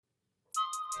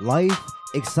Life,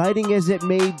 exciting as it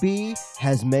may be,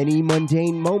 has many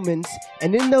mundane moments,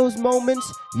 and in those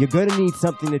moments, you're gonna need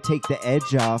something to take the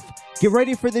edge off. Get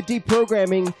ready for the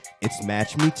deprogramming. It's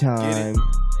Match Me time.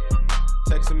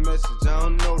 Text a message, I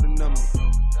don't know the number.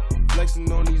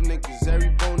 Flexing on these niggas, every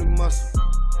bone and muscle.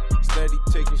 Steady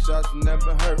taking shots,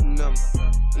 never hurting them.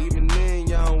 Even then,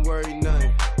 y'all don't worry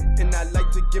nothing. And I like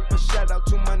to give a shout out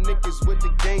to my niggas with the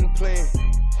game plan.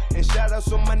 And shout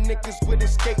outs on my niggas with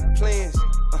escape plans.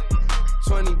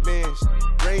 20 bands,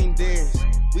 rain dance.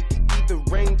 We can either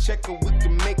rain check or we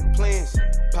can make plans.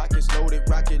 Pockets loaded,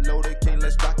 rocket loaded. Okay,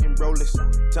 let's rock and roll this.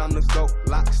 Time to go,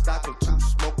 lock, stock, and two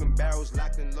smoking barrels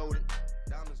locked and loaded.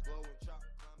 Diamonds glowing, chop,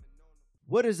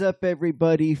 What is up,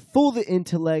 everybody? Fool the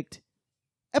Intellect,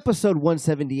 episode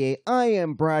 178. I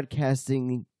am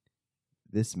broadcasting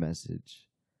this message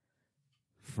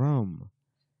from...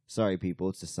 Sorry, people,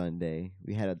 it's a Sunday.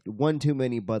 We had one too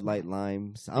many Bud Light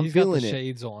Limes. I'm He's feeling got the it.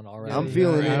 Shades on already. I'm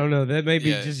feeling it. I don't know. That may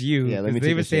be just you. Yeah, let me they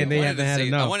take were the saying shades they off. haven't had I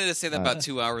enough. wanted to say that about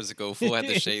 2 hours ago. Fool had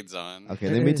the shades on. Okay,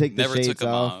 let me take the Never shades took 'em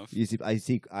off. off. You see, I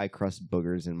see eye crust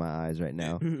boogers in my eyes right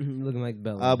now. Looking like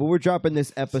Bella. But we're dropping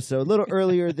this episode a little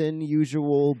earlier than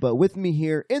usual. But with me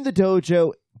here in the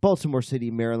dojo, Baltimore City,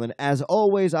 Maryland. As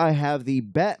always, I have the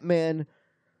Batman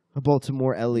of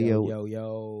Baltimore, Elio,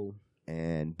 Yo.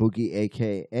 and Boogie,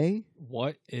 a.k.a.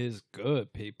 What is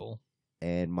good, people?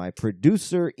 and my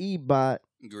producer, Ebot.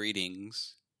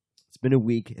 Greetings. It's been a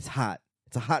week. It's hot.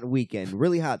 It's a hot weekend.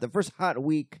 Really hot. The first hot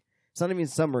week. It's not even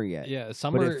summer yet. Yeah,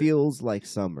 summer. But it feels like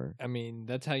summer. I mean,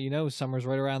 that's how you know summer's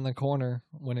right around the corner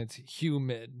when it's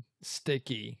humid,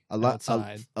 sticky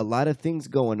outside. A lot of things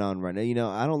going on right now. You know,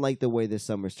 I don't like the way this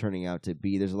summer's turning out to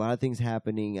be. There's a lot of things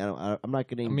happening. I'm not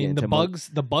going to. I mean,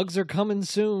 the bugs are coming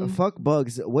soon. Fuck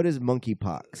bugs. What is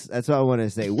monkeypox? That's what I want to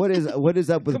say. What is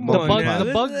up with Come on, monkeypox?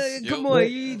 The bugs- Come Yo.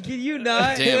 on, can you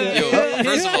not? Damn, yo.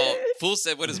 First of all, Fool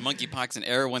said, "What is monkeypox?" and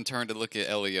everyone turned to look at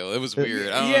Elio. It was weird.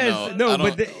 I don't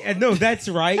know. No, that's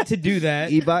right to do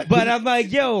that. Ebot, But I'm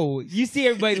like, yo, you see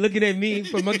everybody looking at me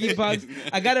for monkeypox.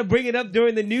 I gotta bring it up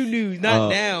during the new news, not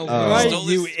now. Right, Stole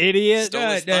you his- idiot. stole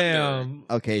his God damn.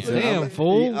 Okay, so Damn,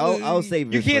 fool. I'll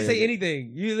save You this can't for say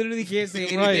anything. You literally can't say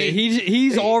anything. Right,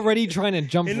 he's already trying to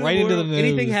jump In the right into the world, news.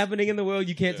 anything happening in the world,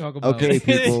 you can't talk about. Okay,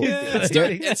 people.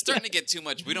 It's starting to get too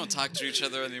much. We don't talk to each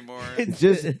other anymore.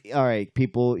 Just all right,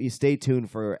 people. You stay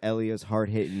tuned for Elio's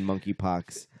hard-hitting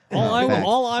monkeypox. Facts.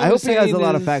 all I hope was he has a saying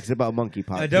lot of is- facts about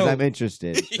monkeypox I because don't. I'm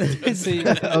interested. See,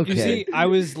 Okay. You see, I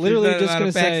was There's literally not a just lot going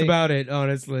of to facts say about it,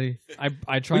 honestly.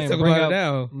 I try We and talk bring about up it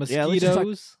now.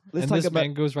 mosquitoes, let's and talk this about-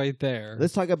 man goes right there.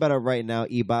 Let's talk about it right now,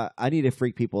 Ebot. I need to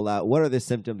freak people out. What are the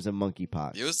symptoms of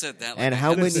monkeypox? You said that. Like And I how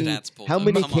had the many stats pulled up.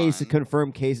 Come cases, on.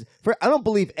 confirmed cases? I don't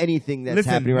believe anything that's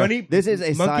Listen, happening right. This is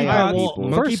a psyop, monkeypox.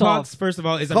 people. First off- First of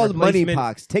all, is It's a called replacement.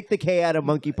 moneypox. Take the K out of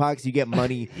monkeypox, you get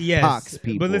money Yes, pox,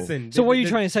 people. But listen. so what are you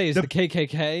trying to say? Is the- the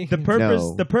KKK?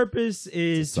 The purpose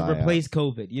is It's a to psyop. replace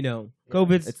COVID. You know,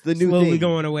 COVID's It's the new slowly thing.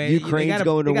 going away. Ukraine's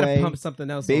going they gotta away. pump something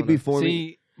else. Baby on us. forming.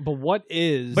 See, but what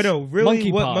is? But no,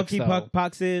 really, what monkeypox though?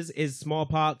 monkeypox is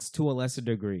smallpox to a lesser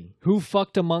degree. Who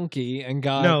fucked a monkey and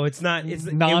got No, it's not. It's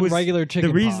non-regular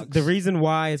chicken pox? The reason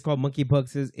why it's called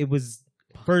monkeypox is it was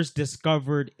first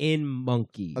discovered in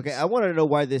monkeys. Okay, I want to know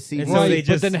why this seems. And so Right, they but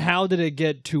just- then how did it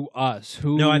get to us?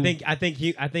 Who? No, I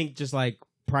think just like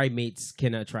primates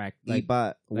can attract. Like,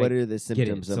 Ebot, what are the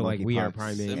symptoms of So, monkeypox? like, we are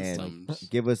primates. And Symptoms.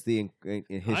 give us the I ain't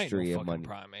history no of fucking money.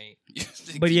 primate.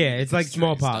 but yeah, it's like History,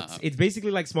 smallpox. stop. It's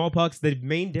basically like smallpox. The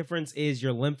main difference is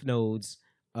your lymph nodes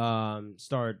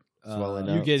start Swelling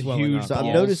You up. get swelling huge up. So I'm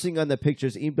balls. noticing on the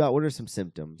pictures, Ebot, what are some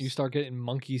symptoms? You start getting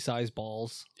monkey-sized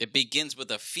balls. It begins with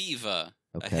a fever,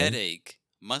 Okay. a headache,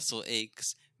 muscle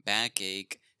aches,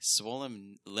 backache,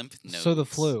 swollen lymph nodes. So the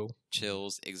flu.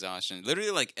 chills, exhaustion, literally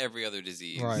like every other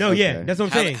disease. Right. No, Okay. yeah, that's what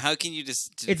I'm saying. How can you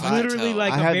just? It's define literally tell?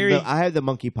 like I a have very- I have the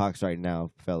monkeypox right now,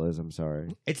 fellas. I'm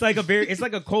sorry. It's like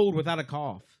a cold without a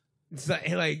cough. It's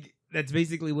like that's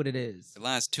basically what it is. It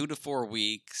lasts 2 to 4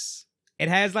 weeks. It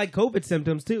has like COVID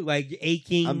symptoms too, like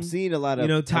aching. I'm seeing a lot of I'm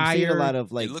seeing a tired. lot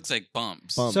of like it looks like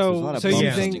bumps. bumps. There's a lot So of you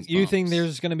bumps. think you think Bumps.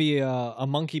 there's going to be a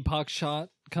monkeypox shot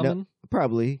coming?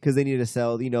 probably because they need to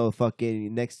sell.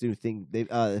 Fucking next new thing. They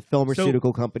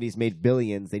pharmaceutical companies made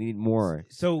billions. They need more.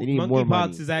 So They need more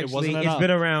money. monkeypox is It actually wasn't it's enough.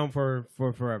 been around for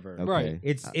forever. Okay. Right.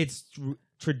 It's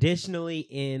traditionally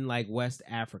in like West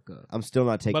Africa. I'm still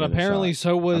not taking. But the apparently, shot.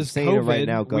 so I'm was saying COVID. it right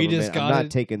now, we government. just I'm got not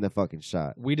it. taking the fucking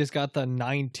shot. We just got the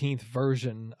 19th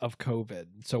version of COVID.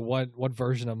 So what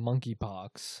version of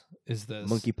monkeypox is this?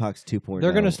 Monkeypox 2.0.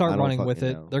 They're going to I start don't running with fucking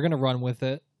it. know. They're going to run with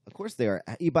it. Of course they are.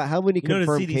 But how many You know the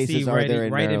confirmed CDC cases are right, there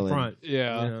in right Maryland? in front.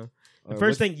 Yeah. You know? The Or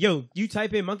first what- thing, you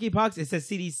type in monkeypox, it says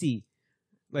CDC.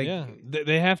 Like, yeah,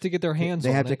 they have to get their hands They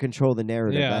on have to it. control the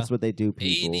narrative. Yeah. That's what they do,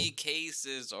 people. 80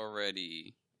 cases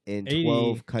already. In 80 12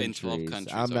 in 12 countries.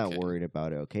 countries, I'm not okay. worried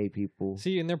about it, okay, people?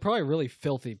 See, and they're probably really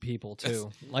filthy people too.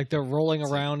 Like they're rolling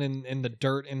around in the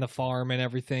dirt in the farm and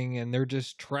everything, and they're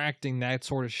just tracting that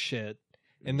sort of shit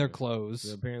in their clothes.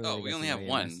 So apparently Oh, they we got only have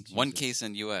somebody in one Massachusetts. case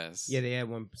in U.S. Yeah, they had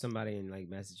somebody in like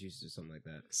Massachusetts or something like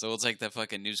that. So it's like that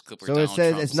fucking news clip where So it Donald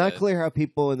says Trump it's not said- clear how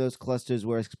people in those clusters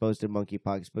were exposed to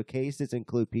monkeypox, but cases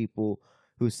include people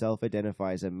who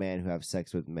self-identify as a man who have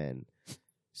sex with men.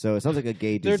 So it sounds like a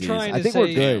gay They're disease. trying I to think say-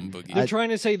 we're good. Damn, Boogie. They're trying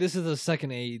to say this is a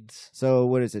second AIDS. So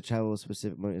what is it?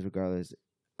 Child-specific is regardless.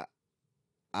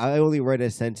 I only read a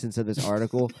sentence of this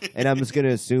article, and I'm just going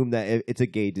to assume that it's a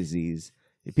gay disease.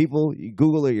 If people, you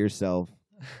Google it yourself.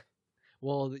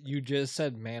 Well, you just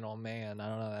said man on man. I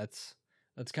don't know.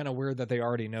 That's kind of weird that they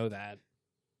already know that.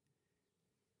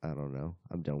 I don't know.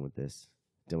 I'm done with this.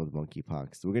 Done with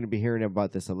monkeypox. We're going to be hearing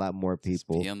about this a lot more,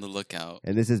 people. Be on the lookout.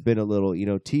 And this has been a little,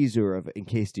 teaser of in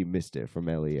case you missed it from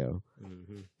Elio.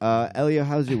 Mm-hmm. Elio,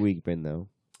 how's your week been though?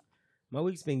 My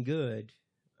week's been good.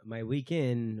 My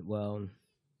weekend, well,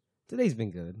 today's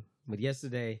been good, but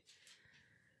yesterday,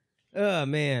 oh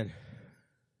man,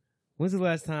 when's the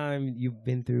last time you've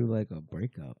been through like a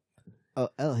breakup? Oh,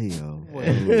 Elio.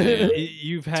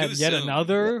 You've had Too yet soon.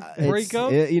 another It's-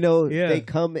 breakup. Yeah. They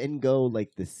come and go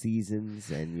like the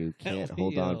seasons, and you can't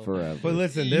hold on Elio. forever. But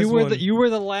listen, You were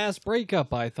the last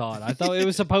breakup. I thought it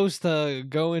was supposed to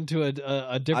go into a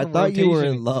I different. thought you were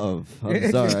rotation. in love. I'm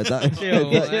sorry. I thought. Chill.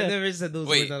 I Yeah. never said those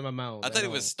Wait, words out of my mouth. I thought at he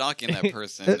was all. stalking that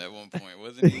person at one point,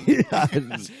 wasn't he?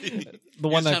 The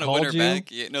one that trying to win her called you.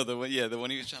 back. Yeah, no, the one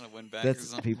he was trying to win back. or That's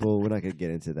something. people. We're not gonna get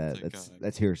into that. Oh, That's God.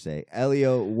 that's hearsay.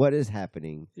 Elio, what is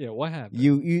happening? Yeah, what happened?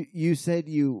 You said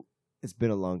it's been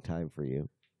a long time for you.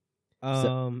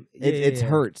 Yeah, It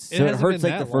hurts. It So it hasn't hurts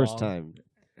been like the that first long. time.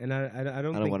 and I don't I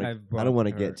don't think want to. I've brought I don't want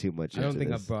to her- get too much. I don't into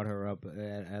think this. I've brought her up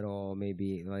at all.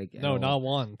 Maybe like at No, all. not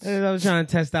once. And I was trying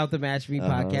to test out the Match Me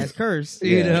Uh-huh. podcast curse.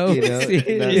 Yeah, You know, not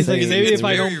It's like saying maybe it's if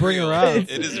I very don't bring her real. up, It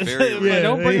is very if real. I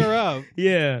don't bring her up,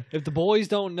 yeah. if the boys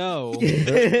don't know,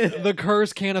 the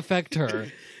curse can't affect her.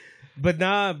 But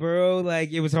nah, bro.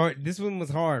 Like it was hard. This one was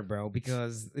hard, bro,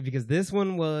 because this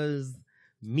one was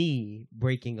me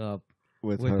breaking up.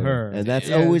 with with her. her. and that's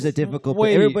Yeah. always a difficult.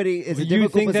 Wait, everybody is a you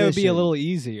difficult think that would be a position. little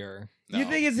easier? You No.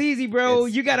 think it's easy, bro?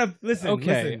 It's- You gotta listen.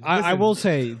 Okay, listen, I listen. will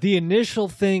say the initial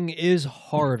thing is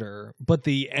harder, but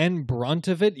the end brunt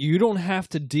of it, you don't have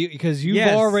to deal because you've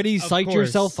Yes, already of psyched course.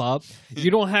 yourself up. You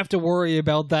don't have to worry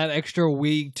about that extra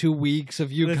week, 2 weeks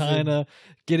of you Listen. kind of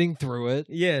getting through it.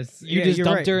 Yes, You yeah, just you're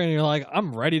dumped right. her, and you're like,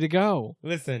 I'm ready to go.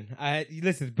 Listen,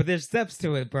 but there's steps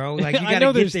to it, bro. Like you I gotta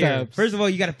know get there's there. steps. First of all,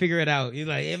 you gotta figure it out. You're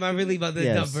like, am I really about to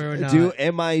dump her or not?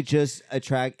 Am I just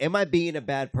am I being a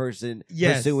bad person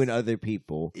Yes. pursuing other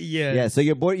people? Yeah. Yeah, so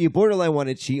you borderline want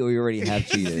to cheat or you already have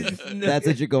cheated. No. That's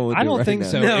what you're going through I don't right think now.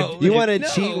 so. No. You If- want to No.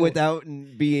 cheat without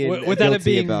being Without it guilty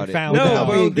being about it. found No, Without out.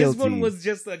 bro. being This guilty. one was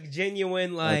just a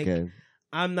genuine, like, okay.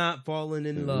 I'm not falling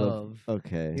in love.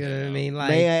 Okay. You know what I mean? Like,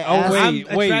 May I Oh, ask? wait,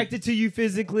 I'm attracted to you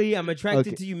physically. I'm attracted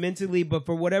Okay. to you mentally, but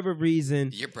for whatever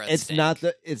reason, Your breath It's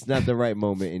stank. not the right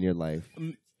moment in your life.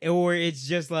 or it's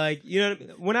just like, you know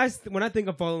what I mean? When I think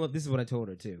of falling in love, this is what I told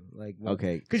her too. Like,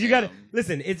 Okay. because you gotta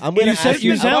listen. It's I'm gonna it's- ask this You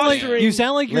you- was sound like fostering- you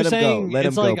sound like you're Let him go. saying Let him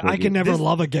it's go, like I Boogie. can never This-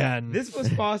 love again. This was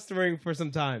fostering for some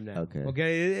time now. Okay.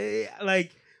 Okay.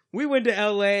 Like we went to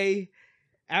LA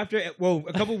after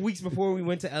a couple weeks before we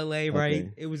went to LA, right? Okay.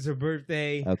 It was her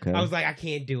birthday. Okay. I was like, I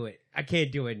can't do it. I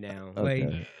can't do it now. Okay.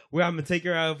 Like, well, I'm gonna take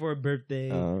her out for her birthday.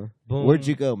 Boom. Where'd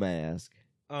you go, may I ask?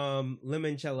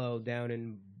 Limoncello down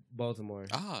in Baltimore.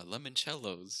 Ah,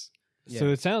 limoncellos. So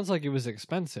it sounds like it was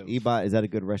expensive. Ebot, is that a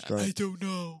good I restaurant? don't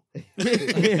know.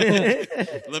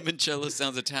 Limoncello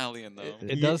sounds Italian though.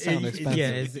 It does sound expensive. Yeah,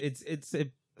 it's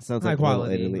Sounds high like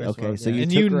quality Italy. Okay, restaurant, so yeah. you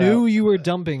and took you her knew out. you were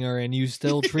dumping her, and you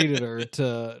still treated her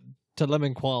to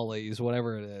lemon qualities,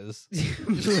 whatever it is.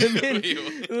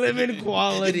 lemon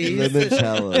quality.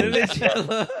 Limoncello.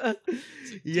 Limoncello.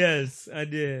 Yes, I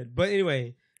did. But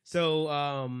anyway,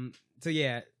 so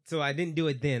yeah, so I didn't do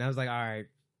it then. I was like, all right,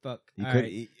 fuck. You All could.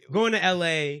 right. Going to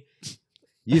LA.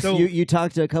 You, So- you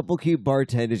talked to a couple cute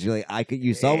bartenders. You're like,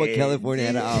 you saw what California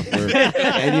had to offer,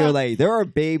 and you're like, there are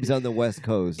babes on the West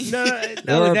Coast. No,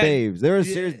 There are that- babes. There are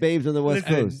serious babes on the West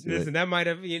listen, Coast. Listen, that might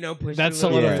have pushed That it a little bit.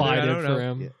 solidified I it don't know. for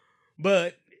him. Yeah.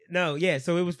 But no, yeah.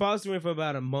 So it was fostering for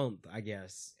about a month, I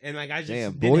guess, and like I just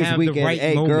Damn, didn't boys' have weekend. the right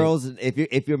Hey, moment. girls,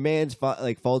 if your man's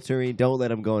faltering, don't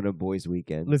let him go on a boys'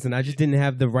 weekend. Listen, I just didn't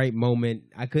have the right moment.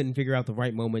 I couldn't figure out the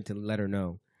right moment to let her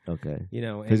know. Okay, You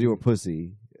know, because and- you were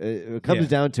pussy. It comes Yeah.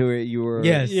 down to it. You were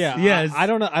Yes. Yeah, Yes. I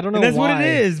don't know. I don't know. And that's why. what it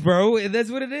is, bro.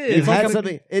 That's what it is. You've had Like,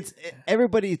 something. It's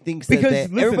everybody thinks Because,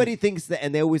 that. listen. Everybody thinks that,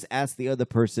 and they always ask the other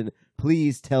person,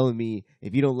 "Please tell me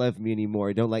if you don't love me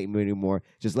anymore, don't like me anymore.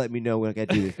 Just let me know when I got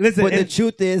to do this." Listen, but the and-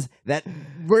 truth is that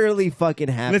rarely fucking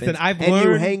happens. Listen, I've and you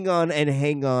learned-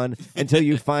 hang on until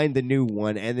you find the new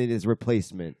one, and then his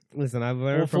replacement, Listen, I've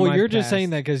learned Well, from fool, my you're just past.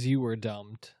 saying that because you were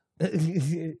dumped.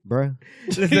 bro.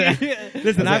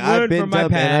 Listen, I've learned been from my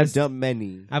dumped, and I've past. dumped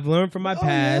many. I've learned from my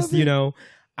past. You know,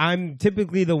 I'm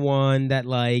typically the one that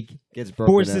like Gets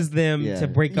broken forces up. them Yeah. to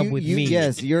break up with me.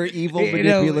 Yes, you're an evil, You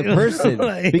know, manipulative person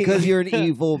like- because you're an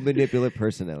evil, manipulative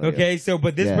person. Elliot. Okay, so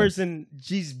but this Yeah. person,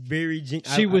 she's very.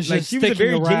 She was just she was a sticking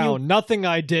very around. genuine. Nothing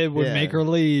I did would Yeah. make her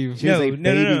leave. She was No, like,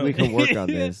 no, no, "Baby, no. we can work on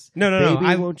this." No, no, no. Baby,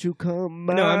 I won't you come?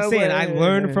 No, I'm saying I my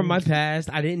learned from way? my past.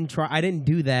 I didn't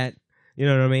do that. You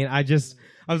know what I mean? I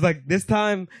was like, this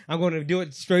time I'm going to do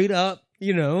it straight up.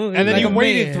 You know, And then like you a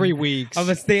waited man. 3 weeks. I'm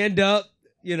gonna stand up.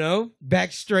 You know,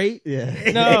 back straight.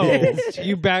 Yeah. No,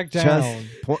 you backed down.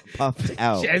 Just puffed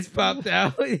out Chest popped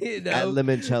out. You know, at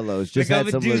limoncello's. Just Like, had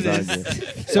I'ma some do lasagna.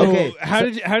 this. So Okay,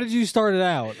 how did you start it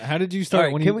out? How did you start All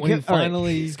right, when can you we- when you all right,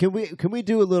 finally? Can we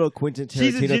do a little Quentin Tarantino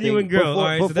She's a genuine thing? girl. All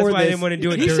right, so that's before why I this- didn't want to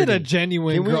do it He said a dirty.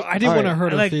 genuine Can we- girl. I didn't all want to right,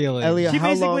 hurt her like, feelings. Elliot, She how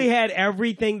basically long- had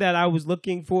everything that I was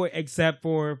looking for, except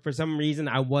for some reason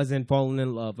I wasn't falling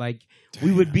in love. Like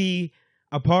we would be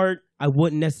apart, I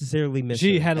wouldn't necessarily miss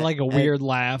She her. had like a weird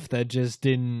laugh that just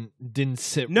didn't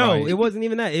sit No, right. it wasn't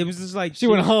even that. It was just like She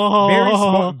went,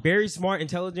 very smart,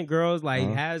 intelligent girls. Like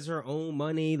Uh-huh. has her own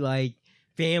money, like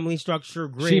family structure.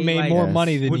 Great. She made like, more Yes.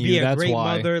 money than would you. be a That's great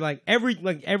why. mother. Like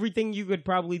everything you could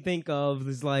probably think of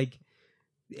is like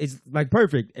it's like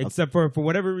perfect, except for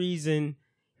whatever reason.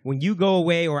 When you go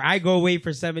away or I go away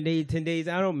for 7 days, 10 days,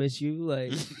 I don't miss you.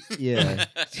 Like, Yeah.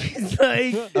 it's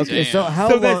like Okay, Damn. so how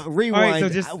So long? that's- Rewind. all right, so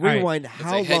just- all right. rewind. It's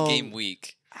How like head long? game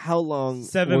week. How long?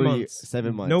 7 were you- months.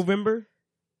 7 months. November.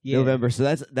 Yeah. November. So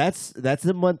that's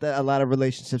the month that a lot of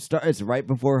relationships start. It's right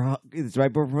before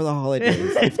the holidays.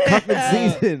 It's cuffing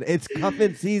season. It's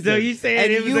cuffing season. So you saying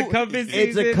And it was a cuffing It's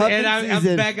season, a cuffing and I'm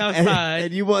season, back and- outside.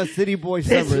 and you want City Boy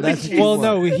Summer. That's what you Well, want.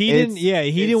 no, he It's- didn't. Yeah, he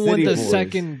it's didn't want City the Boys.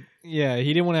 second. Yeah, he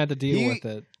didn't want to have to deal He- with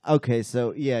it. Okay,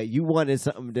 so yeah, you wanted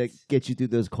something to get you through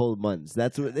those cold months.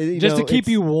 That's what Just to keep it's-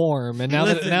 you warm. And now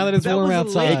Listen, that it's that warm was a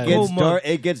outside, It late gets cold month. dark.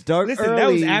 It gets dark Listen, early.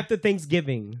 that was after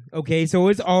Thanksgiving. Okay, so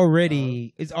it's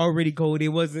already cold. It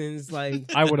wasn't it's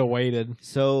like I would have waited.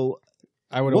 So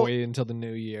I would have Well- waited until the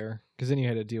new year because then you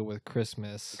had to deal with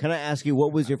Christmas. can I ask you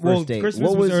what was your first well, date? Christmas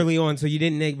what was early on, so you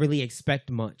didn't really expect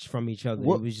much from each other.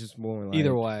 What- It was just more like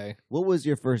Either way, What was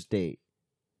your first date?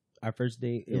 Our first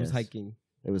date, it was Yes. hiking.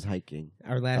 It was hiking,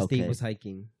 Our last Okay. date was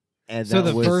hiking. and so that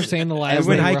the was, first and the I last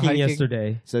went day were hiking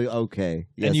yesterday. So okay,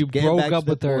 yes, you getting broke back to up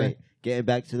the with her. point- Getting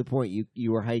back to the point,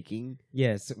 you were hiking.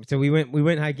 Yes, so we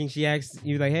went hiking. She asked,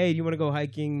 you like, hey, do you want to go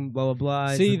hiking? Blah blah blah.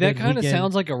 It's See, a that good kind of weekend.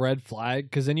 sounds like a red flag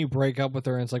because then you break up with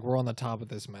her and it's like we're on the top of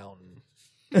this mountain.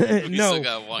 We no. still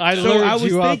got one. I go. So lured I was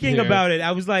you up thinking here. about it.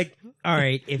 I was like, all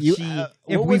right, if You-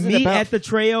 if what we was it meet about- at the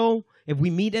trail,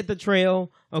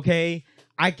 okay,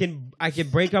 I can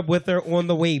break up with her on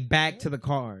the way back to the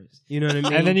cars. You know what I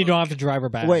mean? And then you don't have to drive her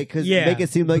back. Wait, because Yeah. make it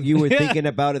seem like you were thinking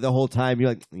about it the whole time. You're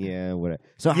like, yeah, whatever.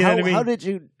 So You know how what I mean? how did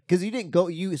you? Because you didn't go.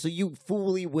 So you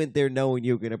fully went there knowing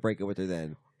you were gonna break up with her.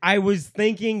 Then I was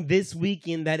thinking this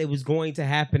weekend that it was going to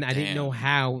happen. I didn't Damn. know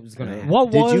how it was going to happen.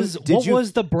 What Did you- was did what you-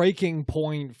 was the breaking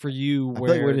point for you? I feel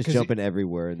Where like we're just 'cause jumping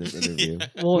everywhere in this interview.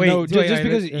 Well, Wait, no, wait, just wait,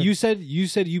 because let's- you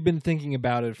said you've been thinking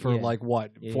about it for Yeah. like what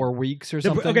Yeah. 4 weeks or The-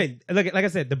 something. okay, like I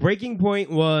said, the breaking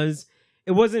point was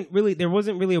there wasn't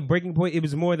really a breaking point. It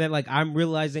was more that like I'm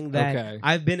realizing that Okay.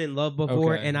 I've been in love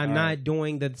before Okay, and I'm all not right.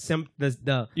 doing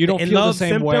the You don't in feel the love same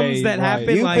symptoms way, that right.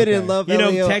 happen. You've like, been in love, you know,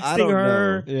 Elio? I texting don't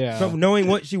her, know. Yeah. so knowing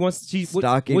what she wants,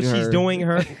 Stalking what she's her. doing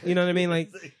her. You know what I mean?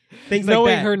 Like things like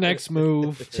Knowing that. her next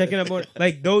move. Checking up on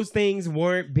like those things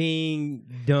weren't being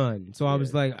done. So I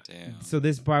was like, Damn. so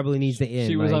this probably needs to end.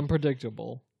 She was like,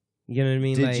 unpredictable. you know what I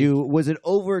mean? Did Like, you? Was it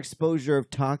overexposure of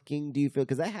talking? Do you feel?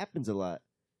 Because that happens a lot.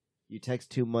 You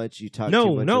text too much. You talk too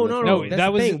No, much. no, on the no, phone. No, That's that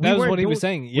the was thing. that We was weren't what he was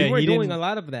doing- saying. Yeah, we weren't he doing didn't. a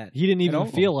lot of that. He didn't at even all.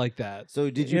 feel like that. So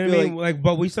did You you, know feel what I mean? like? Like,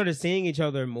 but we started seeing each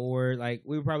other more. Like,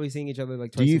 we were probably seeing each other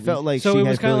like Do twice. you a felt week. like So she it had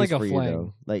was kinda feelings like a for you, fling.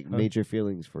 though? Like Huh? major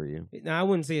feelings for you? No, I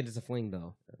wouldn't say it as a fling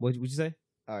though. What would you say?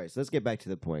 All right, so let's get back to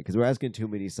the point because we're asking too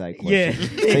many side Yeah.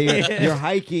 questions. So you're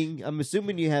hiking. I'm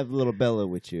assuming you have little Bella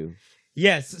with you.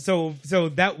 Yes. So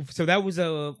that was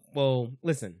a well.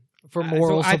 Listen, For so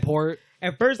moral I- support.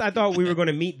 at first I thought we were going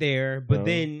to meet there, but Uh-huh.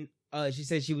 then she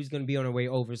said she was going to be on her way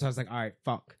over. So I was like, all right,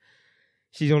 fuck.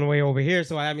 She's on her way over here,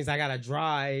 so that means I got to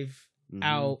drive Mhm.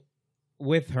 out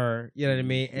with her, you know what I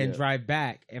mean, and Yeah. drive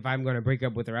back if I'm going to break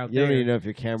up with her out You there. don't even know if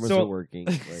your cameras So- are working.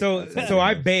 Like, So that's how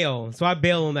I it goes. bail. So I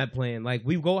bail on that plan. Like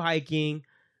we go hiking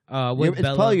with It's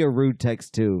Bella. probably a rude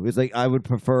text too. It's like I would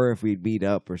prefer if we'd meet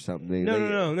up or something. No, Like,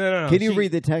 no, no. Can you She-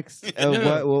 read the text of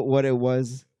No. what it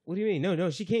was? What do you mean? No.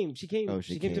 She came. Oh,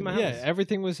 she she came to came. my house. Yeah,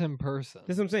 everything was in person.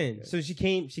 That's what I'm saying. So she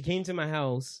came to my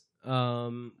house.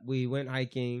 We went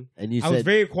hiking. And you I said, was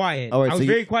very quiet. All right, I so was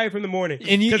you- very quiet from the morning.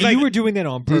 And you 'Cause, like, were doing that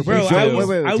on Did you purpose. Bro, drive- I was,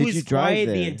 wait, I did was you drive quiet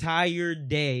the there? entire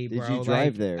day, Did bro. you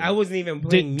drive there? I wasn't even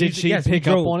playing Did music. she Yes, we pick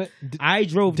up drove. on it? I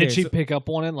drove there. Did she so- pick up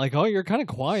on it? Like, oh, you're kind of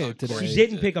quiet today. She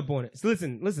didn't pick up on it. So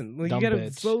listen. You Dumb gotta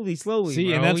bitch. slowly. See,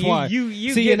 bro. and that's you, why.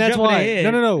 You See, get and that's jumping why.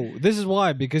 ahead. No. This is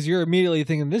why, because you're immediately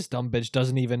thinking this dumb bitch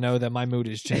doesn't even know that my mood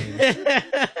has changed.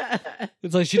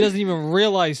 It's like she doesn't even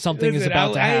realize something is Listen,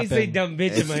 about to I happen. didn't say dumb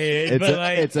bitch in my head, it's but a,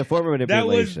 like it's a form of that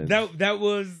was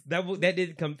manipulation. that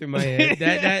did come through my head.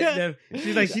 That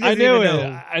she's like she I doesn't knew even it.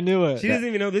 know. I knew it. She doesn't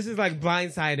even know. This is like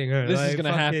blindsiding her. This is like, gonna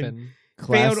fucking happen. Failed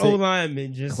Classic, O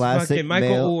lineman, just classic fucking Michael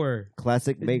male- Orr.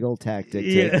 classic Magel tactic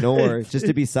to Yeah. ignore, just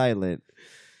to be silent.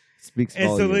 Speaks And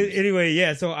so volumes. anyway,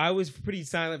 yeah. So I was pretty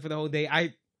silent for the whole day.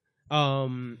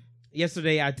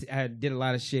 Yesterday I did a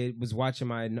lot of shit. Was watching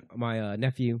my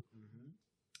nephew.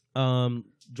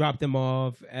 Dropped him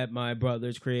off at my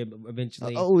brother's crib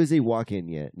eventually. Is he walking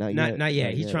yet? Not yet. Not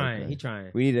yet. He's yet, trying. okay. He's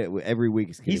trying. We need it every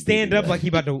week. He stand up like he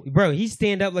about to, bro. He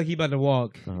stand up like he about to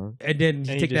walk, Uh-huh. and then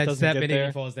he take just that doesn't step, get and then there?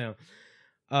 he falls down.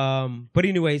 But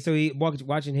anyway, so he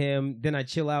watching him. Then I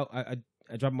chill out. I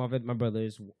drop him off at my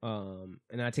brother's,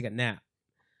 and I take a nap.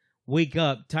 Wake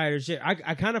up tired as shit.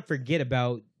 I kind of forget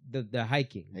about the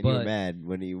hiking, And but you were mad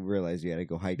when you realized you had to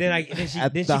go hiking. then she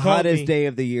At then the she called hottest me. day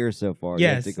of the year so far. you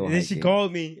Yes, had to go and then she hiking.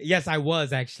 called me. Yes, I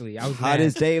was actually. I was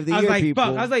Hottest mad. day of the I was year, like, people.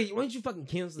 fuck. I was like, why don't you fucking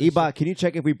cancel this Ebot, shit? can you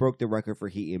check if we broke the record for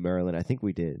heat in Maryland? I think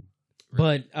we did.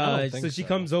 But I don't so think she so.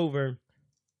 comes over,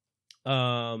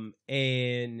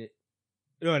 and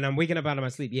I'm waking up out of my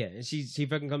sleep. Yeah, and she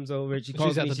fucking comes over. She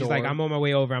calls She's at me. the She's like, door. I'm on my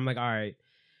way over. I'm like, all right.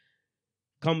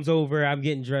 Comes over. I'm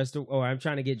getting dressed, or I'm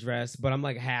trying to get dressed, but I'm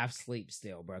like half sleep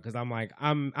still, bro. Because I'm like,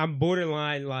 I'm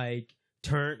borderline like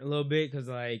turned a little bit because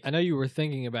like I know you were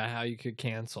thinking about how you could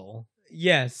cancel.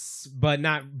 yes, but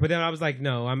not. But then I was like,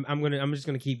 no, I'm just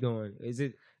gonna keep going. Is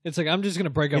it? It's like I'm just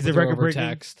gonna break up Is with it her over record-breaking?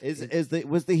 text.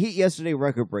 Was the heat yesterday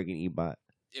record breaking, Ebot?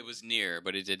 It was near,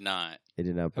 but it did not. It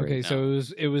did not break. Okay, so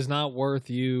it was not worth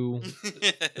you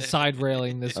side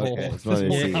railing this whole. Okay, this just wanted to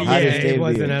whole see. conversation. How does it Dave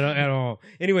wasn't Lee- at all.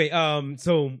 Anyway,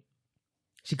 so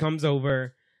she comes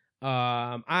over.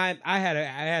 I had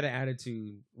an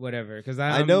attitude, whatever, because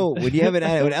I know when you have an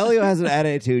attitude, when Elio has an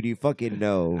attitude, you fucking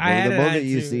know. I had the an moment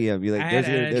you attitude. see him, you're like, I had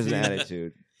there's an an attitude.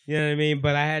 attitude. you know what I mean.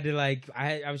 But I had to like,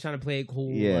 I was trying to play it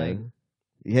cool. Yeah. Like,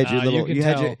 You had your You little, can you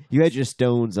had tell. you had your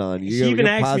stones on. She Your, even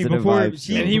your asked me positive before vibes she-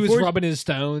 going. And he was Before- rubbing his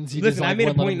stones. He listen, just, I like, made a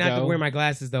wouldn't let point him not to go. wear my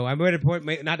glasses though. I made a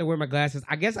point not to wear my glasses.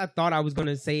 I guess I thought I was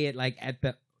gonna say it like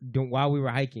while we were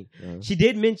hiking. Uh-huh. She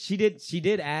did mention. She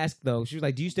did ask though. She was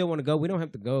like, "Do you still want to go? We don't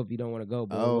have to go if you don't want to go."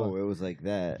 Blah, blah, Oh, blah. it was like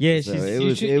that. Yeah, so she's- it You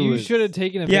was. should, It you was. should have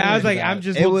taken advantage. Yeah, I was of like, that. I'm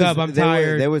just It woke was. up. I'm there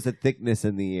tired. there was a thickness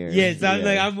in the air. Yeah, so I was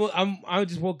Yeah. like, I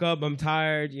just woke up. I'm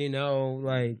tired. You know,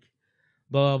 like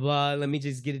blah blah. Let me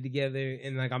just get it together,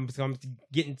 and like I'm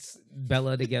getting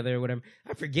Bella together or whatever.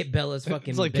 I forget Bella's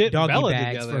fucking like, get doggy Bella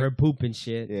bags together. for her poop and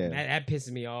shit. Yeah. That pisses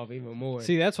me off even more.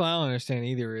 See, that's what I don't understand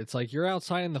either. It's like you're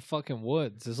outside in the fucking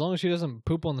woods. As long as she doesn't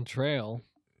poop on the trail,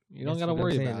 you don't That's got to what I'm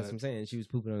worry saying, about That's what I'm it. saying. She was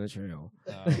pooping on the trail.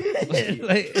 Oh.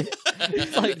 Like-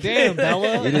 It's like, damn,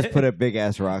 Bella. You just put a big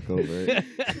ass rock over it.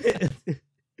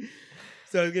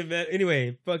 So it's good, man.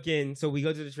 Anyway, fucking. So we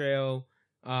go to the trail.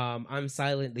 I'm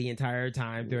silent the entire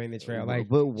time during the trail. Like,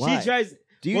 but why? she tries.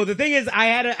 Do you? Well, the thing is, I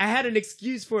had an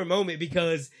excuse for a moment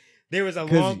because there was a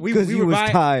long. Because We you were was by.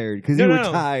 tired. Because No, you no, were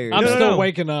no. tired. I'm No, still no.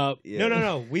 waking up. Yeah.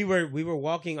 No. We were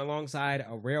walking alongside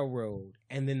a railroad,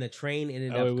 and then the train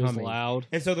ended Oh, up it was coming. loud.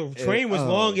 And so the train was oh.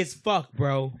 long as fuck,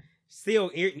 bro.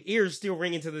 Still, ears still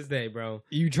ringing to this day, bro.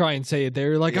 You try and say it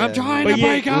there. Like, Yeah. I'm trying But to yeah,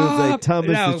 break It was like up.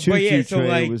 Thomas the Choo but yeah, Choo so train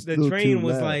like was the still train too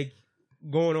was loud. like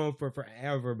going on for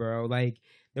forever, bro. Like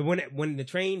when the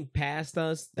train passed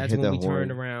us, that's hit when the we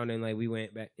turned horn. around and like we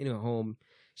went back, home.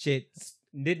 Shit,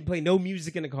 didn't play no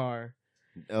music in the car.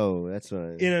 Oh, that's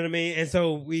what. You know what I mean? And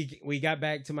so we got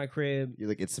back to my crib. You're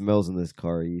like, it smells in this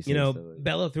car. You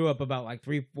Bella threw up about like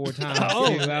 3-4 times. Oh,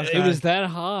 too, it outside. was that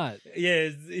hot.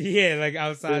 yeah, like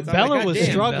outside. So I'm Bella like, was "God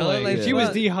damn, struggling. Bella," like, She was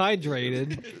fuck.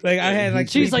 dehydrated. Like I had like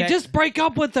She's three like, just break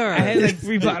up with her. I had like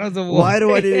 3 bottles of water. Why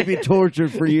do I need to be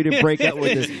tortured for you to break up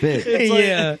with this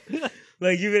bitch? Yeah.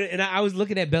 Like you and I was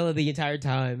looking at Bella the entire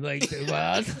time. Like, well,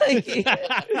 I was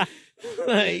like,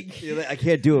 Like, You're like, I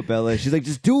can't do it, Bella. She's like,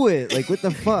 just do it. Like, what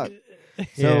the fuck? So,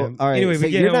 Yeah. all right. Anyway, so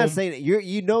we get you're not home. saying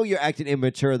you're acting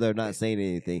immature though, not saying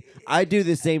anything. I do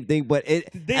the same thing, but thing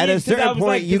at a is, 'cause I certain was point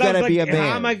like- you 'cause I was gotta be a like,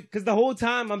 How am I? man. Because the whole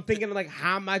time I'm thinking like,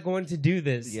 how am I going to do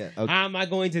this? Yeah, okay. How am I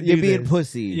going to do You're being this?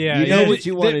 pussy. Yeah, you know yeah. what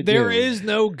you want to do. There is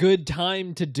no good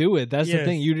time to do it. That's the Yes.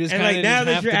 thing. You just and kind like of now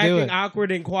that have you're to do acting it.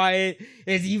 awkward and quiet,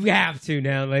 is you have to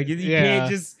now. Like you Yeah.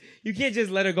 can't just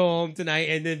let her go home tonight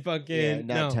and then fucking Yeah, not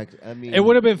no. text. I mean, It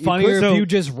would have been you funnier could- if so- you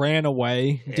just ran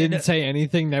away, didn't say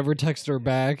anything, never texted her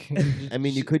back. I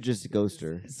mean, you could just ghost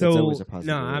her. That's So always a no,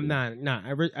 possibility. I'm not. Nah,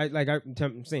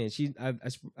 I'm saying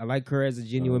I like her as a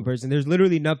genuine person. There's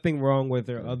literally nothing wrong with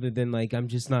her other than like I'm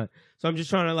just not. So I'm just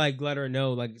trying to like let her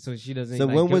know like so she doesn't. So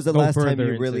like, when was the go last time further you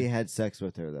into- really had sex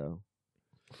with her though?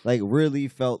 Like really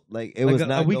felt like it Like was a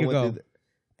not week going ago. through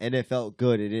and it felt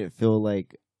good. It didn't feel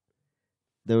like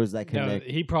there was that No, connect.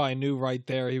 he probably knew right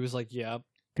there. He was like, "Yep."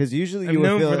 Because usually I've you would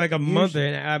known feel for like a month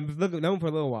usually- and I've known for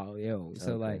a little while, yo.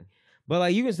 So Okay. like, but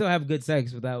like you can still have good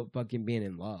sex without fucking being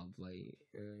in love, like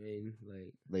you know what I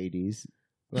mean, ladies.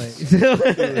 like.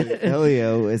 Hell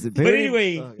yeah, is it? But Barry?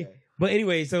 anyway, Okay. But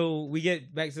anyway, so we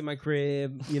get back to my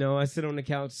crib. You know, I sit on the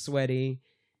couch sweaty.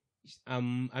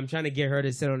 I'm trying to get her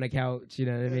to sit on the couch. You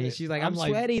know what I mean? She's like, I'm I'm like-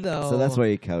 sweaty though. So that's why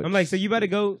you couch. I'm like, so you about to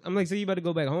go? I'm like, so you about to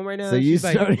go back home right now? So you She's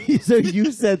like, started, so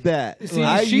you said that. See,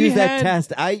 I she use that had-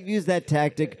 test. I use that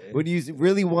tactic when you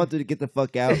really wanted to get the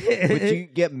fuck out, but you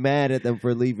get mad at them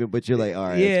for leaving. But you're like, all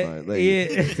right, Yeah, that's fine.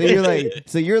 Like, yeah.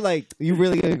 so you're like, you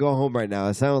really gonna go home right now?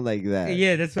 It sounded like that.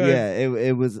 yeah, that's what. Yeah.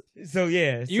 It was. So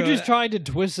yeah, You so, just tried to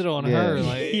twist it on Yeah. her.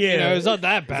 Like, Yeah. you know, it's not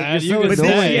that bad. you're You so could But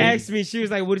then annoying. she say. asked me, she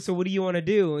was like, "What? So what do you want to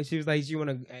do?" And she was like, "You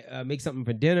want to make something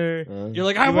for dinner? You're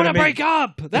like, You I wanna want to make- break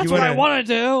up. That's you what I wanna- want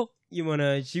to do. You want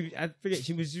to?" I forget.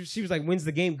 She was like, "When's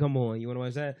the game come on? You want to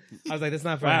watch that?" I was like, "That's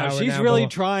not for an Wow, hour she's now, really blah,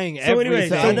 blah." trying So anyway,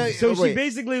 everything. I know- so she wait.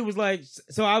 basically was like,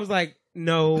 so I was like,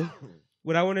 no.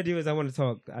 What I want to do is I want to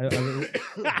talk. Did I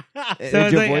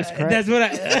was your like, voice crack? That's what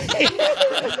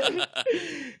I.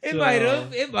 It might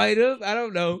have. It might have. I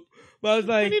don't know. But I was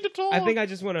like, need to talk. I think I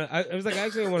just want to. I was like,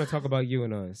 actually, I want to talk about you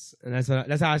and us, and that's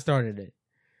how I started it.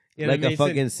 You know like what I a mean?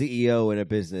 fucking CEO in a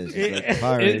business. Just like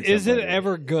firing Is it somebody.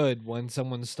 ever good when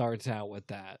someone starts out with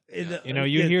that? So, You know,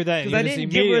 you hear that, because you I just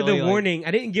didn't give her immediately, the like- warning.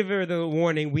 I didn't give her the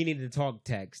warning. We need to talk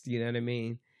text. You know what I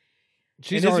mean?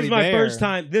 She's and this already is my there. first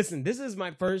time. Listen, this is my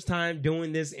first time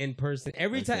doing this in person.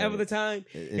 Every time, Okay. other time,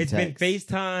 In it's text. been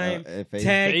FaceTime, Face-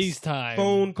 text, FaceTime.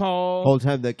 phone call. Whole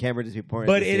time the camera just be pointing.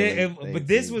 But at the ceiling. but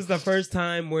this was the first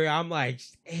time where I'm like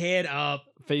head up.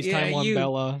 FaceTime Yeah, on you-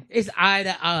 Bella. It's eye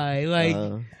to eye. Like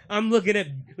I'm looking at.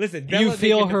 Listen, Bella You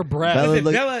feel thinking- her breath. Bella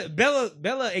Listen, look-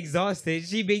 Bella exhausted.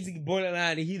 She basically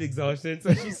borderline heat exhaustion.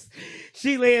 So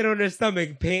she laying on her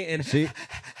stomach panting. She,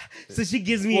 So she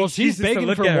gives me Well, she's excuses to begging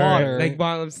look for at her, water. like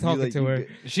while I'm talking like, to you her. g-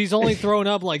 She's only thrown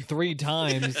up like 3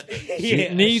 times. She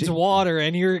Yeah. needs water,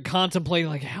 and you're contemplating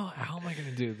like, how am I going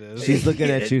to do this? she's looking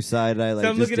at you side eye like. So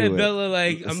I'm just looking do at it. Bella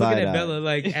like I'm looking Side at eye. Bella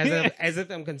like as if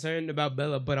I'm concerned about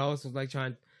Bella, but also like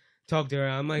trying to talk to her.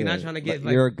 I'm like not Yeah, trying to get like,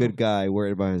 like you're a good guy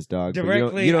worried about his dog. But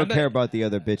Directly, you don't I'm not- care about the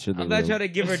other bitch in the I'm room. not trying to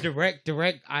give her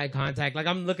direct eye contact. Like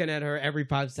I'm looking at her every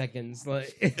 5 seconds.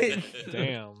 Like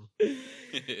Damn.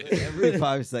 Every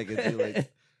 5 seconds, you're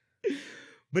like,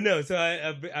 But no, so I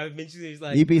eventually was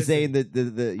like you be listen, saying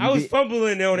the. I was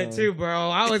fumbling on it too, bro.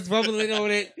 I was fumbling on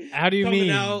it. How do you Coming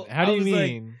mean? out, How do I you was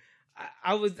like- mean?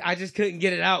 I just couldn't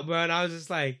get it out, bro. And I was just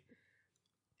like,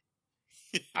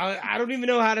 I don't even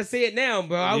know how to say it now,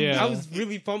 bro. Yeah. I was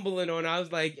really fumbling on it. I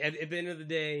was like, at the end of the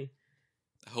day,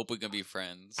 I hope we can be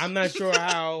friends. I'm not sure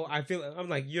how I feel. I'm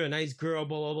like, you're a nice girl,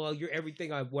 blah, blah, blah. You're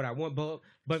everything what I want,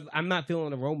 but I'm not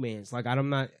feeling the romance. Like, I'm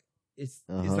not, it's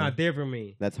Uh-huh. not there for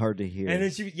me. That's hard to hear. And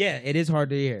then it is hard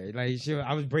to hear. Like,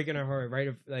 I was breaking her heart,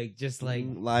 right? Like, just like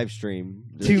live stream.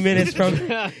 2 minutes from,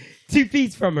 2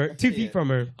 feet from her, 2 feet from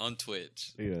her. On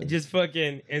Twitch. Yeah. Just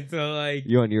fucking, and so like,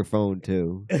 You're on your phone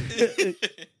too.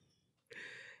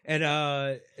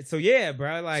 and so yeah,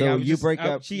 bro. Like, So I was you just- break I-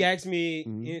 up- She asked me.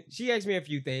 Mhm. She asked me a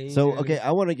few things. So you know what I okay, mean?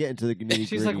 I want to get into the nitty.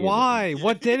 She's like, why?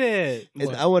 What did it?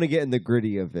 I want to get in the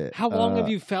gritty of it. How long have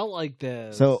you felt like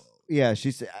this? So yeah, she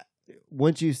said.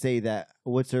 Once you say that,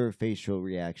 what's her facial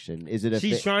reaction? Is it a?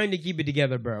 She's trying to keep it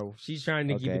together, bro. She's trying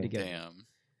to keep Okay. it together. Damn.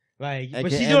 Like, Okay,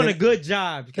 but she's and doing then- a good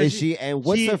job. because Is she? And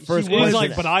what's she- the first she He's was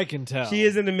question? like, but I can tell. She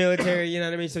is in the military. You know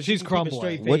what I mean? So she She's can keep a crumbling.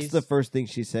 straight What's face. the first thing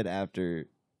she said after?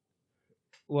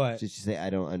 what? Did she say, "I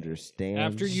don't understand"?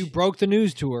 After you broke the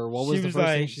news to her, what was she the was first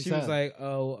like, thing she said? was like,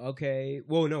 oh, okay.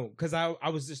 Well, no, because I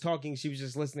was just talking. She was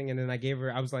just listening, and then I gave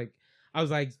her. I was like,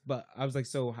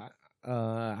 so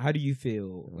how do you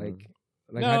feel? Uh-huh.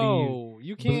 Like, how do you? No,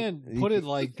 you can't put it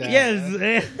like that.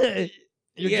 Yes.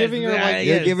 You're Yes, giving her like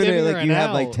You're yes, giving her like an you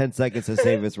have like out. 10 seconds to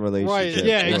save this relationship. Right?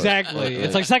 Yeah, Right. exactly. Right.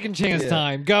 It's like second chance Yeah.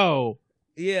 time. Go.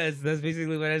 Yes, that's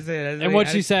basically what I said. And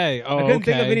what'd she say? Oh, I couldn't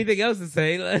okay. think of anything else to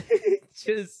say. Like,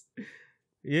 just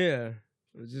yeah,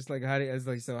 it was just like how do I was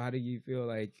like, so how do you feel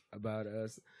like about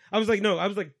us? I was like, no, I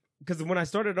was like, because when I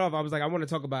started off, I was like, I want to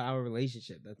talk about our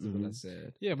relationship. That's what I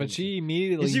said. Yeah, but she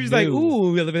immediately. And she was knew. like,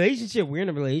 "Ooh, the relationship. We're in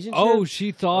a relationship." Oh,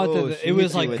 she thought Oh, that she it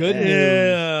was hit you like with good that. news.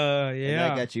 yeah, And yeah.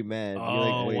 that got you mad. You're Oh,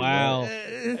 like, wait, wow. what?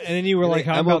 And then you were You're like,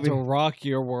 like, "I'm I'm about to over- rock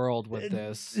your world with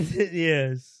this."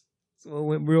 Yes. So it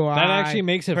went real high. That actually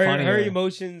makes it her, funnier. Her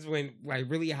emotions went like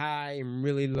really high and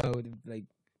really low, in like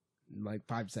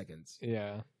 5 seconds.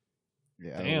 Yeah.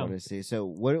 Yeah, I Damn. want to see. So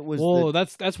what was Well, the,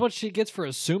 that's what she gets for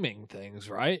assuming things,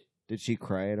 right? did she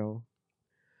cry at all?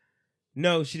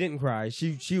 No, she didn't cry.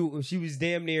 She was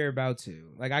damn near about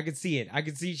to. Like I could see it. I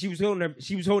could see she was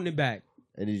holding it back.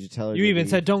 And did you tell her? You to even leave?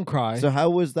 said, "Don't cry." So how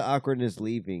was the awkwardness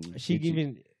leaving? She Did you-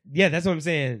 even yeah, that's what I'm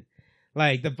saying.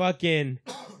 Like the fucking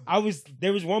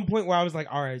there was one point where I was like,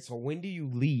 all right, so when do you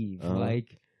leave? Uh-huh.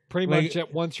 Like Pretty like- much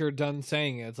once you're done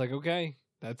saying it, it's like, okay,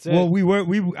 that's it.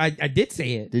 well I did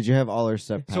say it. Did you have all her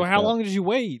stuff? So packed how up? long did you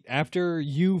wait after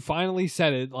you finally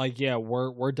said it? Like, yeah,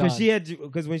 we're done. Because she had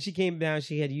because when she came down,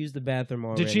 she had used the bathroom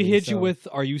already. Did she hit you so- with?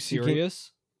 Are you came-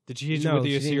 serious? Did she hit you No, with the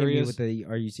she didn't hit me serious? with the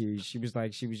 "Are you serious?"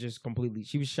 She was just completely.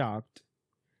 She was shocked.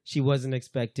 She wasn't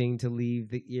expecting to leave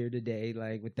the ear today,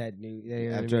 like with that new. You know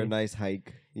what I After a mean? nice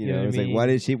hike, you You know know, what I it's like, mean?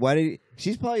 why did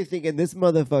she's probably thinking this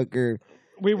motherfucker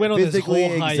We went on this physically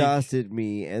whole hike. exhausted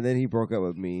me, and then he broke up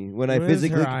with me when I Well, that's her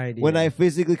physically idea. when I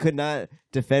physically could not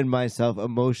defend myself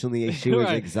emotionally. She was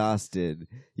Right. exhausted.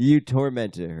 You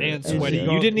tormented her And Elliot. sweaty. she You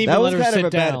go- didn't That even was let her kind of sit a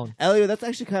bad, down. Elliot. That's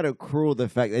actually kind of cruel. The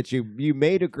fact that you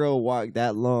made a girl walk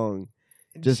that long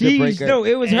just to She break her. no,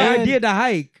 it was her And- idea to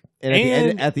hike. And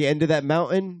at and- the end of that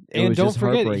mountain, it And was don't just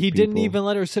forget, heartbreak, he didn't people. even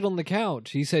let her sit on the couch.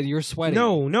 He said, "You're sweating."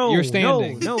 No, You're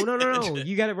standing. No.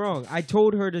 You got it wrong. I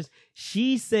told her to.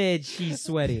 She said she's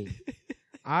sweating.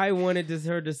 I wanted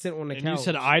her to sit on the And couch. you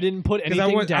said, "I didn't put because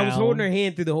anything I down." was holding her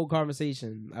hand through the whole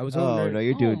conversation. I was holding Oh her. no,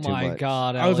 you're doing oh too my much.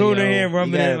 god! I was holding her Elio. hand,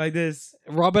 rubbing gotta- it like this,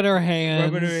 rubbing her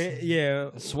hands, rubbing her. Yeah,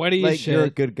 sweaty as Like shit. you're a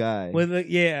good guy. with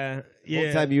yeah, The whole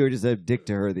yeah, time you were just a dick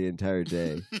to her the entire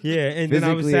day. yeah. And then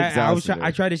I was physically sad. exhausted her.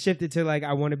 I tried to shift it to like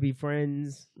I want to be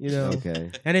friends, you know. Okay.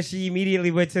 And then she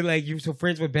immediately went to like you so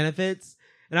friends with benefits,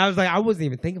 and I was like I wasn't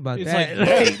even thinking about It's that.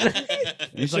 like-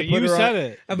 You It's should like put you her said on-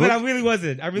 it. but I really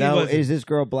wasn't. I really Now, wasn't. is this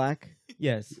girl black?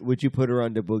 Yes. Would you put her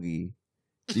on the boogie?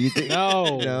 Do you think?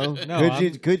 No, No. no,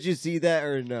 Could you see that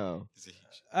or no? He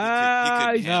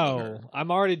couldn't handle her. No,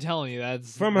 I'm already telling you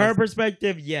that's From her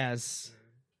perspective, yes.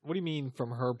 What do you mean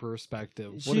from her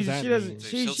perspective? What She does that doesn't. mean?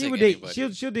 She'll She take would date.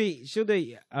 anybody. She'll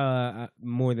date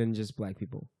more than just black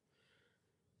people.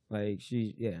 Like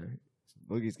yeah.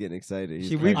 Boogie's getting excited. He's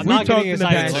She crying. I'm we've not talked getting in the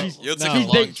excited. past. No. She's, You'll take No. a she's,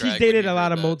 long date, she's track dated when a you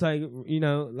lot of heard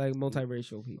that.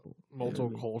 multiracial people.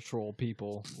 Multicultural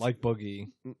people like Boogie.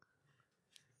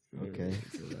 Okay.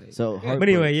 Like- So, but heartbreak.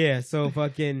 anyway, yeah. So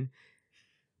fucking.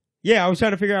 Yeah, I was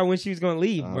trying to figure out when she was going to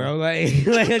leave, bro. Like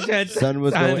I tried to- Sun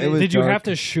was going. It was Did you dark. have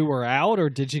to shoo her out, or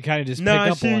did she kind of just No,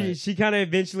 pick up on it? she kind of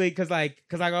eventually because I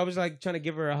was like trying to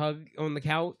give her a hug on the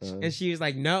couch, Uh-huh. and she was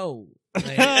like, "No." Like,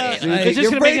 It's like- just You're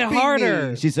gonna make it raping harder.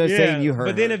 me. She started saying you hurt.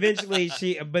 But then her.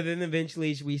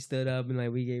 eventually we stood up and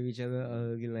like we gave each other a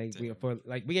hug and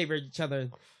like we gave each other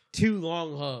 2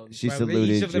 long hugs. She Probably-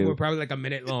 saluted Each of them you. were probably like a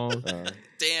minute long.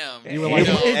 Damn. You were And, like,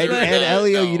 and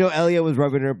Elio, you know, Elio was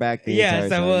rubbing her back the Yes,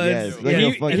 entire I time. was. Yes, Yeah. like a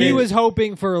He, fucking- he was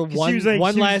hoping for She one was like-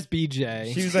 one she was- last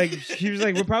BJ. she was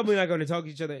like, we're probably not going to talk to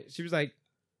each other. She was like,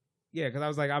 yeah, because I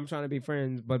was like, I'm trying to be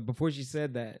friends. But before she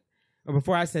said that, or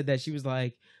before I said that, she was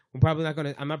like, I'm probably not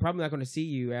going to see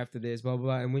you after this, blah, blah,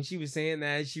 blah. And when she was saying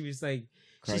that, she was like,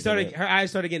 Cracking her eyes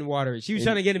started getting watery. She was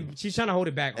trying to hold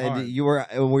it back hard.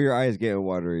 And were your eyes getting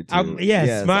watery too?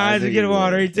 Yes, my eyes I are knew getting you were.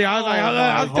 watery too. I was like, Oh,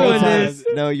 I'm my doing God. this.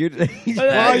 No, you're. While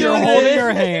you're doing holding this.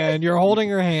 her hand, you're holding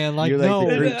her hand like, you're like no,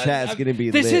 the group chat's gonna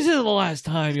be this lit. isn't the last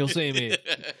time you'll see me.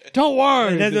 Don't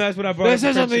worry. And that's what I brought This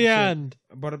up. isn't the friendship end.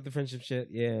 shit. I brought up the friendship shit.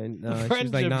 Yeah, and she was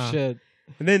Friendship like, nah. shit.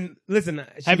 And then listen,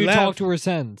 she Have you left. talked to her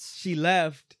since? She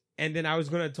left, and then I was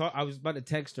gonna talk. I was about to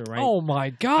text her. Right. Oh my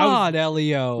God,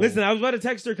 Elio! Listen, I was about to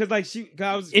text her because like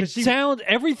It sounds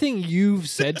everything you've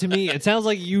said to me. It sounds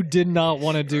like you did not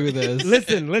want to do this.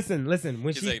 Listen.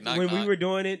 When He's like, knock, we knock. were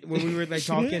doing it, when we were like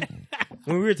talking,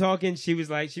 when we were talking, she was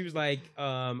like,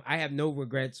 I have no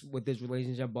regrets with this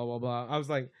relationship. Blah blah blah. I was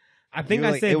like, I think You were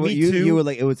I like, said it was- me you, too. You were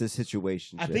like, it was a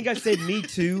situation. I think I said me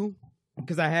too.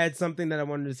 because I had something that I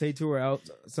wanted to say to her else,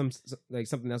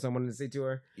 something else I wanted to say to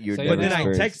her. You're So But Yeah, then I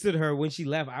that's texted her when she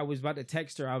left. I was about to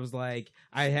text her. I was like,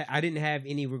 I didn't have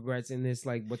any regrets in this,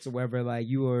 like whatsoever. Like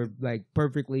you were like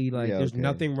perfectly like Yeah, there's okay.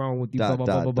 nothing wrong with you. Dot, blah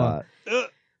blah dot, blah blah blah. dot.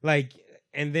 Like,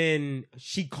 and then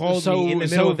she called So- me in the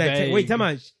so middle of that text. vague. Wait, come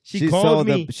on. She saw called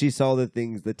me. She saw the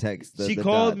things, the text. She the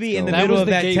called dots me in the going. That middle was of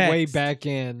the that gateway text. back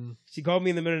in. She called me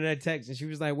in the middle of that text, and she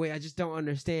was like, "Wait, I just don't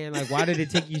understand. Like, why did it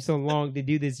take you so long to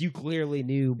do this? You clearly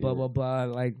knew. Blah blah blah.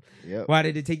 Like, Yep. why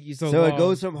did it take you so So long?" it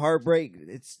goes from heartbreak.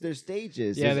 There's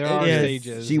stages. Yeah, There's there are anger.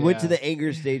 stages. She went yeah. to the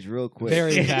anger stage real quick.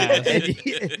 Very fast.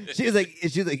 And she was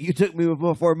like, you took me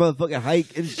for a motherfucking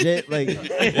hike and shit. Like,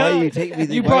 why you take me?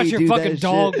 You why brought you your do fucking that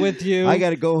dog shit? with you. I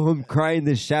gotta go home cry in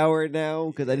the shower now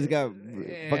because I just got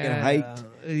fucking hiked.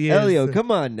 Yeah, Elio, so-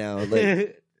 come on now.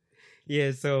 Like,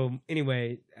 yeah. So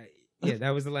anyway, yeah,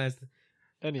 that was the last.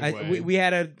 Anyway, We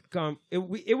had a it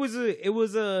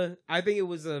was a I think it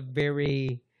was a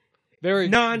very very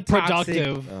non-toxic-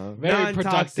 productive. Very non-toxic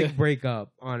productive.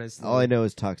 breakup. Honestly, all I know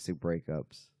is toxic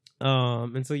breakups.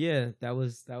 And so yeah, that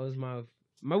was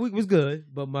my week was good,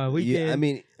 but my weekend. Yeah, I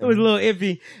mean, it was a little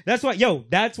iffy.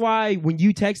 That's why when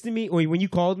you texted me or when you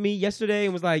called me yesterday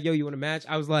and was like, "Yo, you want to match?"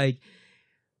 I was like,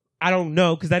 I don't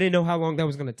know, because I didn't know how long that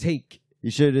was gonna take. you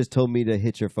should have just told me to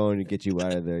hit your phone and get you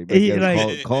out of there. Yeah, But yo,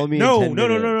 like- call me. No, in 10 no,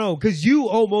 minutes. no, because you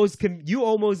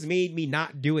almost made me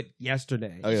not do it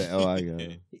yesterday. Okay. Oh, I got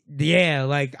it. Yeah,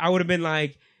 like I would have been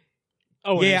like,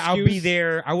 Oh, an yeah, I'll be excuse?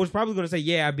 there. I was probably gonna say,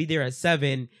 yeah, I'll be there at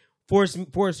 7.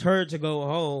 Force her to go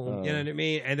home. You know what I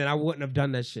mean? And then I wouldn't have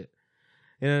done that shit.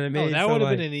 You know what I mean? Oh, that So, would have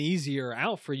like, been an easier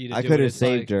out for you to I do. could it. have It's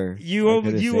saved like, her. You I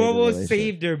could've saved the almost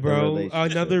saved her, the bro.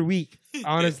 relationship. Another week,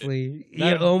 honestly.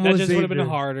 That, you almost that just would saved have been her.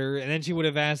 harder, and then she would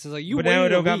have asked, "Is like you?" But now I waited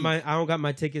a don't week. got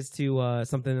my tickets to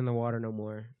something in the water no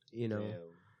more. You know.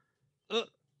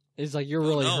 It's like you're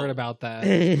really no. hurt about that.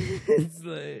 It's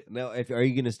like, Now, are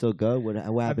you gonna still go? What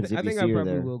happens I if you think see I her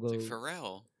probably there? will go. Like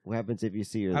Pharrell. What happens if you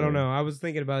see her? I don't there? know. I was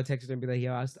thinking about texting her and be like,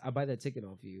 "Yo, I'll buy that ticket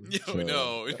off you." Yo, Chill.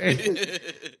 no.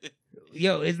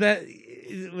 Yo,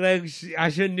 like I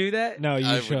shouldn't do that? No, you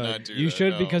I would should. not do You that,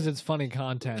 should no. because it's funny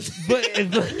content.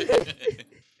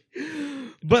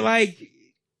 But like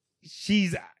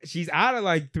she's out of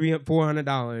like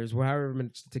 $400, however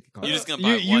much the ticket costs. You just gonna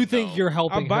buy you one, think though. you're I'll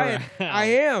helping buy her it. out. I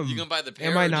am. You gonna buy the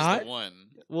pair Am I or just not? the one?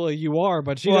 Well, you are,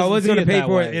 but she Well, I doesn't was see gonna it pay that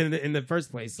for way. it in the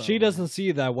first place. So. She doesn't see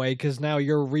it that way because now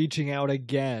you're reaching out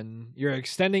again. You're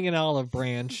extending an olive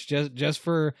branch just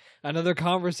for another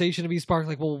conversation to be sparked.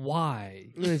 Like, well,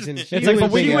 why? Listen, It's like,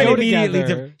 but when you went go immediately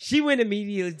together- she went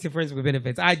immediately to friends with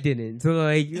benefits. I didn't. So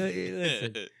like,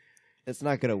 listen, It's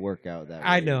not gonna work out that way.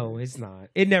 I know it's not.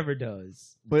 It never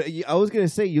does. But I was gonna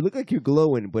say you look like you're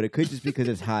glowing, but it could just because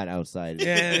it's hot outside.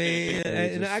 Yeah, I mean, And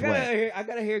it's and just I sweat.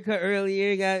 got a haircut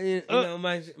earlier. Got you know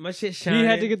my shit shining. He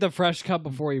had to get the fresh cut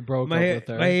before he broke my up hair, with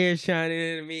her. my hair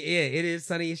shining. I mean, yeah, it is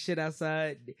sunny as shit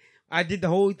outside. I did the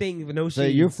whole thing with no shades. So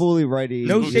you're fully ready.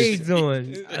 no No shades shades.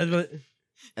 on.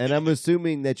 And I'm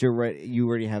assuming that you're ready. You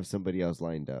already have somebody else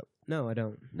lined up. No, I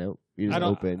don't. Nope. You're I just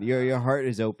don't- open. Your heart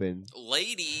is open.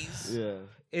 Ladies. Yeah.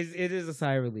 It is a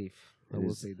sigh of relief. I It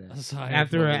will is. say that. A sigh of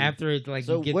After relief. it, like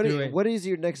So you get what through is, it, what is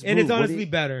your next and move? it's What do honestly you-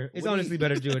 better. It's what do honestly you-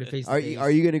 better to do it face to Are face.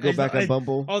 you gonna go It's back like- on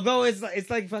Bumble? Although it's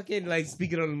like fucking like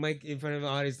speaking on the mic in front of an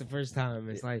audience the first time.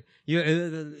 It's like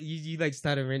you like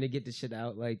stuttering to get the shit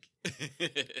out. Like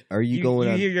Are you going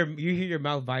you on? hear your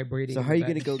mouth vibrating. So how are you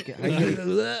gonna go get? How you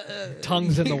gonna,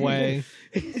 Tongues in the way.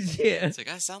 Yeah. It's like,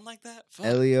 I sound like that? Fuck.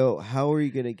 Elio, how are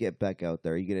you gonna get back out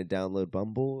there? Are you gonna download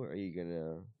Bumble? Or are you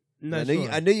gonna? Not I know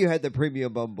sure. I know you had the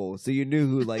premium Bumble, so you knew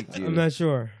who liked you. I'm not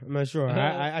sure.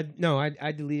 I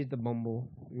deleted the Bumble.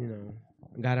 You know,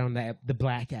 got on the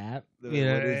black app. What you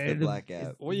know, is the black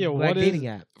app? Well, yeah, black what dating is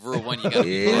app. Rule 1, you gotta be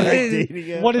Yeah. black.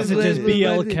 dating app? what is it? Just Black-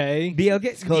 BLK?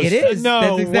 BLK. called- It is. No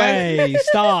That's exactly- way!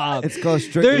 Stop. It's called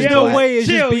Strictly There's no Black. way it's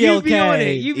Chill, just you BLK. be on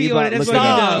it. You be on it. That's look what it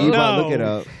up. you know. Ebot, No. look it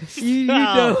up. You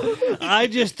Stop. know. I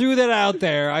just threw that out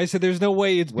there. I said there's no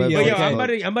way it's Well, But BLK. yo,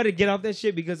 Okay. I'm about to get off that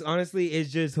shit because honestly,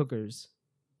 it's just hookers.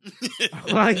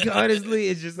 Like honestly,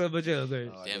 it's just a bunch of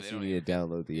hookers. Oh, I Damn, guess they you don't need to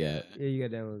download the app. Yeah, you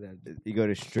gotta download that. You go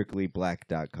to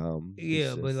strictlyblack.com.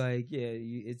 Yeah, but like, yeah,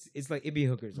 it's like it be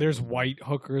hookers. There's white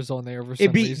hookers on there for some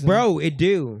It be reason. bro. It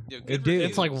do. Yo, good It do. reviews.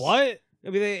 It's like what?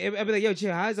 I'll be like, yo,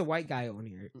 chill. How's a white guy on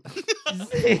here?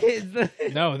 It's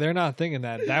like- No, they're not thinking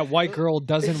that. That white girl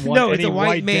doesn't want no, any it's a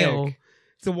white male. dick.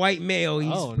 It's a white male.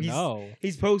 Oh no!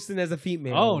 He's posting as a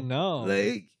female. Oh no!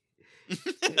 Like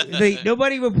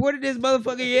nobody reported this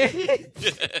motherfucker yet.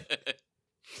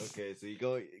 Okay, so you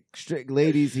go strict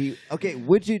ladies.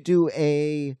 Would you do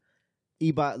a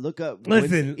Ebot, look up.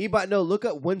 Listen. Ebot, no, look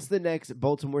up when's the next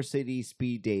Baltimore City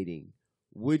speed dating.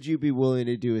 Would you be willing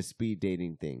to do a speed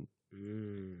dating thing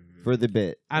for the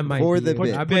bit? I might for be. the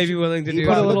bit. I may be willing to You do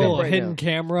Put put a it. look little up right hidden now.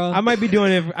 camera. I might be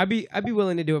doing it. I'd be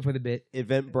willing to do it for the bit.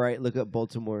 Eventbrite, look up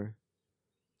Baltimore,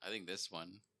 I think this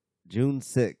one, June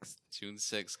 6th. June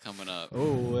 6th, coming up.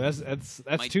 Oh, that's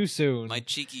My- too soon. My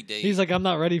cheeky date. He's like, I'm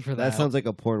not ready for that. That sounds like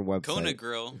a porn website. Kona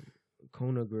Grill,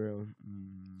 Kona Grill.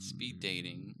 speed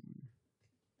dating.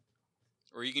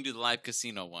 Or you can do the live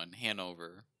casino one,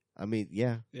 Hanover. I mean,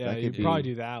 yeah. yeah, that you could be- probably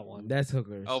do that one. That's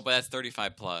hookers. Oh, but that's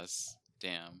 35 plus.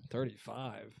 Damn.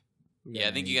 35. Yeah,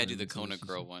 I think you gotta do the Kona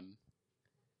Grill one.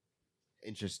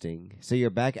 Interesting. So you're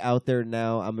back out there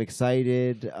now. I'm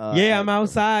excited. Yeah, I'm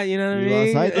outside. You know what I You mean?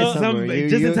 outside this It's summer. You-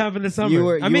 just you- in time for the summer. you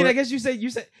were- I mean, you I were- guess you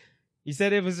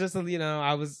said it was just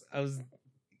I was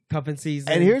cuffing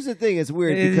season. And here's the thing, it's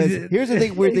weird because here's the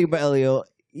thing, weird thing about Elio.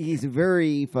 He's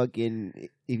very fucking.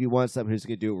 If you want something, he's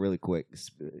gonna do it really quick.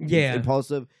 He's Yeah.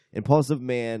 impulsive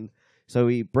man. So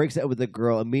he breaks up with the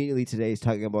girl immediately. Today he's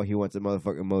talking about he wants a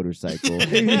motherfucking motorcycle, and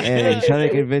he's trying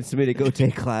to convince me to go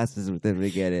take classes with him to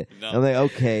get it. No. I'm like,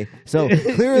 okay. So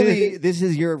clearly, this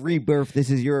is your rebirth. This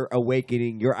is your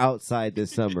awakening. You're outside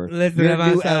this summer. Listen, You're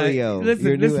I'm new outside. Elio. Listen,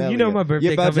 You're new listen, you know Elio. my birthday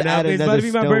You're about coming to add up. It's about to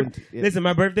be my another birthday. stone- Listen,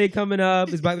 my birthday coming up.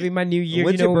 It's about to be my new year.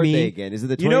 When's you know your birthday me. again? Is it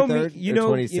the 23rd You know me. You or know.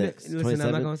 26th? Listen,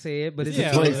 I'm not gonna say it, but it's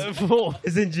Yeah, 20. fool.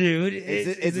 it's in June.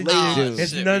 It's in late Oh, June.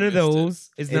 It's shit, none we of missed it. those.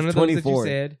 It's none It's of those that you 24th.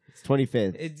 said. It's 25th.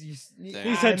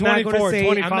 He said I'm not gonna 24, say-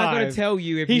 I'm not gonna 25. tell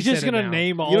you if He's you just said it gonna now.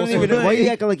 name all. You don't even. sorts Why of- you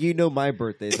acting like you know my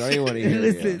birthday? So I don't want to hear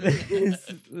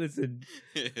Listen,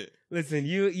 listen.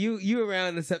 You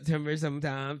around the September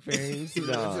sometime frames.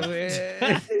 No.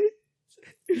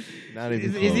 Not even.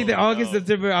 It's close. either August, No.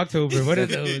 September, October. One of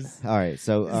those. All right.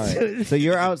 So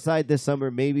you're outside this summer.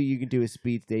 Maybe you can do a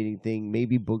speed dating thing.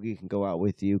 Maybe Boogie can go out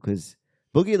with you because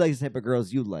Boogie likes the type of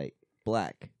girls you like.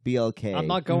 Black, BLK. I'm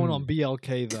not going on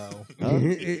BLK though.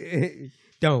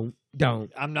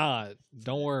 Don't. I'm not.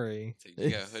 Don't worry. You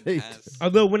got hood pass.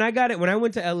 Although when I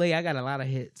went to LA, I got a lot of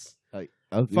hits.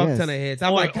 Oh, Fuck yes. ton of hits.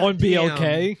 I'm On, like, on God damn.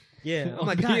 BLK, Yeah, I'm On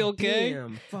like, BLK?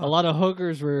 damn, fuck. a lot of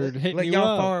hookers were hitting like you y'all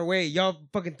up. far away. Y'all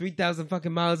fucking 3,000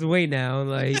 fucking miles away now.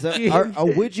 Like, So,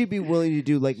 would you be willing to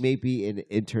do like maybe an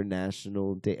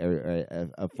international date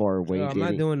or a far away I'm dating?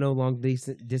 not doing no long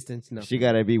distance. Nothing. She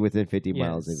got to be within 50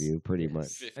 miles of Yes. you, pretty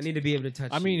much. I need to be able to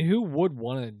touch. I mean, you. who would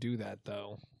want to do that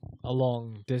though? A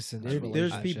long distance. There's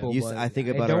relationship. people. You but I think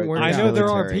it about don't our- work I our know out. there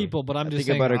are military. people, but I'm I just think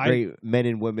saying. about our great men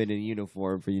and women in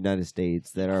uniform for the United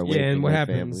States that are away Yeah, from and what their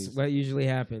happens? families. What usually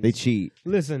happens? They cheat.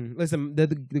 Listen. The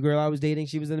girl I was dating,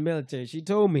 she was in the military. She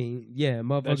told me, yeah, that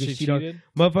motherfuckers she cheat on, cheated.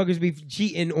 motherfuckers be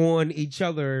cheating on each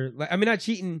other. Like, I mean, not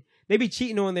cheating. They be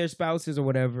cheating on their spouses or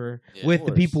whatever Yeah. with Of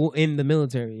the course. people in the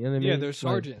military. You know what I mean? Yeah, they're Like,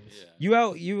 sergeants. Yeah. you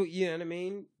out, you know what I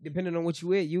mean? Depending on what you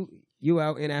with, you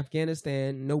out in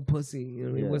Afghanistan, no pussy. You know what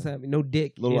I mean? Yeah. What's happening? No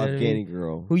dick. Little you know what I Afghani mean?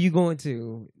 girl. Who you going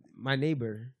to? My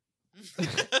neighbor.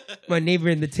 My neighbor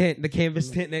in the tent, the canvas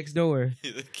tent next door.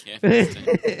 The campus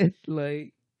tent.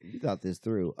 Like, You thought this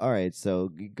through. All right, so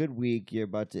good week. You're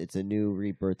about to. It's a new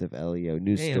rebirth of Elio.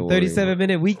 New damn, story.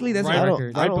 37-minute weekly. That's Right. I a don't,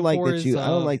 record. I don't like before that you. I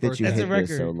don't his, like that you That's a hit record.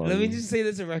 this so long. Let me just say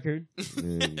that's a record.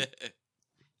 Mm.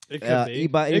 It could be.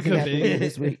 Eba, It anything could happened be.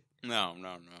 this week? No.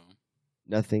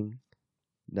 Nothing.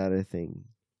 Not a thing.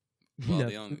 Well, No.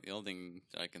 the only thing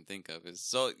I can think of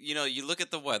is you look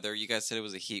at the weather. You guys said it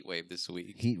was a heat wave this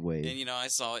week, Heat wave. and I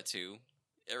saw it too.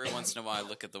 Every once in a while, I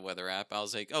look at the weather app. I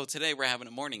was like, "Oh, today we're having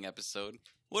a morning episode.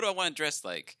 What do I want to dress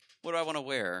like? What do I want to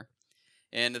wear?"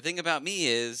 And the thing about me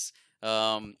is,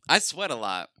 I sweat a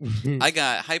lot. I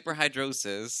got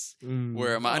hyperhidrosis,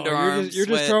 where my Oh, underarms you're just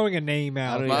sweat, throwing a name I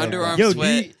out. don't my even- underarms Yo, do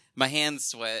sweat, you- my hands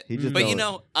sweat. He just But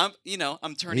don't.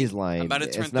 I'm turning. He's lying. I'm about to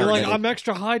It's turn not 30. You're like, really- I'm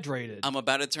extra hydrated. I'm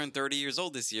about to turn 30 years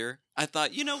old this year. I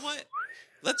thought, you know what?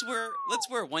 Let's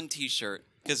wear one t-shirt,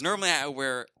 because normally I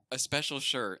wear a special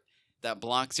shirt that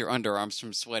blocks your underarms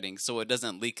from sweating, so it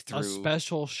doesn't leak through. A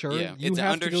special shirt. Yeah, You it's an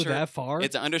have to go undershirt. that far.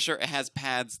 It's an undershirt. It has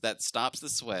pads that stops the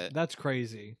sweat, That's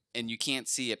crazy. and you can't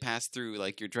see it pass through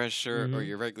like your dress shirt or Mhm.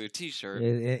 your regular t-shirt.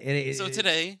 So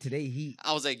today, heat.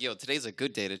 I was like, "Yo, today's a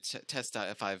good day to test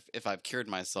out if I've cured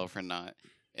myself or not."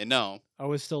 And no,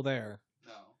 Oh, it's still there.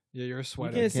 no. Yeah, you're a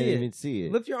sweater. can't Can't see it. even see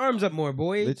it. Lift your arms up more,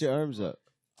 boy. Lift your arms up.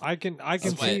 I can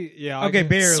Sweat. see. Yeah. Okay, I can,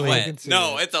 barely. I can Sweat. see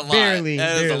No, it. it's a lot. Barely,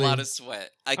 That is a barely. lot of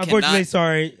sweat. I Unfortunately,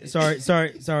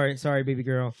 cannot. sorry, baby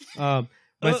girl.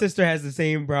 My sister has the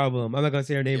same problem. I'm not gonna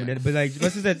say her name in Yeah. it, but like my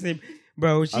sister has the same.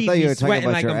 bro. I She thought be you were talking sweating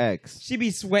about like your a. ex. She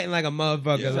be sweating like a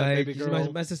motherfucker. Yeah. Like Baby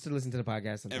girl. my sister listens to the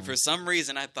podcast sometimes. And for some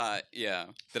reason, I thought,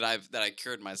 that I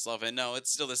cured myself. And no,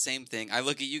 it's still the same thing. I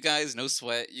look at you guys, no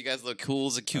sweat. You guys look cool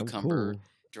as a I'm cucumber, cool.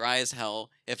 dry as hell.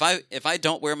 If I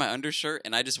don't wear my undershirt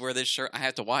and I just wear this shirt, I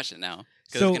have to wash it now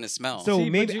because So- it's gonna smell. so- See,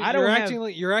 but maybe I don't you're have-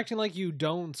 acting like you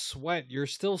don't sweat. You're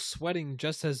still sweating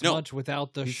just as No. much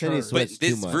without the He said he shirt. sweats but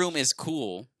too this much. room is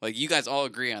cool. Like you guys all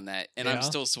agree on that, and I'm Yeah.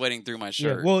 still sweating through my yeah,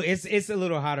 shirt. well, it's a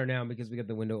little hotter now because we got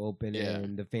the window open Yeah.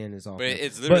 and the fan is off. but now.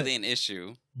 it's literally an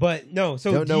issue. But no,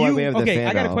 so Don't do know why you, we have the okay, fan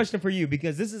I got a off. question for you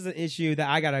because this is an issue that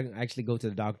I gotta actually go to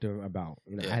the doctor about.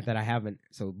 You know, Yeah. that I haven't.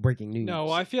 So breaking news. No,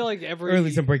 I feel like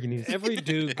early some breaking news. every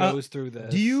dude goes through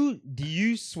this. Do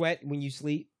you sweat when you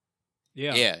sleep?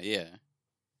 Yeah. Yeah.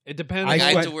 It depends. Like, I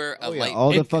have sweat- to wear a Oh, yeah, light.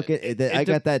 all the it- fucking. I it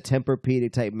got that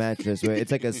Tempur-Pedic type mattress where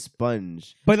it's like a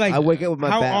sponge. But like, I wake up with my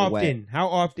how back often? wet How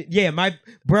often? Yeah, my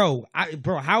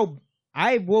how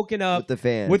I've woken up with the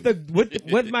fan.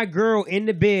 with my girl in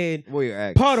the bed, Where your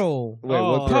ex? puddle. Wait,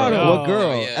 Oh, what girl? puddle. What girl?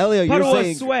 Oh, yeah. Elio, you're Puddle of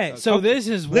saying sweat. So this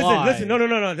is why. Listen, no.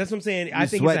 That's what I'm saying. you I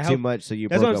think sweat it's a too health. much, so you.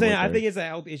 That's what broke I'm saying. up with I her. think it's a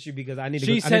health issue because I need to. She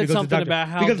go, I need to said go to the something doctor. about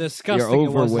how Because disgusting it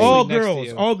was. overweight. all sitting next to girls,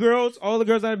 you. all the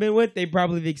girls I've been with, they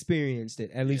probably have experienced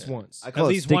it at least once. I call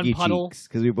At it least one sticky puddle. cheeks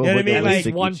because we both You know what I went mean? down At with Like, least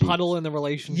sticky one cheeks. puddle in the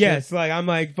relationship. Yes, like I'm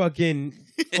like fucking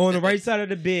on the right side of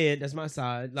the bed. That's my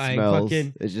side. Like Smells.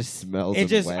 fucking. It just smells. It and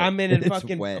just wet. I'm in a It's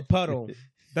fucking wet. puddle.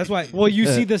 That's why. Well, you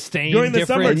see the stain during the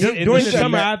summer, difference in during the sheet.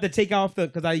 summer, I have to take off the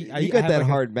because I You got have that like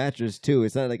hard mattress too.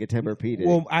 It's not like a Tempur-Pedic.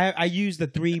 Well, I use the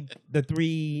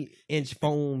 3-inch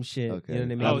foam shit. Okay. You know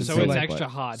what I mean? Oh, so So it's like- extra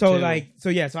hot. So too. like so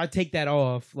I take that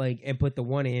off like and put the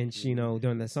 1-inch,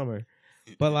 during the summer.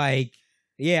 But like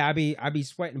yeah, I be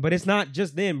sweating, but it's not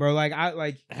just then, bro. Like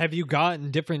have you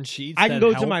gotten different sheets? I can that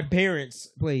go help? to my parents'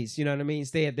 place, you know what I mean?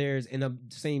 Stay at theirs and the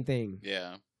same thing.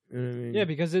 Yeah. You know what I mean? Yeah,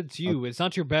 because it's you. It's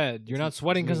not your bed. You're not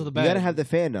sweating because of the you bed. gotta have the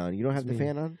fan on. You don't have the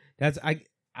fan on, that's that's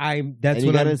and what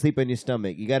you gotta I'm sleep on your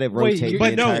stomach. You gotta Wait, rotate you- the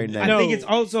but no, entire night. I No. think it's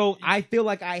also. I feel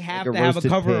like I have Like a to have a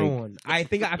roasted cover pig. on. I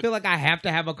feel like I have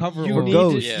to have a cover You For on. need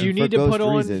ghosts, to- you for need to ghost put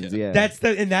on- reasons, yeah. That's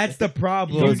the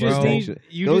problem, you Ghost just bro. need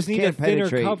you Ghosts just need a can't thinner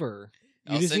penetrate. cover.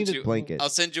 You I'll just send need you- a blanket. I'll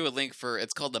send you a link for.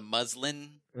 It's called the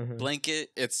muslin Mhm. blanket.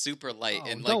 It's super light Oh,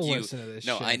 and don't like you. listen to this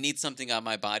No, shit. I need something on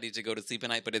my body to go to sleep at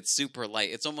night, but it's super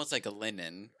light. It's almost like a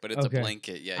linen, but it's Okay. a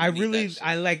blanket. Yeah, I you need really, that shit.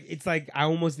 I like. It's like I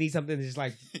almost need something to just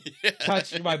like Yeah.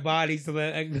 touch my body so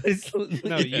that I can sleep.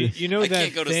 No, you know I that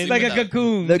can't go to thin- It's sleep like a without-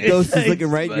 cocoon. The It's ghost is like- looking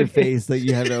right in your like- face like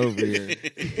you have it over here.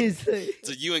 It's like-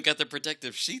 So you ain't got the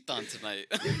protective sheath on tonight.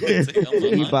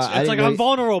 He bought- I It's like didn't I'm know-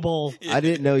 vulnerable. I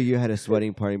didn't know you had a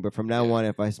sweating party, but from now on,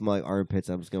 if I smell like armpits,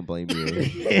 I'm just gonna blame you.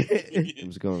 I'm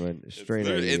just going straight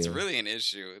at you. It's really an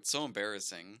issue. It's so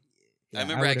embarrassing. Yeah, I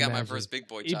remember I would got my imagine. first big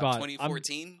boy job, Ebot,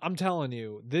 2014. I'm telling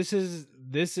you, this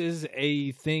is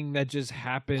a thing that just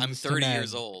happens. I'm to 30 men.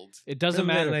 years old. It doesn't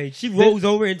matter. Like, she rolls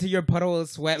over into your puddle of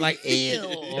sweat like ew.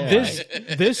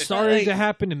 This started Like- to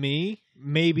happen to me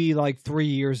maybe like 3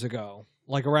 years ago.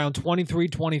 Like around 23,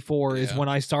 24 is Yeah. when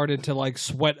I started to like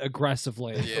sweat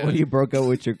aggressively. Yeah. When you broke up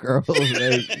with your girl, like,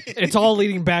 It's all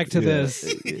leading back to yeah,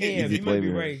 this. Yeah, easy you might be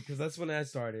blame. right because that's when that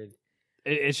started.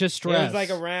 It's just It stress. was like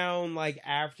around like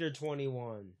after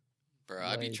 21. Bro,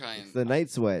 I'd be Like, trying. It's the night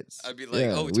sweats. I'd be like,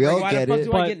 yeah, oh, it's we all crazy. Why the get fuck it.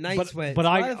 do I get night sweats? But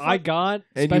Why the I fuck- got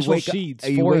And special you wake sheets up,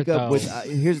 and you for wake it, up though. with.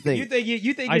 Here's the You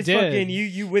thing. think I it's did. fucking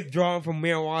you withdrawn from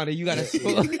marijuana? You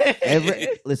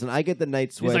gotta. Listen, I get the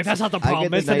night sweats. He's like, that's not the I get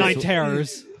problem. It's the night swe-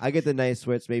 terrors. I get the night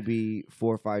sweats maybe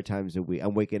 4 or 5 times a week.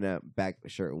 I'm waking up back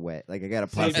shirt wet. Like I got a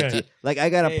plastic, Okay. like I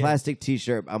got a Yeah. plastic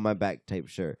T-shirt on my back type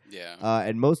shirt. Yeah.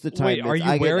 And most of the time, Wait, are it's-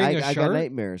 you I get, wearing I, a I got shirt?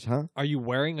 nightmares, huh? Are you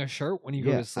wearing a shirt when you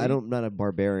go Yeah, to sleep? I'm not a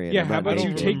barbarian. Yeah, I'm how not about a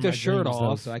you ninja. take the shirt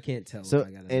off? So I can't tell. So if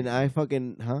I gotta- and I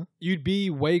fucking You'd be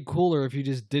way cooler if you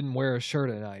just didn't wear a shirt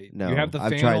at night. no. You have the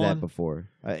I've fan tried on. that before.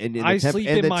 In I sleep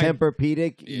in the my-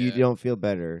 Tempur-Pedic, you Yeah. don't feel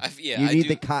better. Yeah, you I need do-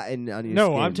 the cotton on your No,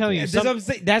 skin. I'm telling you, That's what I'm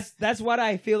saying. That's what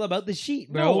I feel about the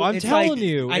sheet, bro. No, I'm It's telling like,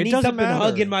 you, I it need doesn't something matter.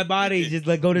 hugging my body, just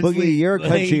like go to Boogie, sleep. you're a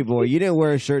country Like- boy. You didn't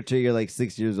wear a shirt till you're like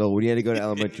 6 years old when you had to go to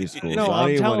elementary school. No, so I I'm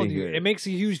don't even wanna telling you, hear it makes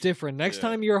a huge difference. Next Yeah.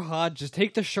 time you're hot, just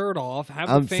take the shirt off, have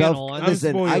I'm the fan self. on.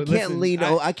 Listen, I spoiled. can't Listen, lean.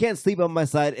 I- I can't sleep on my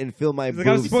side and feel my It's boobs.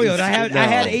 like I'm spoiled. I had No,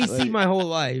 AC like, my whole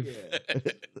life.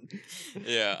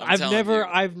 Yeah. I'm I've telling never, you.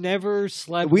 I've never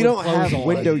slept. We with don't clothes have on.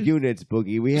 window units,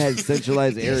 Boogie. We had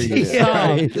centralized areas. Stop,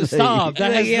 right? Like- stop.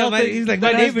 That has He's like, nothing. he's like,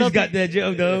 my that has neighbors got nothing- that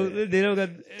joke though. They don't got.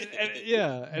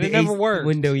 Yeah, and the it never AC worked.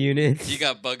 Window units. You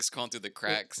got bugs crawling through the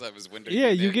cracks of his window. Yeah,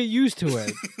 you unit. get used to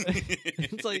it.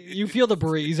 It's like you feel the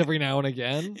breeze every now and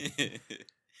again.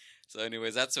 So,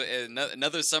 anyways, that's what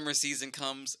another summer season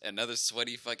comes. Another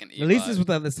sweaty fucking. At least Ebot. it's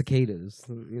without the cicadas.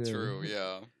 True.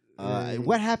 Yeah.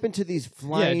 What happened to these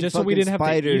flying just so fucking we didn't have to eat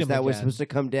spiders 'em that were again. supposed to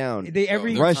come down? They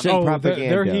every They're Russian coming. propaganda.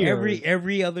 They're here.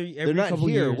 every They're not couple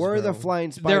here. years, Where are the bro.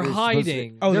 flying spiders? They're supposed to-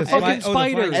 hiding. Oh, They're the fucking fly- oh, the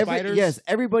flying spiders. spiders? Yes,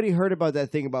 everybody heard about that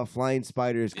thing about flying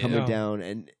spiders coming Yeah. down,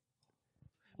 and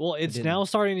Well, it's didn't. now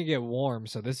starting to get warm,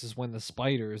 so this is when the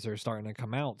spiders are starting to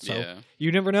come out. So Yeah.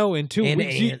 you never know. In 2 and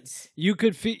weeks, ants. you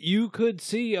could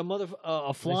see a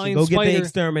flying Go spider, get the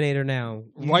exterminator now.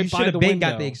 Right you by should have the been got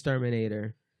window. the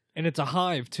exterminator. and it's a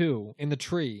hive too in the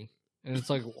tree. And it's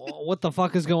like, what the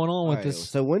fuck is going on with Alright, this?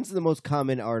 So when's the most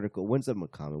common article? When's the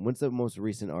most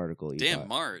recent article? You Damn, got?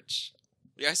 March.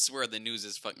 Yeah, I swear the news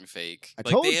is fucking fake. I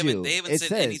told they haven't, you. They haven't It said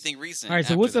says- anything recent. All right, so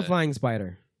after what's the that. flying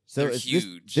spider? So They're it's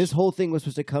huge. This whole thing was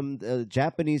supposed to come.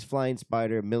 Japanese flying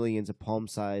spider, millions of palm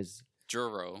size.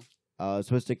 Juro. It's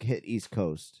supposed to hit East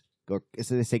Coast. So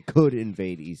they say could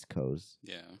invade East Coast.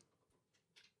 Yeah.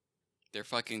 They're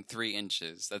fucking 3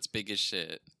 inches. That's big as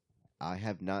shit. I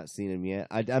have not seen him yet.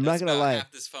 I'm That's not gonna about lie.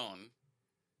 half this phone.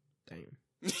 Damn.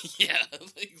 Yeah,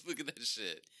 like, look at that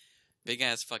shit. Big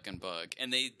ass fucking bug,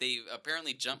 and they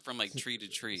apparently jump from like tree to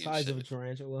tree. And Size shit. of a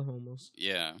tarantula, almost.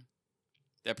 Yeah.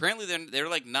 Apparently they're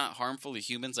like not harmful to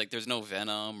humans. Like there's no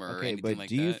venom or Okay, anything but like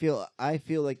do you that. feel? I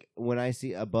feel like when I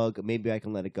see a bug, maybe I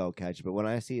can let it go, catch it. But when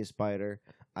I see a spider,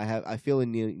 I feel a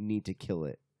need to kill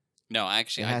it. No,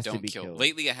 actually, It I has to don't be kill. killed.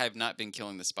 Lately, I have not been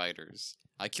killing the spiders.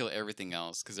 I kill everything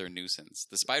else because they're a nuisance.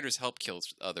 The spiders help kill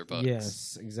other bugs.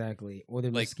 Yes, exactly. Or the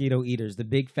Like- mosquito eaters, the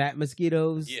big fat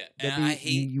mosquitoes. Yeah, that and I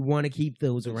hate- you want to keep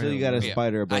those around. Until you got a Yeah.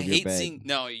 spider above I your hate bed. seeing.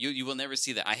 No, you will never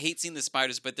see that. I hate seeing the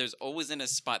spiders, but there's always in a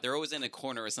spot. They're always in a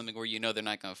corner or something where you know they're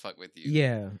not gonna fuck with you.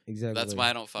 Yeah, exactly. That's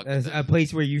why I don't fuck That's with a them.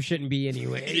 place where you shouldn't be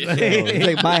anyway. Yeah. It's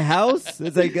like my house.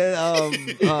 It's like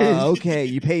okay,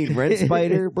 you paying rent,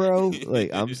 spider, bro?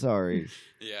 Like I'm sorry.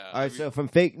 Yeah. All right, so from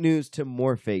fake news to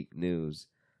more fake news.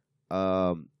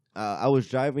 I was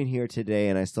driving here today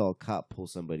and I saw a cop pull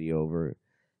somebody over.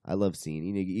 I love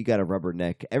seeing you got a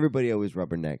rubberneck. Everybody always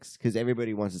rubbernecks because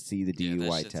everybody wants to see the yeah, that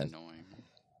DUI shit's test. annoying.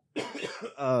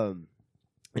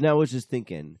 And I was just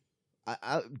thinking,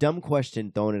 dumb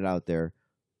question, throwing it out there.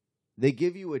 They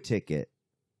give you a ticket.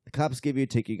 The cops give you a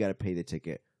ticket. You got to pay the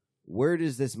ticket. Where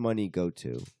does this money go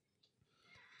to?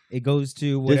 It goes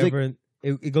to whatever.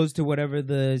 It goes to whatever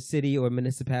the city or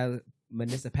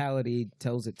municipality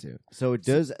tells it to. So it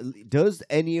does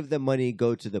any of the money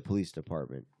go to the police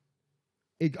department?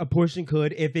 A portion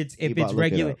could if it's Look it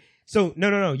regular. up. So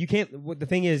no. You can't. What the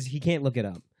thing is, he can't look it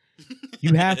up.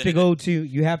 You have to go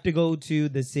to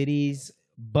the city's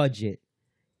budget,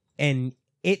 and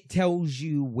it tells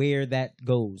you where that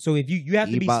goes. So if you have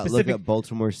to be Look specific. at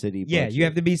Baltimore City. Yeah, budget. you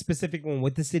have to be specific on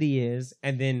what the city is,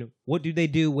 and then what do they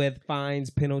do with fines,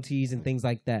 penalties, and things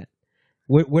like that.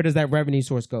 Where does that revenue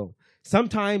source go?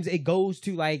 Sometimes it goes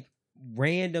to like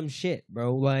random shit,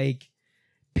 bro, like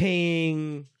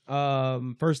paying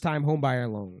first-time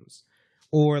homebuyer loans,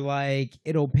 or like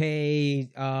it'll pay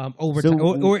overtime,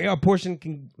 So or a portion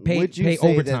can pay Would you pay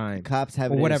say overtime. that cops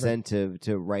have or an whatever. incentive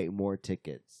to write more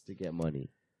tickets to get money?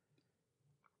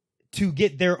 To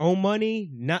get their own money,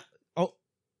 not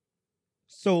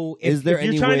so Is there if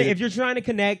you're any trying way to to- if you're trying to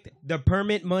connect the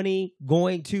permit money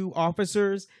going to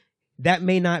officers, that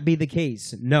may not be the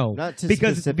case. No, Not to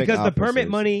because specific the permit officers,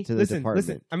 money. to the Listen.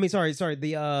 department. I mean, sorry.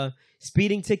 The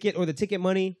speeding ticket or the ticket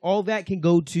money, all that can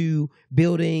go to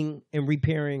building and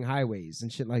repairing highways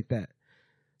and shit like that.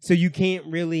 So you can't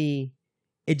really.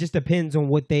 It just depends on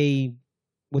what the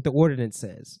ordinance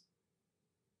says.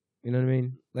 You know what I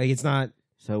mean? Like it's not.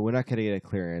 So we're not gonna get a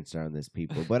clear answer on this,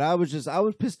 people. But I was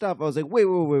pissed off. I was like, wait.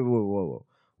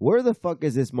 Where the fuck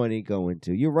is this money going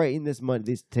to? You're writing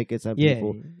these tickets on Yeah.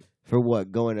 people for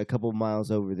what? Going a couple miles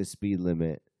over the speed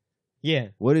limit. Yeah.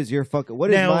 What is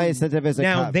my incentive as a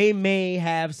now cop? they may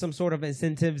have some sort of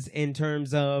incentives in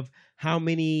terms of how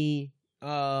many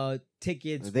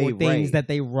tickets They or things write. that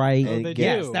they write. Oh, they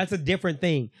Yes, do. that's a different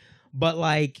thing. But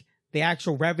like the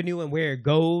actual revenue and where it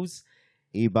goes,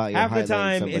 Ebot, you're half the highlighting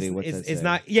time somebody. What's that it's say?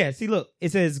 not. Yeah, see, look,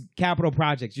 it says capital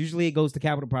projects. Usually, it goes to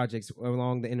capital projects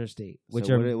along the interstate, which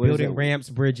So are what is building it? ramps,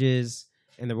 bridges,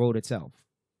 and the road itself.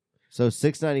 So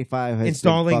 695 has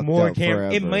Installing been more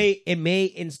cameras. cameras. It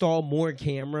may install more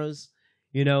cameras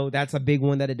You know, that's a big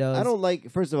one that it does. I don't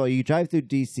like. First of all, you drive through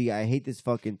DC. I hate this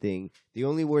fucking thing. The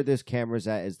only where there's cameras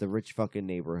at is the rich fucking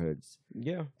neighborhoods.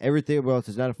 Yeah. Everything else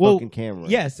is not a Well, fucking camera.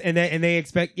 Yes, and they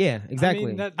expect. Yeah,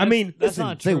 exactly. that's Listen,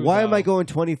 not say, true. why am I though. going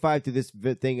 25 to this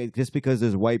thing just because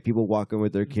there's white people walking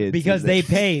with their kids? because they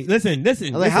pay. Listen.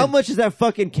 I'm like, how listen. much does that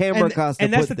fucking camera cost?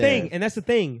 And to that's put the there? thing. And that's the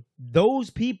thing.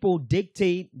 Those people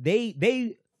dictate.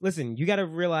 They listen. You got to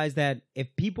realize that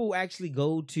if people actually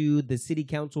go to the city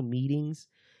council meetings,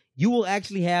 you will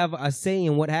actually have a say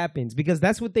in what happens because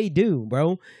that's what they do,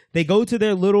 bro. They go to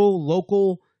their little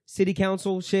local city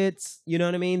council shits. You know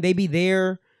what I mean? They be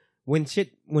there when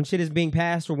shit is being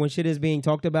passed or when shit is being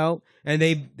talked about, and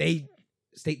they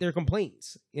state their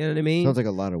complaints. You know what I mean? Sounds like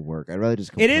a lot of work. I'd rather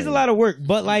just. It is a lot of work,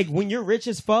 but like when you're rich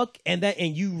as fuck and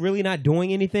you really not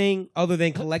doing anything other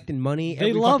than collecting money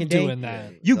They every love fucking day. doing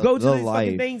that. You go to the these life.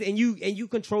 fucking things and you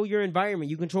control your environment.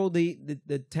 You control the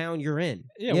town you're in.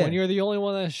 Yeah, when you're the only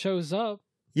one that shows up.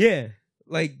 Yeah,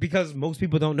 like because most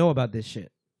people don't know about this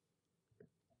shit.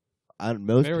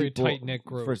 Most Very people, tight-knit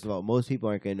group. First of all, most people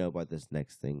aren't going to know about this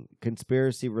next thing.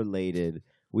 Conspiracy related.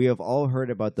 We have all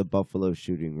heard about the Buffalo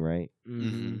shooting, right?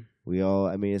 Mhm. We all.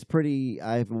 I mean, it's pretty.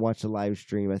 I haven't watched a live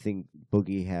stream. I think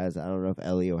Boogie has. I don't know if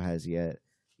Elio has yet.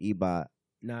 Ebot.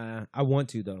 Nah, I want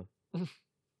to though.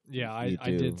 Yeah, You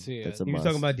I do. did see it. That's a You were must.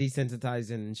 talking about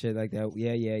desensitizing and shit like that.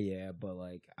 Yeah. But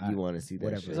like, You want to see that?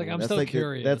 whatever. shit. It's like, I'm That's still the-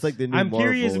 curious. that's like the new. I'm Marvel.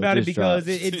 curious about it just because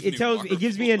dropped. it tells it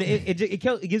gives me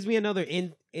it gives me another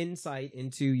insight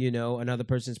into another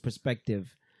person's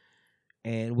perspective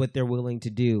and what they're willing to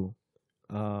do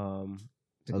to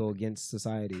go against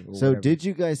society. Or So whatever. did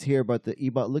you guys hear about the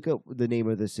Ebot? Look up the name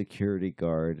of the security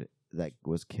guard that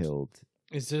was killed.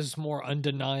 Is this more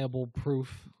undeniable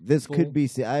proof? This Fool? could be.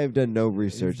 See, I have done no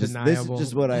research. This is deniable.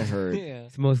 just what I heard. Yeah.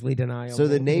 It's mostly deniable. So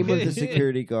the name of the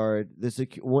security guard,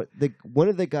 one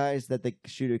of the guys that the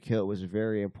shooter killed was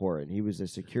very important. He was a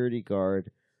security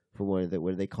guard for one of the.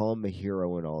 What they call him a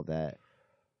hero and all that.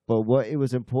 But what it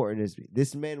was important is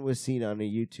this man was seen on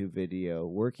a YouTube video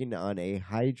working on a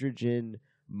hydrogen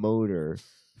motor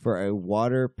for a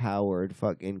water powered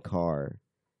fucking car.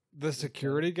 The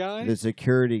security guy? The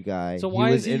security guy. So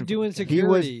why is he doing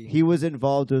security? He was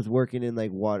involved with working in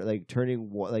like water, like turning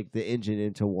like the engine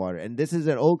into water. And this is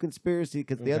an old conspiracy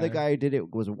because the other Okay. guy who did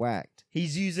it was whacked.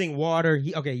 he's using water.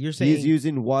 You're saying He's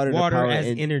using water to power as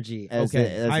en- energy. as Okay,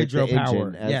 the- as like the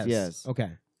hydropower. engine, Yes. Okay.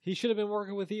 He should have been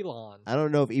working with Elon. I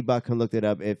don't know if Ebot can look it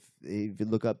up. If you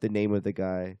look up the name of the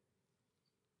guy,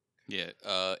 Yeah,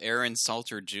 Aaron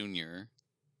Salter Jr.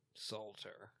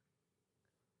 Salter.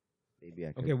 maybe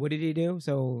I can. Okay. What did he do?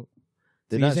 So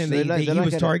They're you're not- saying they're that not- he they're not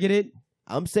was gonna- targeted?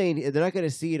 I'm saying they're not gonna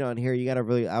see it on here. You gotta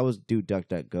really. I was do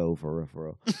DuckDuckGo for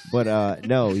real. But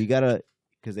no, you gotta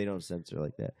because they don't censor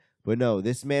like that. But no,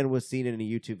 this man was seen in a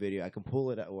YouTube video. I can pull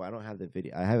it up. Well, I don't have the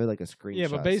video. I have it like a screenshot. Yeah,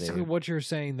 but basically saved. what you're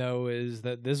saying, though, is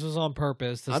that this was on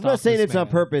purpose. To I'm stop not saying this it's on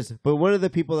man. purpose, but one of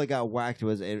the people that got whacked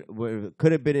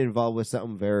could have been involved with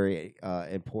something very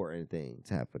important things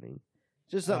happening.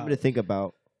 Just something to think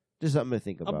about. Just something to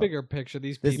think about. A bigger picture.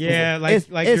 These This- people. Yeah, It's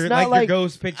not your like-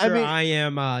 ghost picture. I mean- I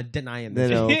am denying No,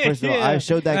 this. no. First of all, Yeah. I've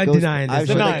showed that I'm ghost. denying this. I've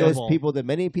showed that ghost Deniable. people to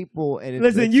many people, and it's,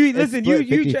 Listen, it's, you it's listen, split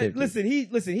you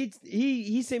 50-50. listen.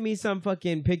 He sent me some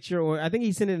fucking picture, or I think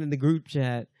he sent it in the group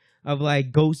chat of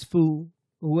like Ghost Foo.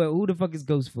 Who the fuck is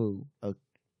Ghost Foo? Oh.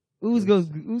 Who's Ghost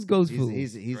Foo?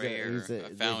 He's Right here. I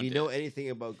if found you know it.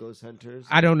 anything about ghost hunters,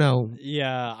 I don't know.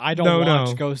 Yeah, I don't No, watch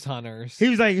no. Ghost Hunters.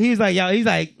 He's like,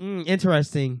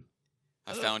 interesting.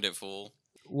 I found it, fool.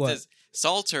 It What? says,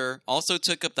 Salter also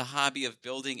took up the hobby of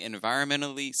building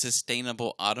environmentally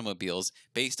sustainable automobiles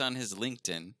based on his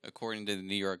LinkedIn, according to the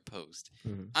New York Post.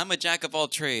 Mhm. I'm a jack of all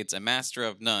trades, a master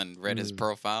of none, read his Mhm.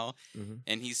 profile. Mhm.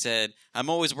 And he said, I'm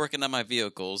always working on my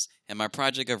vehicles and my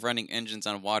project of running engines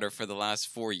on water for the last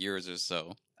 4 years or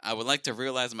so. I would like to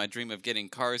realize my dream of getting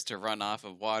cars to run off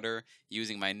of water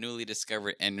using my newly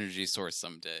discovered energy source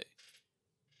someday.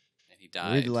 And he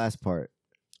died. read the last part.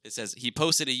 It says he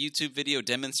posted a YouTube video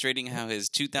demonstrating how his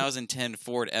 2010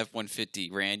 Ford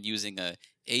F-150 ran using a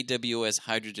AWS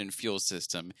hydrogen fuel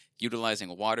system,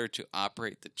 utilizing water to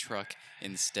operate the truck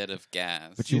instead of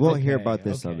gas. But you won't hear Okay, about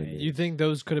this on the okay. news. You think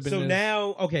those could have been? So his- now,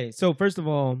 okay. So first of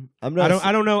all, I'm not.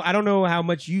 I don't know how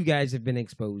much you guys have been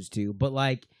exposed to, but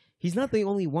like, he's not the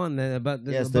only one that about.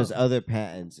 Yes, about- there's other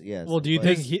patents. Yes. Well, do you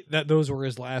but- think that those were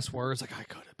his last words? Like, I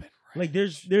could have been right. like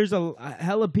there's a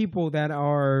hell of people that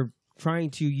are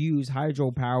trying to use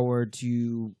hydropower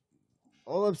to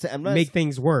all I'm saying? I'm not. make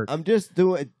things work. I'm just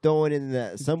throwing in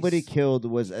that somebody killed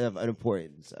was of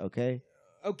importance. Okay.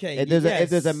 okay, If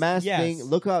there's a mass thing,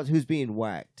 look out who's being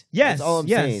whacked. Yes, That's all I'm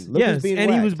yes, saying. Look yes, who's being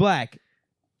and whacked. he was black.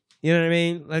 You know what I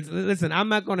mean? Listen, I'm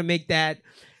not going to make that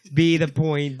be the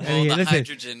point. All the listen,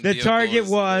 hydrogen the target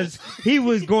vehicles. was he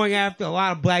was going after a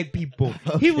lot of black people.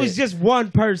 He was just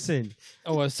one person.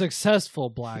 Oh, a successful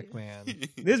black man.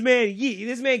 This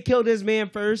man killed his man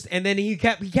first, and then he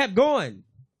kept going.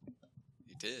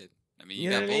 He did. I mean, You you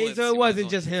know got what I mean? bullets. So it you might as wasn't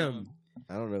well just keep him. going.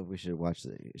 I don't know if we should watch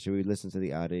the. Should we listen to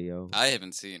the audio? I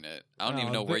haven't seen it. I don't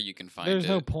even No, know where you can find There's it.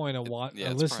 no point of Yeah,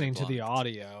 it's listening to probably the blocked.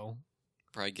 audio.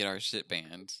 Probably get our shit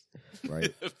banned.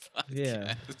 Right.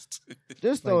 Yeah.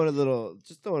 Just throwing a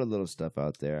little stuff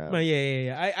out there. But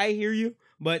yeah. I hear you,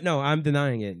 but no, I'm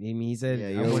denying it. I mean, he said, Yeah, I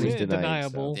you're wanna- always Yeah, denying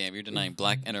deniable. stuff. Damn, you're denying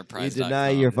Black You Enterprise. deny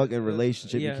your fucking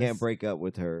relationship. Yes. You can't break up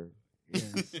with her.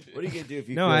 Yes. What are you gonna do if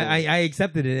you? No, feel- I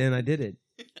accepted it and I did it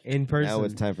in person. Now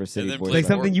it's time for City then Boys. It's like played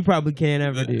something you probably can't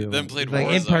ever do. Then played like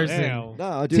in Warzone. person, Damn. No,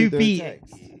 I'll do 2 it during feet.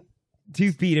 text.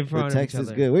 2 feet in The front text of is each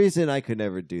other. good. What are you saying? I could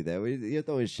never do that. You're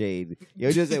throwing shade. You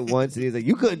just said once, and he's like,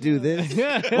 "You couldn't do this."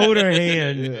 Hold her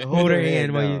hand. Hold her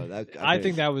hand while No, you. I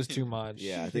think that was too much.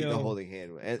 Yeah, I think Yo. the holding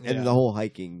hand and Yeah. the whole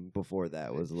hiking before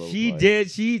that was a little. She much.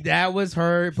 did. That was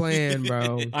her plan,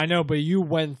 bro. I know, but you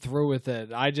went through with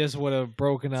it. I just would have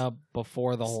broken up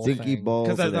before the whole Stinky thing. balls.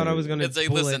 Because I and thought I was everything. gonna It's like,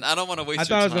 pull listen, it. I don't want to waste I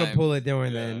thought I your was gonna time. pull it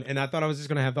during Yeah. then, and I thought I was just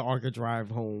gonna have the Arca drive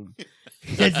home.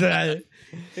 It's,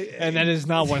 And that is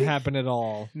not what happened at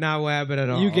all. not what happened at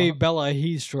all. You gave Bella a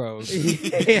heat stroke.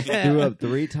 Threw up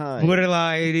 3 times.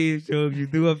 Borderline ADHD. You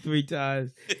threw up 3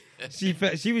 times.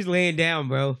 She was laying down,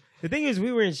 bro. The thing is,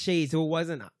 we were in shade, so it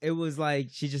wasn't. It was like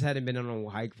she just hadn't been on a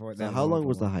hike for that. So how long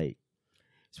was the hike?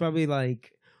 It's probably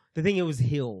like the thing. It was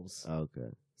hills, Okay.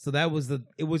 so that was the.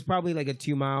 It was probably like a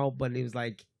 2 mile, but it was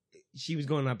like she was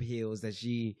going up hills that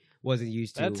she wasn't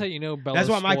used to. That's how you know Bella's That's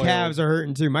why my spoiled. calves are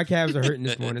hurting too. My calves are hurting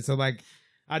this morning, so like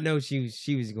I know she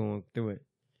was going through it.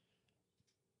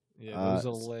 Yeah, those are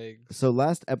legs. So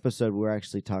last episode, we are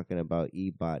actually talking about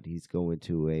Ebot. He's going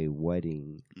to a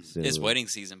wedding soon. It's wedding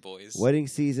season, boys. Wedding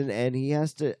season, and he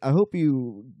has to. I hope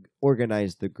you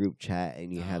organize the group chat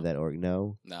and you have that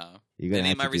No, No. you're That gonna ain't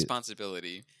have my to do-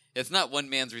 responsibility. It's not one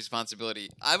man's responsibility.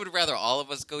 I would rather all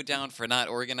of us go down for not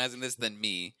organizing this than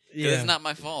me. 'Cause It's not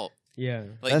my fault. Yeah.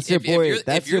 Like, That's your if boy. you're-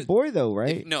 That's if you're- your boy, though,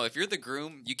 right? No, if you're the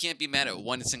groom, you can't be mad at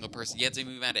one single person. You have to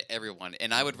be mad at everyone.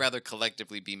 And I would rather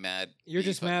collectively be mad. You're You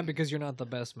just fucking- mad because you're not the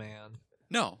best man.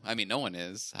 No, I mean, no one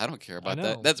is. I don't care about know.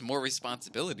 that. That's more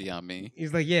responsibility on me.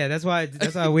 He's like, yeah, that's why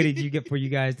I waited for you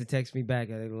guys to text me back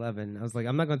at 11. I was like,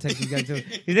 I'm not gonna text you guys.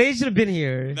 They should have been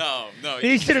here. No.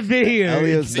 They should have been here.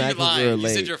 Elio's See, you're mad 'cause we were lying. You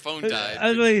late. said your phone died. I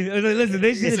was like, listen,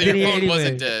 they should You have said been your here phone anyway.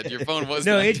 wasn't dead. Your phone was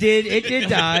No, not it did. It did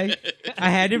die. I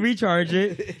had to recharge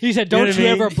it. He said, You know "Don't what you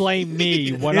I mean? ever blame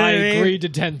me when You know I what I mean? agreed to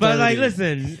 10:30." But like,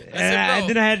 listen, bro.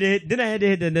 then I had to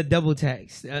hit the double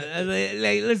text.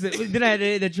 Listen, then I had to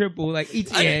hit the triple, like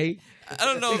ETA. I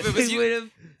don't know if it was you.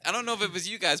 I don't know if it was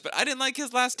you guys, but I didn't like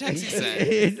his last text he sent.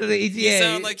 It's the ETA. He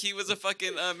sounded like he was a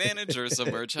fucking manager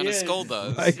somewhere trying to Yes. scold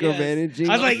us. Micromanaging.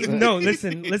 I was like, no,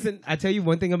 listen. I tell you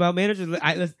one thing about managers.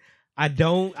 I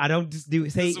don't just say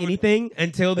This is what- anything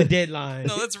until the deadline.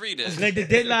 No, let's read it. Like the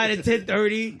deadline at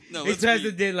 10:30. No, It's let's past the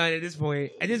read- deadline at this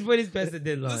point. At this point, it's past the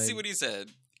deadline. Let's see what he said.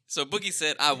 So Boogie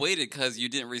said, I waited because you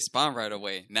didn't respond right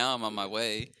away. Now I'm on my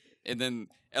way. And then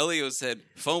Elio said,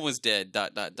 phone was dead, ...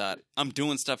 I'm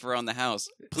doing stuff around the house.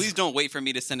 Please don't wait for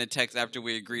me to send a text after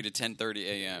we agree to 10:30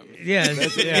 a.m.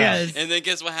 Yes, yes. And then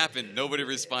guess what happened? Nobody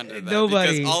responded to that.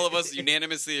 Nobody. Because all of us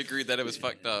unanimously agreed that it was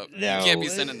fucked up. No. You can't be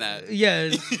sending that.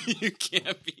 Yes. You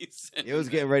can't be sending He was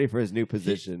getting ready for his new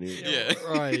position. Yeah.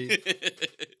 Right.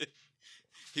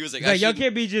 He was like, Like, I y'all shouldn't-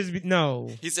 can't be just no.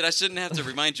 He said, I shouldn't have to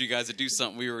remind you guys to do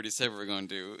something we already said we were going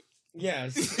to do.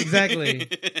 Yes, exactly,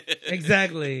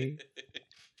 exactly.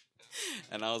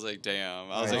 And I was like, damn.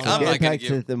 I was All like, right, so I'm not getting going back to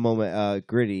to give... the moment.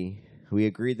 Gritty. We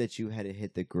agreed that you had to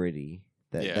hit the gritty.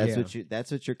 Yeah. That's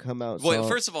Yeah. what your come out. Wait, song.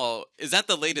 first of all, is that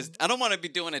the latest? I don't want to be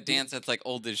doing a dance that's like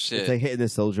old as shit. It's like hitting the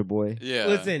Soldier Boy. Yeah.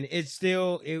 Listen, it's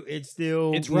still It's you know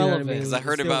what I relevant. mean? Because I It's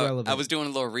heard still about, relevant. I was doing a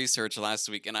little research last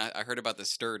week, and I heard about the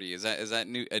Sturdy. Is that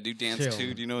a new dance Chill.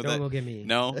 too? Do you know what Don't that? look at me.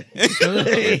 No.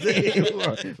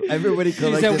 Everybody He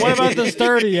collected. said, "What about the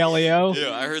sturdy, Elio?"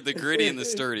 Yeah, I heard the gritty and the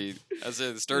sturdy. I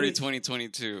said the sturdy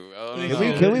 2022. I don't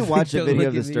know. Can we watch a Don't video look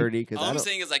of the at me. sturdy? All I I'm don't.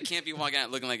 saying is I can't be walking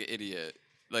out looking like an idiot.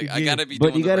 Like You I do. gotta be. But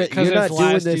doing you the gotta. right Because You're not it's doing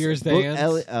last this. year's Book dance.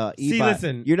 See, Ebot,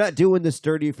 listen. You're not doing the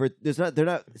sturdy for. They're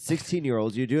not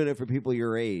 16-year-olds. You're doing it for people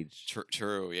your age.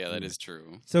 True. Yeah, that is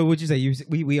true. So what'd you say?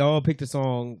 We all picked a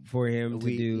song for him to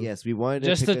do. Yes, we wanted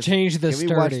Just to to change the Can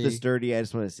we watch sturdy. the sturdy? I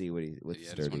just want to see what Yeah, the I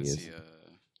just sturdy want to is. see a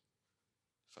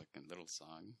fucking little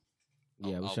song.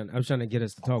 Yeah, I was trying to get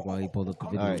us to talk while he pulled up the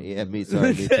video. All right, yeah, me.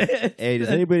 Sorry. Me. Hey, does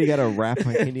anybody got a rap?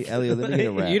 Can you, Elliot? Let me get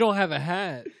a rap. You don't have a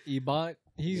hat, Ebot.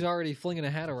 He's already flinging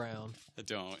a hat around. I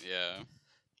don't. Yeah.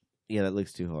 Yeah, that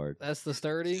looks too hard. That's the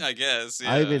sturdy. I guess.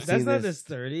 Yeah. I haven't That's seen not this. this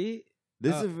 30.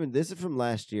 This is from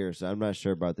last year, so I'm not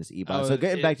sure about this Ebot. Oh, So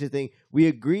getting back to the thing, we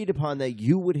agreed upon that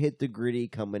you would hit the gritty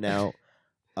coming out.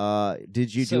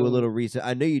 Did you do So- a little research?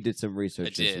 I know you did some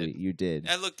research I this did. week. You did.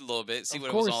 I looked a little bit, see Of what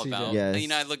it was course all he about. did. Yes. You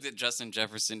know, I looked at Justin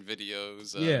Jefferson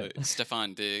videos, Yeah.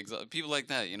 Stephon Diggs, people like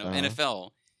that. You know, Uh-huh.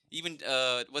 NFL. Even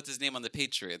what's his name on the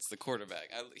Patriots, the quarterback.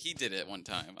 he did it one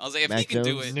time. I was like, if Mac he can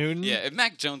do Jones? it, Newton? yeah. If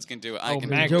Mac Jones can do it, I Oh, can.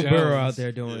 Mac do Joe it. Jones. Burrow out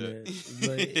there doing Yeah.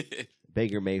 it. But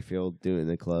Baker Mayfield doing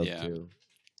the club Yeah. too.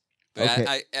 But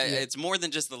Okay. it's more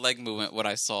than just the leg movement. What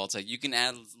I saw, it's like you can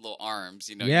add little arms.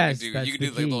 You know, Yes, you that's can the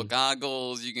do the little key.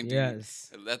 goggles. You can do. yes.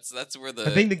 That's where the. I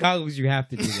think the goggles you have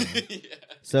to do that. yeah.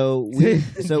 So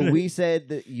we said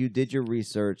that you did your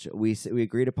research. We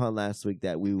agreed upon last week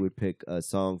that we would pick a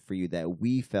song for you that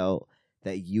we felt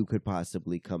that you could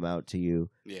possibly come out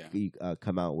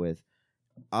with.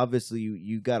 Obviously,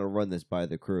 you got to run this by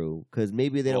the crew because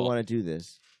maybe they don't Well, want to do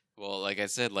this. Well, like I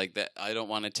said, like that, I don't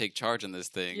want to take charge on this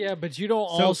thing. Yeah, but you don't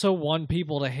So- also want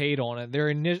people to hate on it. They're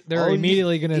All you-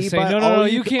 immediately going to say, Ebot, no, all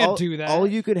you c- can't all- do that. All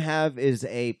you could have is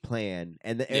a plan,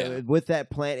 and Yeah. with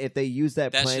that plan, if they use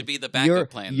that That plan, should be the backup you're,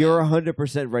 plan, You're then.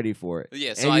 100% ready for it.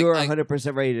 Yeah, so and you're I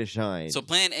 100% ready to shine. So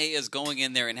Plan A is going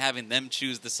in there and having them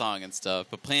choose the song and stuff,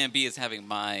 but Plan B is having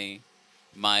my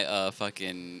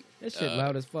fucking That shit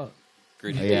loud as fuck.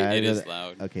 gritty. Oh, yeah, I it know is that.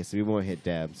 loud. Okay, so we won't hit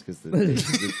dabs because the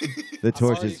I've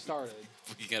torch already is. started.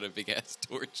 We got a big ass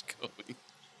torch going.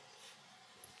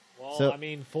 Well, So- I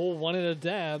mean, Fool wanted a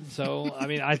dab, so I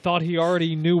mean, I thought he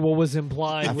already knew what was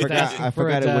implied I with forgot. asking I for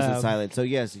forgot a it dab. wasn't silent. So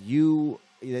yes, you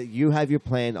have your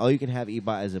plan. All you can have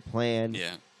Ebot as a plan.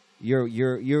 Yeah,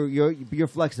 You're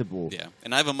flexible. yeah.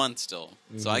 And I have a month still,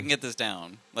 so I can get this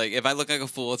down. Like if I look like a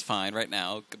fool, it's fine right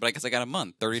now. But I guess I got a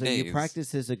month, 30 So days. you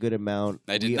practice this a good amount.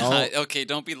 I did We not. all- Okay,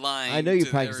 don't be lying. I know you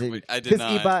to practice everybody. it. I did 'Cause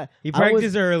not. Ebot, He I practiced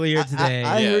was- earlier today.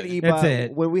 I Yeah. heard Ebot That's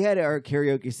it. when we had our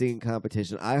karaoke singing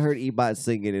competition. I heard Ebot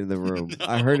singing in the room.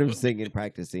 I heard him singing,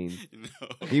 practicing.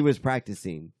 No. He was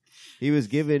practicing. He was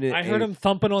giving it. I heard him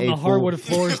thumping on a the full- hardwood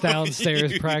floors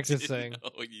downstairs You practicing. didn't.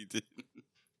 No, you didn't.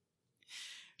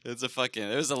 It's a fucking.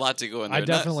 There's a lot to go in there. I Not-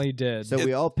 definitely did. So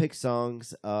we all pick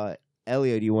songs.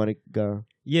 Elio, do you want to go?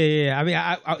 Yeah. I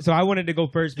mean, so I wanted to go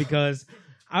first because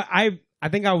I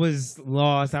think I was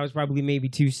lost. I was probably maybe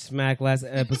too smack last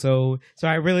episode. So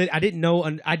I didn't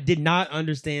know. I did not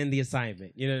understand the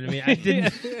assignment. You know what I mean? I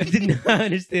did not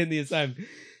understand the assignment.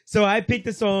 So I picked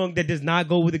a song that does not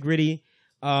go with the gritty.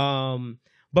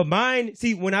 But mine,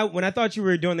 see, when I thought you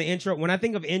were doing the intro, when I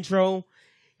think of intro,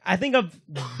 I think of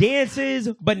dances,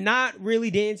 but not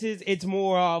really dances. It's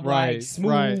more of like Right,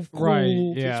 smooth, right, cool. right,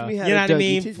 Teach yeah. me how You know to what I Dougie.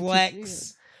 mean? Teach-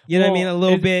 Flex. You know what I mean? A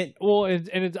little bit. Well,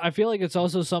 I feel like it's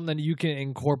also something that you can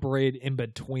incorporate in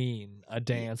between a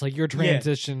dance, like you're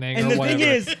transitioning And or the whatever. thing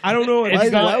is, I don't know. If Why,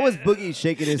 It's not- why was Boogie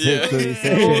shaking his Yeah. hips when he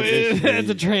said Oh, transition? it's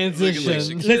a transition.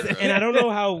 Looking like Listen, and I don't know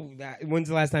how. When's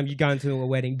the last time you got into a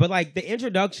wedding? But like the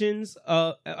introductions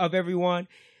of everyone,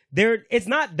 it's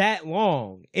not that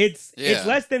long. It's Yeah.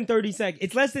 less than 30 seconds.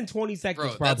 It's less than 20 seconds.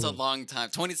 Bro, probably. that's a long time.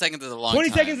 20 seconds is a long 20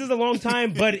 time. seconds is a long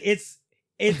time, but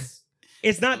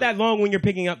it's not that long when you're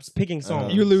picking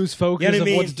songs. You lose focus You know what I of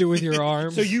mean? what to do with your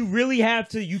arms. So you really have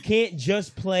to. You can't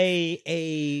just play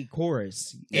a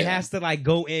chorus. It Yeah. has to like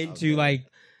go into like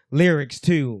lyrics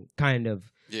too, kind of.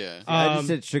 Yeah. I Um, just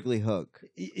said strictly hook.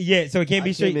 Yeah, so it can't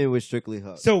be I straight. came in with strictly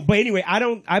hook. So, but anyway,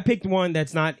 I picked one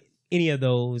that's not any of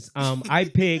those. I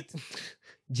picked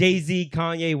Jay-Z,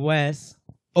 Kanye West,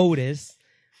 Otis,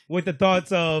 with the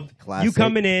thoughts of Classic. you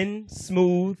coming in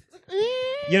smooth.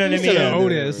 You know what I You said mean?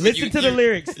 Otis. Listen You- to the you-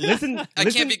 lyrics. Listen. I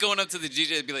listen. can't be going up to the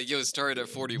DJ and be like, yo, it started at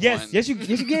 41. Yes, you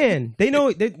can. They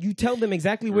know that you tell them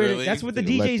exactly where. Really? That's what the Let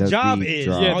DJ's the job beat is.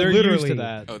 drop. yeah, they're literally. used to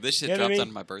that. Oh, this shit You know what I dropped mean?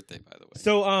 on my birthday, by the way.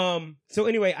 So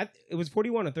anyway, it was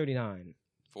 41 or 39.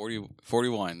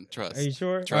 41, trust. Are you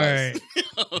sure? Trust.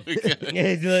 All right. Okay. Yeah,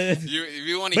 If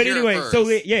you want to But hear anyway, it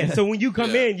first. so when you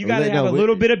come Yeah. in, you gotta No, have a we-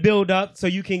 little bit of build up so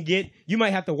you can you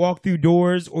might have to walk through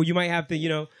doors or you might have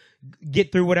to,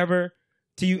 get through whatever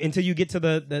until you get to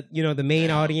the main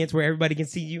Damn. audience where everybody can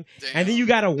see you. Damn. And then you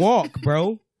gotta walk,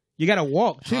 bro. You gotta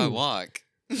walk How I too. walk.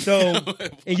 So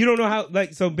and you don't know how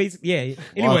so basically yeah. Anyway,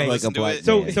 Walk like a listen to black it.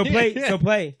 so man. so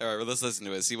play. All right, well, let's listen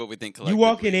to it. See what we think You collectively.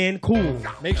 walking in, cool.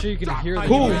 Make sure you can hear the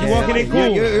Cool, music. you walking in cool.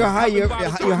 You're high. You're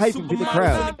hyping the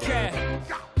crowd.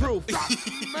 Proof.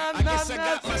 I guess I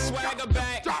got my swagger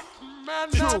back.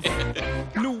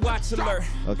 New watch alert.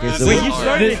 Okay, so Wait, you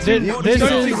started This- it. this- You this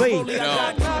started is- too late.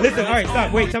 No. Listen, all right,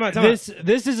 stop. Wait, time out. This is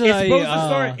It's a supposed to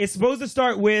start. It's supposed to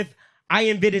start with "I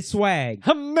invented swag."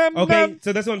 Okay,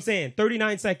 so that's what I'm saying.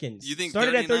 39 seconds. You think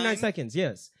started at 39 39? seconds?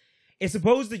 Yes. It's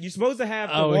supposed to. You're supposed to have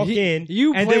to Oh, walk in,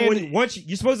 you and then planned- once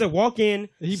you're supposed to walk in,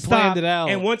 He stop, planned it out.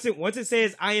 and once it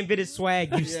says "I invented swag,"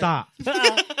 you stop,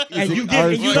 and you Our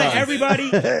let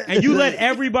swag.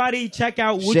 everybody check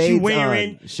out what you Shades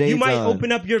wearing. on. Shades You might on.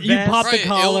 open up your You vest. pop the Right,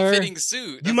 collar. ill-fitting suit.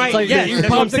 You That's might, what I'm yes, you that's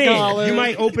pop what I'm the saying. collar. You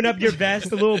might open up your vest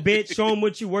a little bit, show them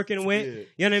what you're working with.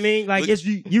 You know what I mean? Like Look- it's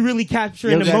you really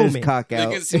capturing Yo the got his moment. cock You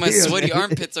out. can see my sweaty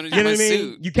armpits underneath You know my what I mean?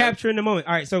 suit. You capturing the moment.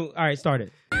 All right, start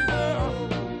it.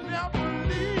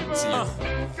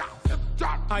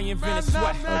 I invented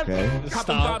sweat. Okay. Popping Stop.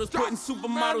 bottles, putting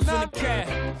supermodels in the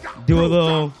cab. Do a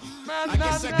little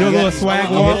swag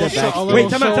I'll walk. hit that back. Wait,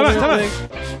 time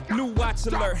out. New watch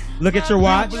alert. Look at your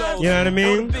watch. You know what I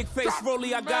mean? Big face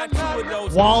rollie, I got 2 of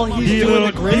those. While he's Do a doing little,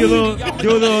 the do grid.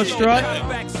 a little strut,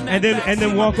 and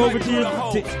then walk over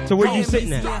to where you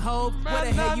sitting at.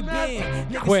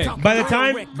 Quick. By the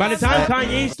time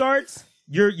Kanye starts,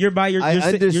 you're by your. I you're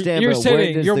sit- understand. You're but when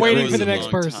sitting. does You're the waiting gritty- for the Gritty-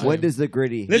 next Long person. time. When does the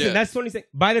gritty? Listen, Yeah. that's 20 seconds.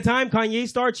 By the time Kanye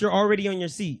starts, you're already on your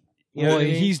seat. You know Well, what I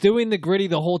mean? he's doing the gritty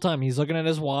the whole time. He's looking at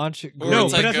his watch. Or No,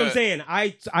 it's but like that's what I'm saying.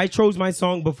 I chose my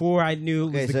song before I knew it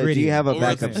was Okay, the so gritty. do you have a Or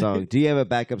backup it's- song? Do you have a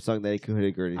backup song that could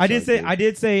hit gritty? I did say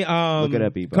Look it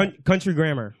up, Ebot. Country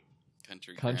Grammar.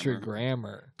 Country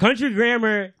grammar. Country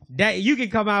Grammar, that you can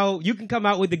come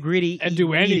out with the gritty And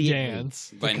do any immediately.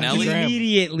 dance. By Country Nelly? grammar.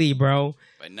 Immediately, bro.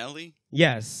 By Nelly?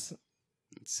 Yes.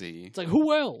 Let's see. It's like,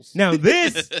 who else? Now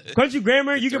this Country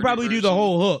Grammar, you could dirty probably do the version.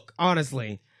 whole hook,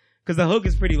 honestly, because the hook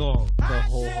is pretty long. The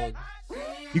whole hook.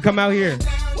 You come out here.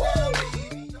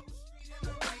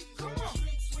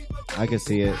 I can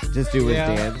see it. Just do his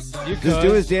Yeah, dance. you Just could.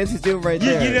 do his dance. He's doing right You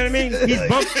there. know what I mean? He's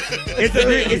bump.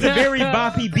 It's a very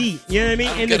boppy beat. You know what I mean?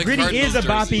 I've And the got a gritty is a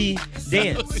Cardinals boppy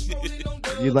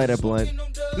dance. You light a blunt.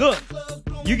 Look,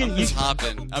 you can. You, Just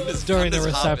hopping. I'm just During I'm the just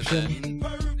hopping, reception. man.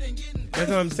 that's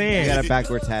what I'm saying. You got a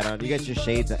backwards hat on. You got your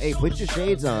shades on. Hey, put your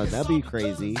shades on. That'd be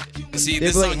crazy. See, They'd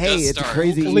this be like, song hey, does it's a start.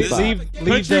 crazy Leave, Ebot. leave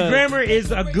Country the Grammar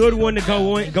is a good one to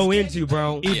go into,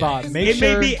 bro. Ebot. Make It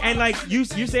sure. may be, and like you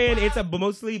saying it's a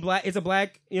mostly black. It's a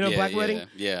black, Yeah, black yeah, wedding.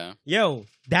 Yeah. Yo,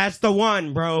 that's the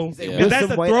one, bro. Yeah. Because With that's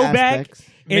some a white throwback. aspects.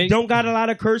 It Make- don't got a lot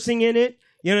of cursing in it.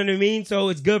 You know what I mean? So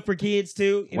it's good for kids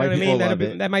too. You know White what I mean? people That'll love be,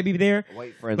 it. that might be there.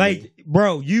 White friendly. Like,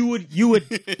 bro, you would.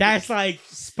 That's like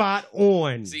spot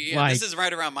on. See, like, this is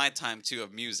right around my time too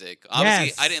of music. Obviously,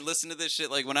 Yes. I didn't listen to this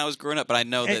shit like when I was growing up, but I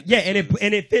know that. and, yeah, this was-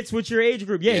 and it fits with your age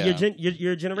group. Yeah, Yeah.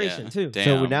 your generation yeah. too. Damn.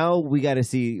 so now we got to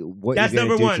see what That's you're gonna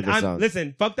number do one. to the song.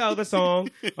 Listen, fuck the other song,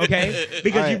 okay?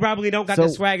 Because All right. you probably don't got So- the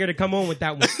swagger to come on with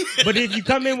that one. But if you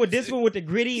come in with this one with the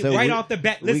gritty So right we- off the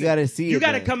bat, we listen, gotta see you it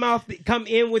got to then. come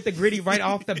in with the gritty right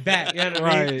off the bat. You know what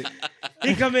I mean? Right.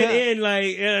 He coming in like,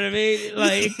 you know what I mean?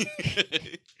 Like,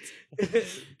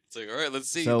 It's like, all right, let's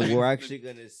see. So we're actually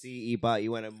gonna see Ebot.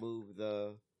 You want to move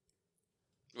the?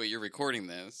 Wait, you're recording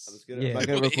this? I'm just gonna. Yeah. I'm not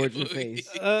gonna Wait, record your wait.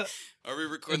 face. Are we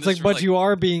recording It's this like, for, but you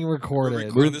are being we're recorded.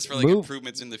 recording Move- this for like move.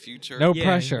 improvements in the future? No yeah,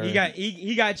 pressure. He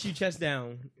got you chest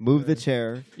down. Move the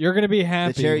chair. You're gonna be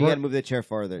happy. The chair. You We're- gotta move the chair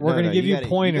farther. we're gonna give you gotta, You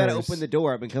pointers. gotta open the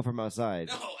door up and come from outside.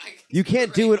 No, You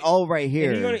can't do it all right And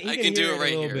here. he I can can do hear it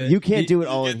right a little here. bit. You can't You- do it you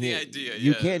all get in the here. idea,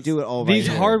 You yes. can't do it all right These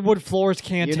here. hardwood floors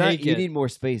can't You're take not, you it. need more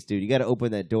space, dude. You got to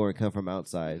open that door and come from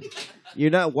outside. You're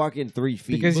not walking 3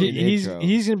 feet because in the he's intro.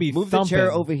 gonna be Move thumping. the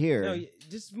chair over here. No,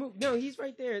 just move. No, he's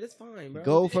right there. That's fine, bro.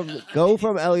 Go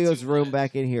from Elio's room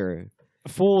back in here.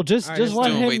 Fool, just All right, let that's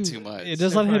doing him. way too much. Just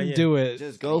That's let him fine, yeah. do it.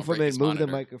 Just go Don't from break it. his Move the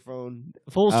monitor. microphone.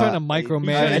 Fool's trying to I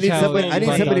micromanage. need how somebody. I need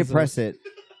everybody somebody to does it. press it.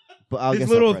 But I'll This guess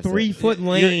little I'll press it. 3 foot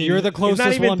lane. You're the It's closest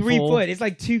not even one, 3 fool. foot. It's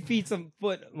like 2 feet of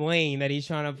foot lane that he's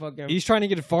trying to fucking. He's trying to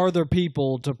get farther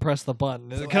people to press the button.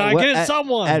 Can I What- get at-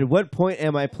 someone? At what point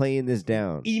am I playing this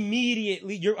down?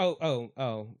 immediately. You're What I don't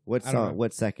song? know.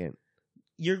 What second?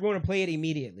 You're going to play it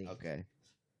immediately. Okay.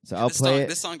 So I'll this play song, it.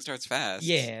 This song starts fast.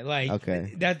 Yeah, like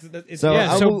Okay. That's it's So, Yeah,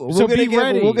 I'm- so we're gonna be give,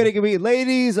 ready. We're gonna give you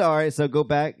ladies. All right. So go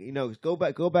back. Go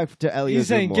back to Elio's He's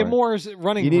saying room get more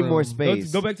running. You need room. more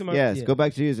space. go back to my- Yes. yeah. Go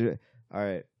back to yours. All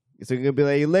right. So you're gonna be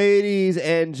like, ladies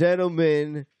and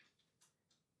gentlemen,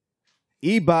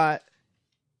 Ebot.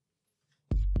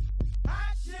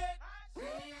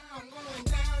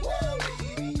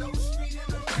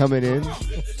 Coming in.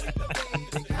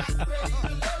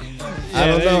 I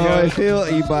don't there know you how go. I feel,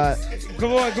 Ebot.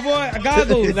 Come on,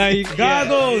 goggles, Now you-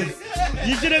 goggles.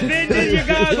 You should have been in your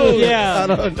goggles. I Yeah.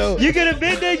 don't know. You could have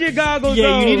been in your goggles. Yeah,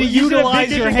 though. you need to should have utilize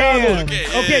been in your goggles. hand.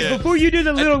 Okay, Okay, yeah. before you do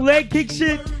the little leg kick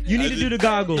shit, You need to do the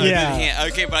goggles. I did Yeah.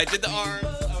 hand- Okay, but I did the arms.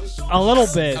 A little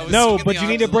bit. I was No, swinging but the you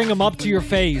need to arms bring a lot. them up to your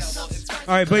face.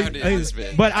 All right, Crowded in this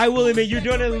bit. but I will admit you're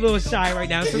doing it a little shy right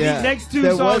now. So these next two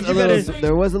there songs, was you a better. little,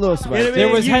 there was a little You know what I smack. There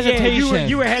mean? was You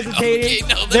hesitation. were hesitating.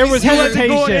 Okay, no, There was You wasn't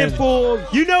going in hesitation. full.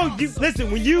 You know, you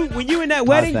listen when you in that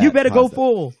wedding, that, you better go pause that.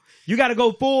 full. You got to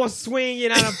go full swing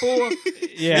and out of full.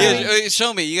 Yeah.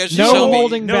 Show me. You guys should No show me.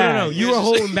 holding No, back. no, no. You were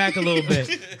holding back a little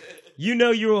bit. You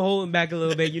know you were holding back a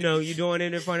little bit. You know you're doing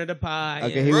it in front of the pie.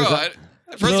 Okay, and- he Bro, was-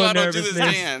 first of all, I Little don't do this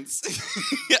nervousness.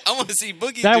 dance. I want to see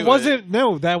Boogie That do wasn't it.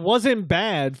 no, that wasn't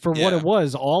bad for what Yeah. it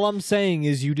was. All I'm saying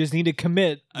is you just need to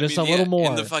commit just I mean, a little yeah, more.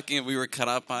 In the fucking, we were cut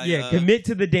out by. yeah, commit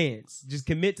to the dance. Just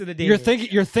commit to the dance.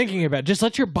 You're thinking about it. Just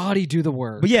let your body do the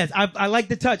work. But yes, I like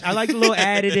the touch. I like the little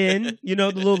added in. You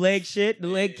know, the little leg shit, the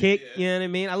leg kick. You know what I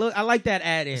mean? I like that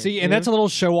add in. See, and that's a little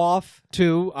show off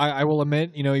too. I will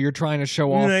admit, you know, you're trying to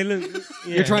show off.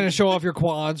 You're trying to show off your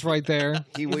quads right there.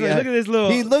 He, Look at this little.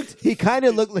 He kind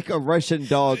of looked like a Russian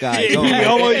doll guy. He going like-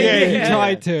 almost, yeah, he Yeah.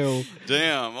 tried to.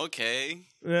 Damn. Okay.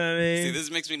 You know what I mean? See, this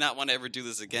makes me not want to ever do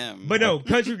this again. But no,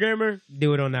 country grammar,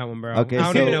 do it on that one, bro. Okay, I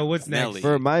don't so- even know what's next. Nelly.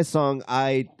 For my song,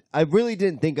 I really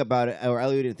didn't think about it, or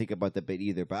Elliot didn't think about the bit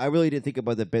either. But I really didn't think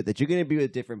about the bit that you're going to be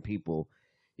with different people.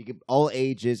 You can all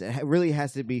ages. It really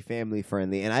has to be family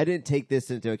friendly, and I didn't take this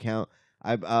into account.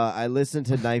 I listened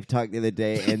to Knife Talk the other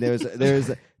day, and there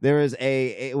was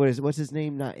a what's his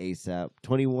name? Not ASAP.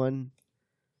 21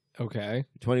 Okay.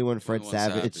 Fred 21 Savage.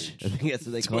 Savage. I think that's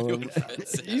what they call him.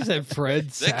 You said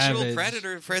Fred Sexual Savage.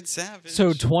 predator, Fred Savage.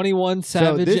 So 21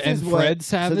 Savage this and is what- Fred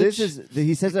Savage. So this is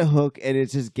he says a hook and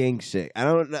it's just gang shit. I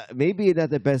don't know. Maybe not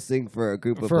the best thing for a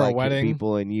group of For a black wedding?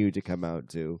 people and you to come out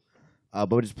to. But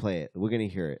we'll just play it. We're gonna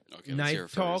hear it. Okay, let's Knife hear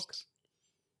it talk. first.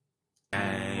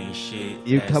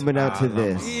 You coming out to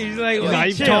this. He's like,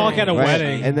 Knife chill. talk at a Right?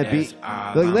 wedding. And the beat.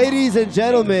 Like, ladies and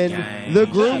gentlemen, the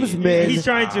groomsmen He's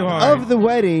trying too hard. of the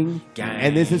wedding.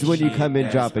 And this is when you come in,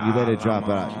 drop it. You let it drop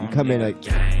out. You come in like.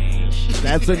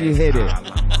 That's when you hit it.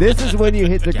 This is when you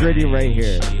hit the gritty right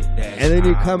here. And then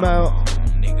you come out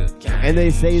and they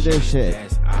say their shit.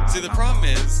 See, the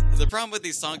problem with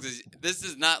these songs is this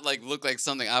does not like look like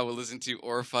something I would listen to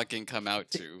or fucking come out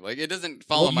to. Like it doesn't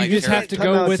follow Well, my you just have to Come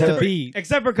go out with to- the beat.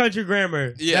 Except for country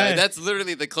grammar. Yeah, That- that's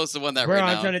literally the closest one that Bro, right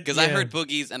I'm now. trying to- Because I yeah. heard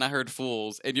Boogies and I heard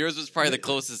Fools, and yours was probably the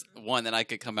closest one that I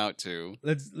could come out to.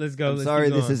 Let's go. I'm Let's sorry,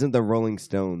 keep this going. isn't the Rolling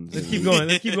Stones. Let's keep going.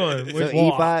 Let's keep going. So, Where's-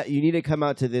 Eva, you need to come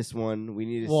out to this one. We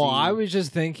need to Well, see. I was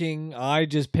just thinking, I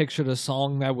just pictured a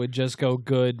song that would just go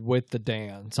good with the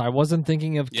dance. I wasn't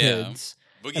thinking of Yeah. kids.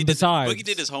 Boogie And did, besides- Boogie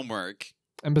did his homework.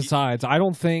 And besides, I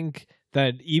don't think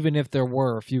that even if there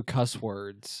were a few cuss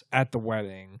words at the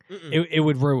wedding, it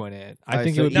would ruin it. I Alright,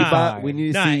 think so it would be Eva, fine. we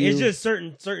need to Nah, see it's you. just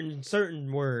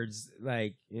certain words,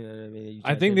 like you know what I mean. that you I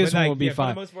try think to- this but, one like, would be yeah, fine.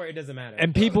 For the most part, it doesn't matter.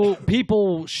 And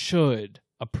people should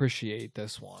appreciate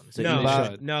this one. So no, Eva,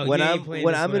 should. no. what you ain't I'm playing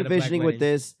what this I'm one at a black envisioning with wedding.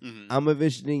 this, Mhm. I'm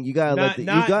envisioning you gotta let Not, the,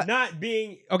 you got not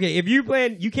being okay. If you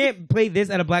can't play this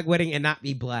at a black wedding and not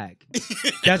be black.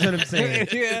 That's what I'm saying.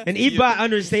 Yeah. And Ebot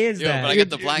understands Yo, that. but I got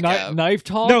the black app. Knife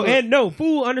talk. No, and no,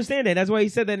 fool understand that. That's why he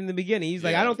said that in the beginning. He's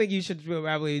like, Yeah. I don't think you should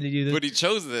probably do this. But he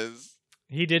chose this.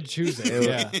 he did choose it. it.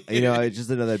 Yeah. You know, it's just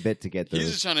another bit to get through.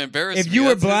 He's just trying to embarrass If me. you were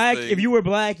That's his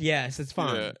black, thing. yes, it's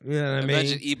fine. Yeah. You know what I mean?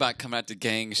 Imagine Ebot coming out to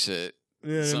gang shit.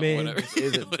 You know what I Something, mean? whatever.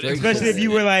 Is it Whatever. Especially if you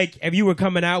were like, if you were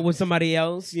coming out with somebody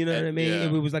else, you know what I mean? Yeah.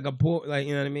 If it was like a poor, like,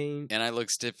 you know what I mean? And I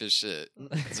look stiff as shit.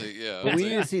 So, yeah. But we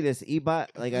it's need to see this. Ebot,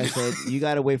 like I said, you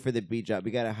gotta wait for the beat drop.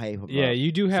 You gotta hype him Yeah, up.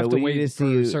 you do have So to we need wait to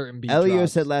for see certain beat Elio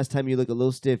drops. said last time you look a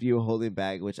little stiff, you were holding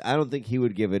back, which I don't think he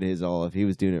would give it his all if he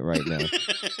was doing it right now.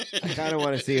 I kind of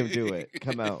want to see him do it.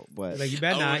 Come out, but Like, you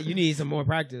better I not. would- You need some more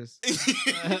practice.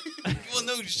 Well,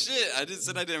 no shit. I just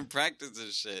said I didn't practice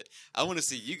this shit. I want to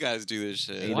see you guys do this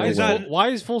shit. You Why know is, what? Full, why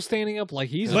is Full standing up like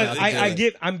he's But about to I do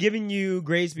it? I'm giving you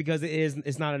grace because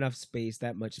it's not enough space,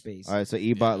 that much space. all right. So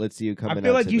Ebot, let's see you coming I out.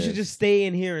 feel like to you this. should just stay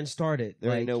in here and start it. There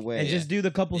like, ain't no way. And just do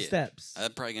the couple Yeah. steps.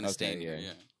 I'm probably going to stay Okay, here. yeah.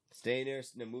 Yeah. stay in there,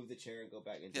 now move the chair and go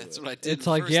back into Yeah, that's it. what I did. It's the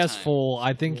like first yes, time. Full.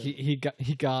 I think he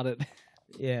got it.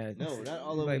 Yeah. No, not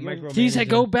all over. Like you, don't, He said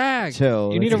go back.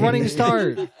 Chill. You need a running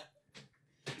start.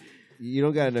 you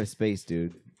don't got enough space,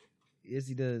 dude. Yes,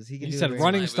 he does. He can He do said it.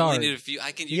 running We only start. need a few.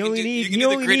 I can. You You can only do, need- you can you do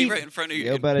the only gritty need- right in front of you.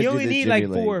 Yo, better He do only the need Jimmy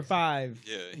like 4 or Lane. 5.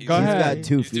 Yeah, he's Go He's ahead. got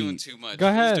 2 He's feet. doing too much. Go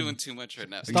ahead. He's doing too much right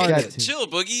now. Start got it. two. Chill,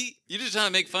 Boogie. You're just trying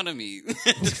to make fun of me.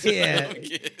 Yeah.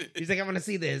 Okay. He's like, I want to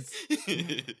see this.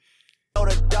 Know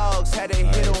the dogs had to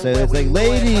hit him So it's like,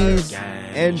 ladies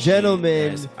and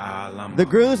gentlemen, the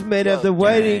groomsmen of the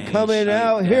wedding coming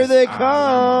out. Here they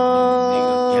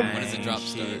come. When does the drop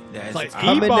start? It's like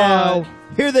Coming Ebot. out.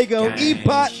 Here they go.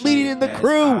 Ebot leading the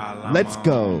crew. Let's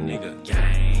go.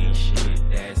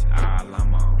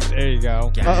 There you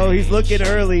go. Uh-oh, he's looking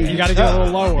early. You gotta go a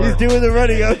little lower. He's doing the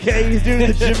running. Okay, he's doing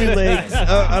the Jimmy legs.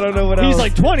 I don't know what else. He's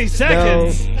like 20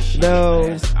 seconds.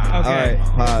 No. All right,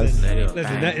 pause.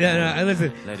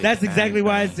 Listen. That's exactly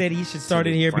why I said he should start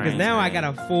in here because now I got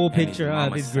a full picture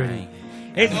of his gritty.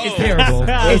 It's terrible.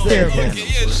 It's terrible.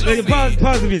 Listen,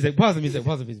 pause the music. Pause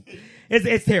the music.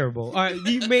 It's terrible. All right,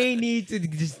 you may need to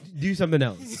just do something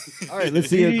else. All right, let's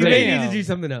see your You gritty. may need to do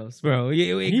something else, bro.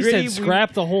 He said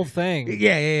scrap the whole thing.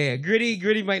 Yeah.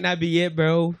 Gritty might not be it,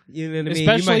 bro. You know what I mean?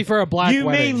 Especially for a black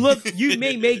wedding. You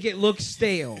may make it look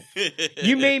stale.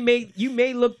 You may make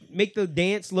the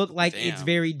dance look like it's Damn.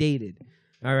 very dated.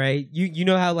 All right, you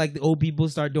know how like the old people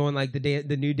start doing like the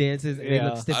new dances and they Yeah.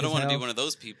 look stiff I don't as want to hell. be one of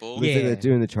those people. Looks like Yeah. they're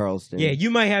doing the Charleston. Yeah, you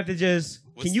might have to just.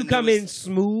 What's Can you the come in newest-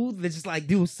 smooth? Just like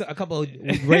do a couple of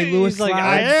Ray Lewis He's like, slides.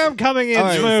 I am coming in All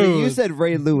right, so smooth. you said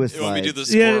Ray Lewis You want me to do slides.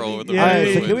 the Yeah, squirrel with the yeah, All right,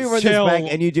 so Ray can we Lewis? run Chill. this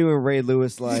back and you doing Ray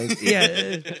Lewis slides? Yeah.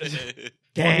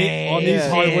 on these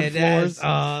hardwood floors.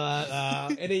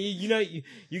 And then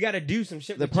you got to do some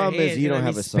shit. The with your problem is hands, you don't know what I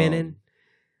have mean? a song. Spinning.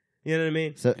 You know what I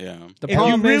mean? So Yeah. The If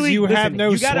problem is you listen, have no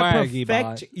you gotta swag, perfect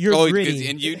Ebot. your Oh, gritty.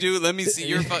 and you do? Let me see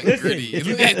your fucking Listen, gritty. if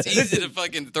you It's got- easy to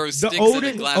fucking throw The sticks at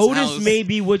a glass Otis house. may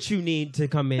be what you need to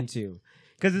come into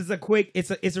because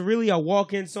it's a really a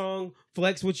walk-in song.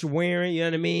 Flex what you're wearing. You know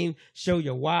what I mean? Show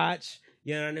your watch.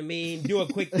 You know what I mean? Do a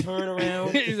quick turnaround.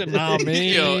 He's like, nah,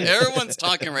 me. Yo, everyone's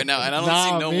talking right now, and I don't Nah,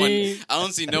 see no me. one. I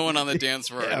don't see no one on the dance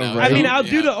floor right Yeah, now. right. I mean, I'll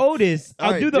do Yeah. the Otis. All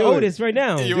I'll right, do the do it. Otis right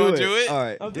now. You wanna do it? All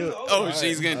right, I'll do do it. the Otis. Oh, All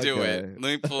she's gonna do okay. it.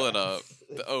 Let me pull it up.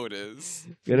 The Otis.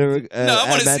 Gonna, No, I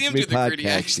want to at see him Match do the Me gritty. podcast,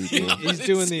 Actually, people. I He's wanna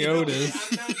doing see the him. Otis.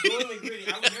 I'm not doing the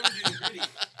gritty. I would never do the gritty.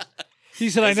 He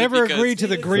said, I Is it never because- agreed to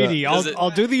the greedy. Does it- I'll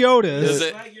do the Otis. Does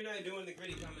it- Like you're not doing the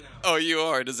gritty coming out. Oh, you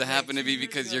are. Does it happen to be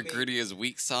because your gritty is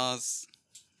weak sauce?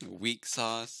 Weak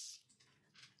sauce.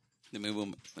 Let me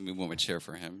move my chair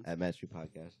for him. At Match Me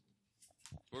podcast.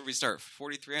 Where did we start?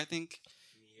 43, I think.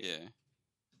 Yeah.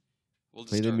 We'll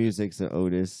just Play the start. music, so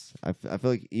Otis. I feel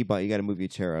like Ebot, you got to move your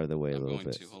chair out of the way a I'm little going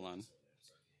bit. to. Hold on.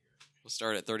 We'll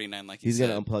start at 39, like He's you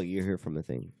gonna said. unplug your ear from the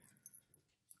thing.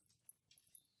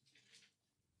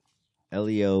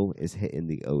 Leo is hitting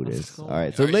the Otis. go. All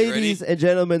right, so Are you ladies ready? and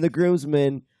gentlemen, the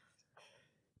groomsmen.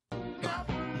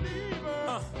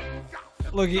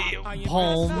 Look at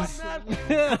palms.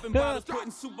 Popping bottles,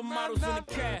 putting supermodels in the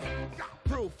cab.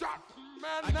 Proof.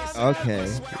 I guess I got Okay. my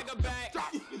swagger back.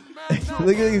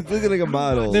 He's looking like a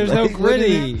model. There's no Like, look at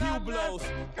gritty. Few blows.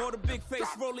 Or the big face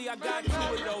rollie, I got two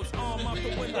of those. Arm out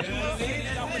the window.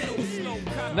 Out with no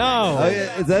snow. Cop No. Oh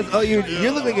yeah, is that? Oh, you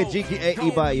look like a GK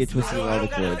Ebot. You're twisting all the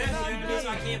cords.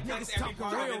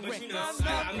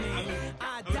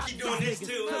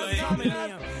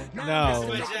 No.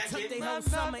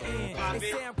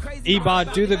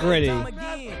 Ebot, do the gritty.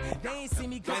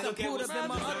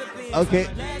 Okay,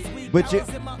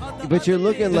 but you're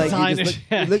looking like Designer you're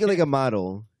check. looking like a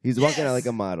model. He's walking out like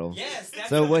a model.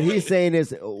 So what he's saying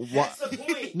is,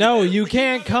 No, you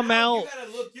can't come out.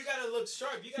 You gotta look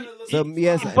sharp. You gotta look. so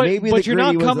yes, But, maybe but the you're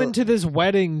not gritty was coming a- to this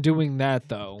wedding doing that,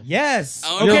 though. Yes.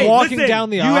 Oh, You're Okay, walking listen, down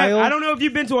the you have- aisle. I don't know if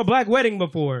you've been to a black wedding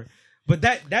before, but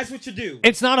that's what you do.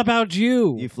 It's not about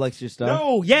you. You flex your stuff.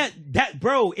 No, yeah,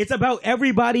 bro. It's about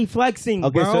everybody flexing,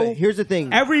 Okay, bro. so here's the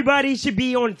thing. Everybody should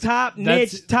be on top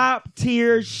That's- niche, top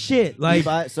tier shit. Like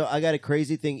Ebot, so I got a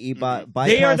crazy thing. Ebot,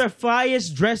 they are bypass- the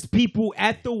flyest dressed people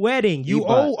at the wedding. You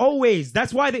Ebot. always.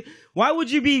 That's why why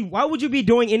would you be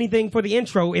doing anything for the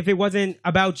intro if it wasn't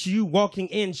about you walking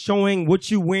in, showing what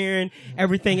you wearing,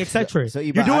 everything, etc. so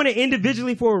You're Ebot, doing it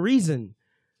individually for a reason.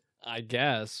 I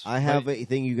guess. I have a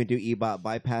thing you can do. Ebot,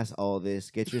 bypass all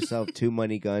this. Get yourself 2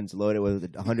 money guns loaded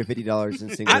with $150 in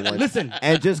single ones. Listen,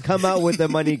 And just come out with the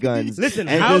money guns. Listen,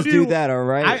 and how just do do- that, all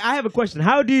right? I have a question.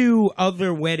 How do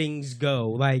other weddings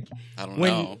go? Like I don't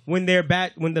know. when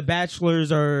the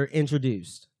bachelors are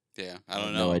introduced. Yeah, I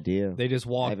don't no know. idea. They just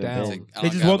walk haven't down. been. I They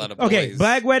don't just got a walk. lot of Okay, boys.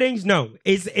 black weddings. No,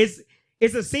 it's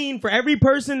a scene for every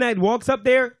person that walks up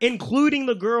there, including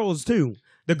the girls too.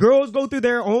 The girls go through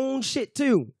their own shit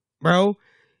too, bro.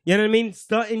 You know what I mean?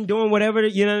 Stunting, doing whatever.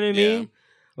 You know what I mean?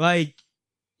 Like,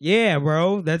 yeah,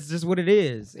 bro. That's just what it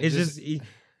is. It's just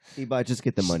Ebot, just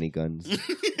get the money guns.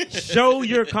 show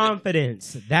your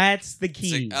confidence. That's the It's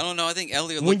key. like, I don't know. I think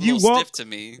Elliot When looked a you little walk- stiff to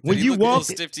me. when Did he you look a little walk-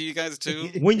 stiff to you guys too?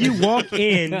 When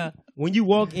you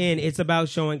walk in, it's about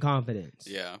showing confidence.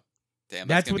 Yeah. Damn,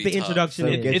 That's gonna what be the tough. introduction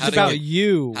So is. get- It's How to about get-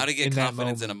 you. How to get in that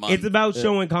confidence in a moment. month. It's about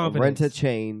showing confidence. Rent a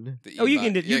chain. The Oh, you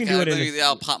can e-bike. do- you can do it in let me- a-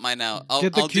 I'll pop mine out. I'll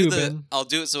Get the I'll do Cuban. I'll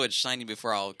do it so it's shiny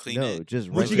before I'll clean No, it. just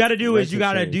What rent you a- got to do rent is you a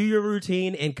got to chain. do your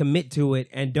routine and commit to it,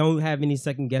 and don't have any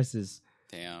second guesses.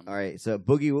 Damn. All right, so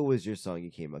Boogie, what was your song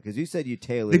you came up? Because you said you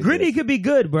tailored The gritty this. could be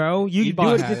good, bro. You You can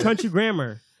do it bought to it. country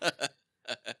grammar,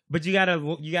 but you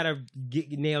gotta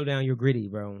nail down your gritty,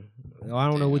 bro. Oh, I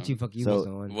don't know what Damn. you So- was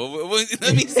on. Well,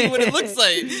 let me see what it looks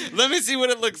like. Let me see what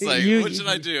it looks like. What should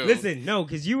I do? Listen, no,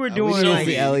 because you were we doing should like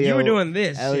see you Elio- were doing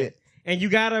this Elliot- shit. And you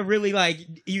gotta really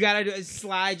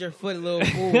slide your foot a little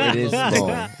forward. It is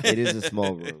small. It is a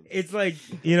small room. It's like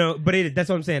but that's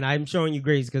what I'm saying. I'm showing you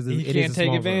grace because He it is can't a take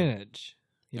small advantage.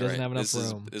 He All doesn't right, have enough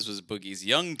this room. This was Boogie's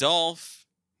Young Dolph.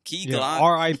 Key Yeah, Glock.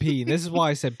 R.I.P. This is why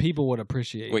I said people would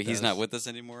appreciate. Wait, he's this. not with us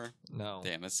anymore? No.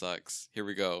 Damn, that sucks. Here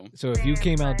we go. So if you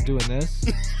came out doing this,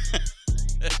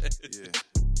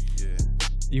 Yeah.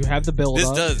 you have the build This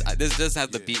up, does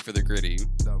have the beat for the gritty.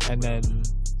 and then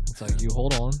it's like you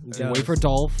hold on, you does. wait for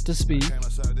Dolph to speak, Came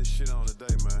outside this shit on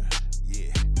today, man.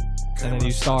 Yeah. and then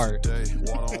you start. Could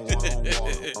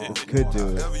do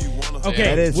it. Okay,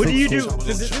 That is what do so you do? cool.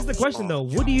 This is the question though.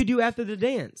 What do you do after the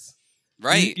dance?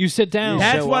 Right. You sit down.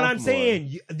 That- That's show what off I'm more.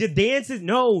 saying. The dance is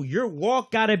your walk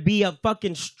gotta be a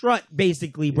fucking strut,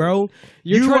 basically, bro.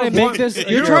 You're You trying are to make one- this. you're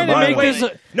You're a trying to make model.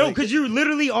 this. No, because you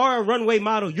literally are a runway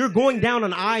model. You're going down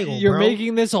an aisle. You're bro.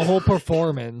 making this a whole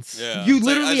performance. Yeah. You It's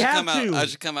like, literally I should have come out- to. I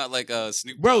should come out like a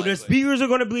Snoop Bro, Dogg, the like- speakers are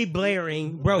gonna be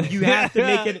blaring. Bro, you have to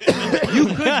make it. You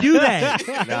could do that.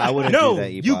 No, I wouldn't No, do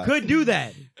that. you Ebot. could do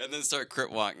that. and then start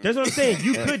crit walking. That's what I'm saying.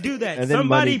 You could do that. And then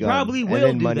Somebody money gun. probably and will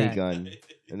then do money that. gun.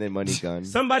 And then money gun.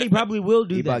 Somebody probably will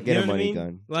do Ebot, that. get You a know what I money mean?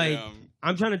 gun. Like, Damn.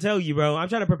 I'm trying to tell you, bro. I'm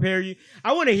trying to prepare you.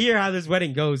 I want to hear how this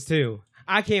wedding goes too.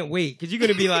 I can't wait because you're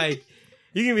gonna be like,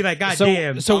 God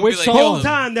damn. So I'll which be like, the whole song?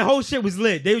 time, the whole shit was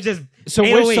lit. They were just So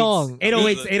which 808s, song?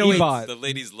 808s, 808s. Ebot. The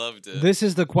ladies loved it. This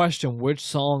is the question: which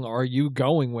song are you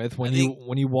going with when I think-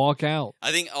 you walk out?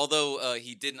 I think although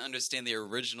he didn't understand the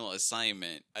original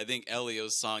assignment, I think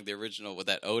Elio's song, the original with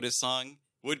that Otis song,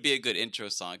 would be a good intro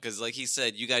song because, like he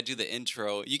said, you gotta do the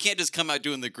intro. You can't just come out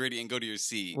doing the gritty and go to your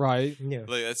seat. Right. Yeah.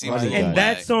 Like, that seems Right. a little And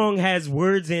that whack. song has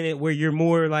words in it where you're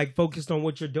more like focused on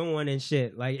what you're doing and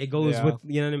shit. Like it goes Yeah. with,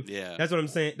 you know what I mean? Yeah. That's what I'm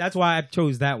saying. That's why I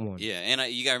chose that one. Yeah, and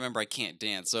you gotta remember I can't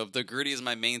dance. So if the gritty is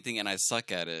my main thing and I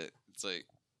suck at it, it's like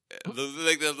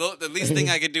the least thing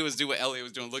I could do is do what Elliot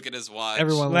was doing. Look at his watch.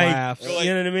 Everyone Like, laughs. Go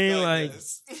you know what I mean? go Like,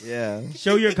 this. Yeah.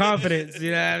 show your confidence.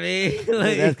 You know what I mean?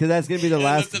 Like, Because that's going to be the And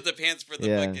last. lift up the pants for the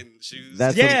Yeah. fucking shoes.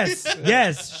 That's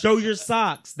yes. Show your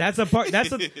socks. That's a part.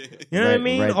 That's a. You know what I Right-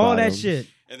 mean? right All that bottoms. shit.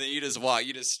 and then you just walk,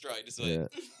 you just stride, just like. Yeah.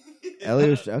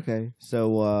 Elliot, okay.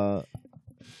 So,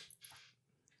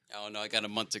 Oh no, I got a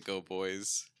month to go,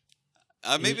 boys.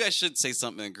 Maybe I should say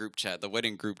something in group chat, the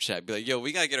wedding group chat. Be like, yo,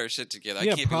 we gotta get our shit together. I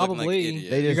Yeah, can't be looking like an probably.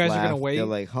 idiot. they just guys are laugh. gonna wait? They're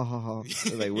like, ha ha ha.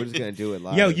 They're like, we're just going to do it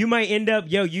live. Yo, you might end up.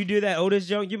 You do that Otis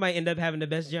joke. You might end up having the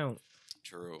best joke.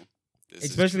 True. This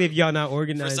is Especially if true. y'all not For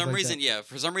organized. some like reason, that. yeah.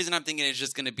 For some reason, I'm thinking it's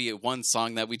just going to be one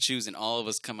song that we choose, and all of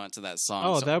us come out to that song.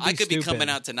 Oh, so that'd be I could be stupid. coming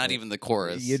out to not even the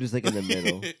chorus. You're just like in the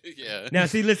middle. yeah. Now,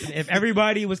 see, listen. If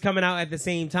everybody was coming out at the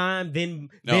same time, then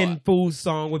No, Fool's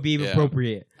song would be Yeah.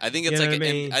 appropriate. I think it's You know like what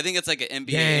I mean? I think it's like an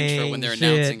NBA Dang, intro when they're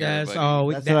shit, announcing that's everybody. all.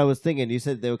 That's what I was thinking. You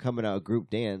said they were coming out a group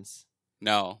dance.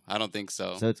 No, I don't think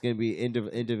so. So it's going to be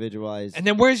individualized. And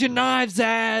then where's your knives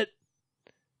at?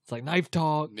 It's like knife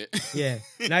talk. Yeah,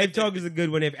 Knife Talk is a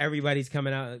good one if everybody's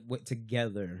coming out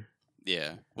together.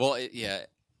 yeah. Well, yeah.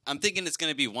 I'm thinking it's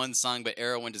going to be one song, but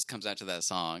everyone just comes out to that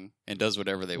song and does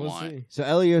whatever they We'll want. see. So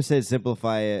Elio said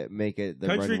simplify it, make it the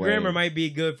Country runway. grammar might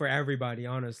be good for everybody.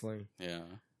 Honestly, Yeah.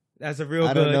 that's a real.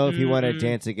 I don't good, know if you want to mm.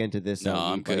 dance again to this No,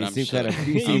 song. I'm but good. You I'm seem shook. kind of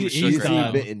I'm you seem, shook you seem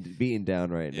right now. beaten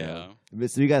down right Yeah. now.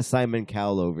 So we got Simon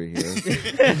Cowell over here.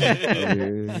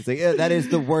 He's like, yeah, that is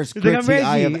the worst He's like, I'm gritty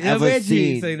I have Reggie. I'm ever Reggie.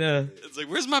 seen. It's like, no. It's like,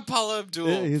 where's my Paula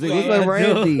Abdul? He's like, Fuck, where's my I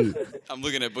do. Randy? I'm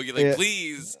looking at Boogie like, Yeah.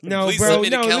 please, No, please bro. send me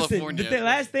No, to listen. California. The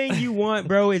last thing you want,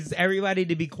 bro, is everybody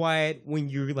to be quiet when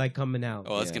you're like coming out.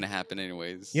 Oh, that's Yeah. gonna happen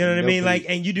anyways. You know what I mean? Nobody- Like,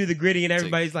 and you do the gritty, and It's like,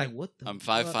 everybody's like, "What the?" I'm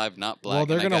fuck? 5'5", not black. Well,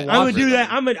 they're and I gonna got I'm watch gonna do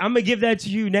rhythm. that. I'm gonna give that to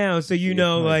you now, so you Yeah,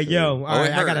 know, like, okay. yo, all it right,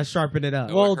 I hurt. gotta sharpen it up.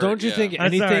 Oh, Well, it hurt, don't you yeah. think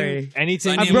I'm sorry.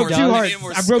 anything I I need broke more- two I hearts. need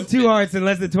more I broke two scooping. hearts in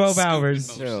less than 12 Scooping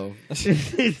hours. motion. No.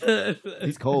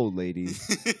 He's cold, ladies.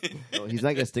 No, he's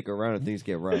not gonna stick around if things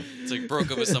get rough. It's like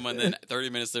broke up with someone, then 30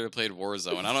 minutes later played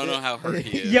Warzone. I don't know how hurt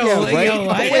he is. Yo, yo,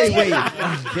 wait.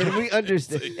 Can we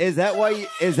understand? Is that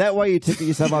why you took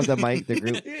yourself off the mic? The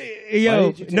group. Why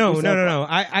Yo, did you take no. yourself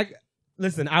I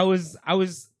listen.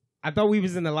 I thought we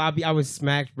was in the lobby. I was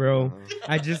smacked, bro.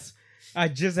 I just, I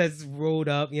just had rolled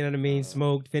up, you know what I mean,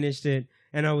 smoked, finished it,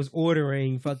 and I was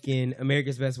ordering fucking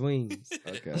America's Best Wings.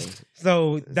 Okay.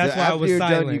 So that's So why I after was you're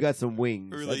silent. done, you got some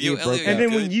wings. We're After like, you yo, broke Elliot, out. And then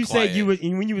Good, when you said quiet.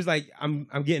 when you was like, I'm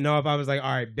getting off, I was like,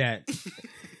 all right, bet.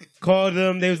 Called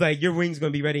them. They was like, your wings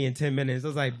gonna be ready in 10 minutes. I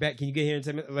was like, bet. Can you get here in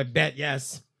 10 minutes? I was like, bet.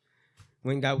 Yes.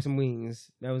 Went and got some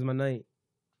wings. That was my night.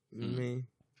 You know what I mean?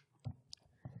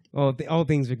 All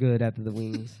things are good after the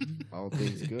wings. All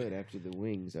things good after the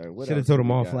wings. All right, what Should have else told do them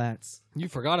we all got? flats. You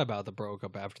forgot about the broke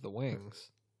up after the wings.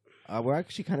 We're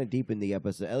actually kind of deep in the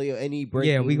episode. Elio, any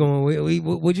breaking? Yeah, we going. We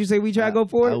would you say we try to go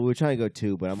for it? We're trying to go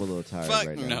 2, but I'm a little tired Fuck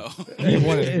right now. no. You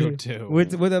wanted to go too.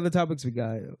 What other topics we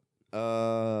got?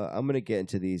 I'm gonna get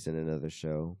into these in another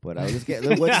show, but let's get.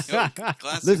 Let's,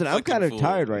 Classic listen, I'm fucking kind of fool.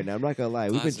 tired right now. I'm not gonna lie.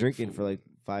 We've been Classic drinking fool. for like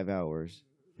 5 hours.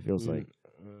 It feels like.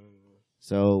 Mm.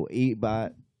 So,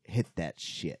 Eatbot, hit that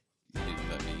shit. What does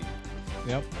that mean?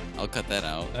 Yep. I'll cut that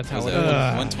out. That's Was how it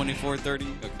that is.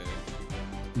 124.30? Okay.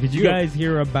 Did you guys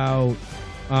hear about?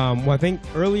 Well, I think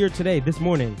earlier today, this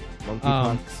morning,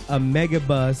 Monkeypox. a mega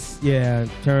bus,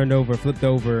 flipped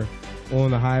over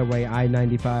on the highway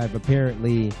I-95.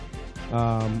 Apparently,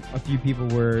 a few people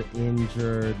were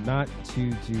injured. Not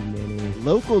too many.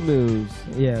 Local news.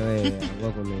 Yeah,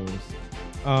 local news.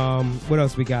 What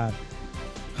else we got?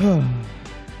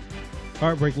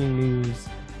 Heartbreaking news.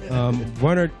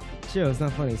 Runner, chill. It's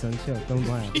not funny, son. Chill. Don't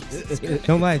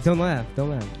laugh. Don't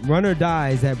laugh. Runner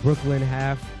dies at Brooklyn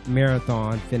half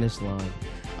marathon finish line.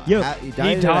 Yo, He He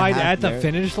died, died at, at the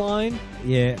finish line.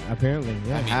 yeah, apparently,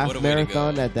 yeah. mean, half what a way to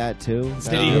marathon go. at that too.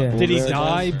 Did Yeah. he Bull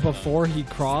die marathon? before he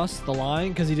crossed the line?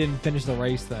 Because he didn't finish the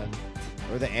race then.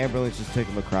 Or the ambulance just took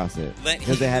him across it Let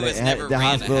because they had he it. was never The ran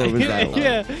hospital ahead. was that long.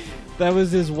 Yeah, that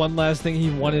was his one last thing he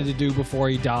wanted to do before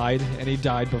he died, and he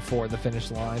died before the finish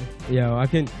line.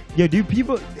 Do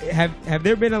people have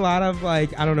there been a lot of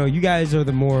like, I don't know, you guys are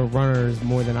the more runners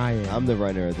more than I am. I'm the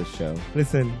runner of the show.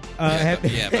 Listen, Yeah,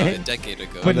 about a decade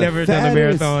ago. but the never done a fattest.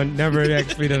 marathon, never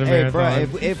actually done a Hey, bro,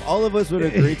 marathon. if all of us would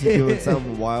agree to doing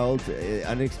something wild,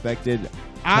 unexpected,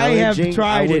 I have challenging,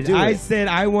 tried would it. do I said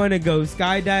I want to go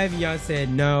skydiving. Y'all said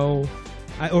no.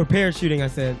 Or parachuting. I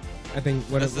said I think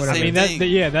what That's the what I I same mean,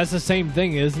 thing. that's the same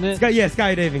thing, isn't it?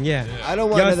 skydiving. Yeah. I don't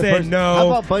want Y'all another said person. no.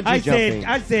 How about bungee I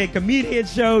jumping? said comedian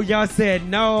show. Y'all said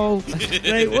no.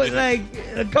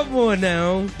 Come on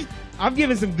now. I'm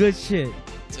giving some good shit.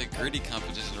 It's a gritty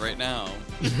competition right now.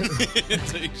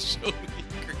 It's like, show me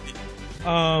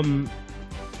gritty.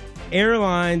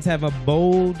 Airlines have a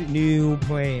bold new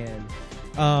plan.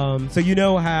 So you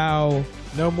know how?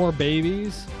 No more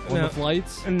babies on No. the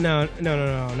flights. No,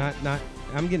 not.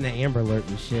 I'm getting an Amber Alert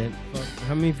and shit. Fuck,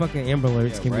 how many fucking Amber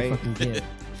Alerts Yeah, can right? we fucking get?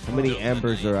 How many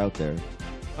ambers are out there?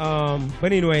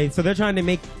 But anyway, so they're trying to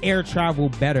make air travel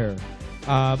better,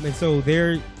 and so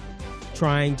they're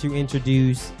trying to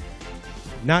introduce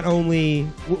not only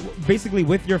basically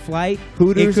with your flight,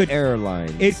 Hooters it could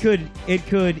Airlines. it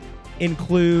could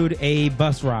include a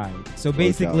bus ride. So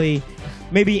basically,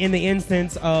 maybe in the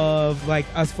instance of like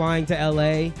us flying to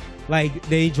LA, like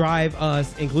they drive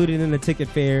us, included in the ticket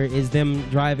fare is them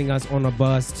driving us on a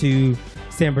bus to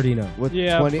San Bernardino. with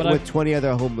Yeah, 20 but with 20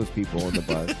 other homeless people on the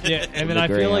bus. Yeah, and then The I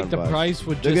feel like Greyhound the bus. price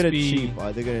would They're just gonna be cheap.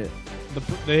 They're gonna.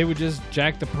 they would just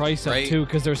jack the price up Right. too,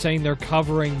 because they're saying they're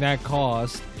covering that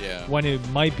cost Yeah. when it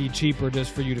might be cheaper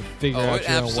just for you to figure Oh, out it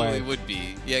your own absolutely way. would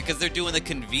be. Yeah, because they're doing the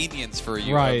convenience for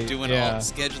you. Right, Of doing yeah. all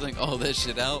scheduling all this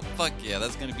shit out. Fuck yeah,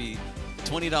 that's gonna be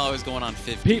 $20 going on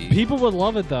 $50. People would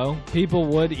love it though. People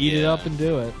would eat it Yeah. up and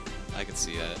do it. I could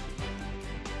see that.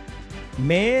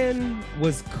 Man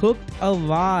was cooked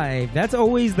alive. That's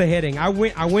always the heading. I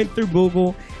went through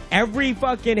Google. Every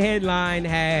fucking headline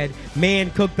had man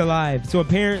cooked alive. So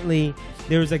apparently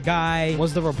there was a guy.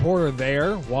 Was the reporter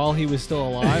there while he was still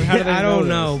alive? How did they I don't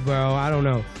know know, this? bro. I don't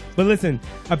know. But listen,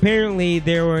 apparently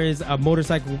there was a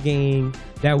motorcycle gang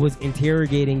that was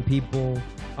interrogating people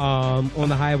on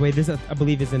the highway. This, I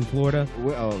believe, is in Florida. Oh,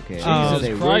 okay. Jesus I was gonna say,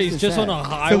 where's Christ! this Just at? on a So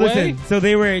highway. listen, so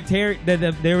they were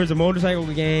there was a motorcycle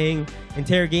gang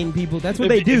interrogating people. That's what if,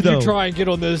 they do, if though. you try and get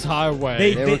on this highway,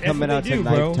 They- They were that's coming what out they to do,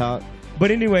 knife bro. talk. But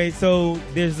anyway, so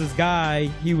there's this guy.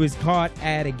 He was caught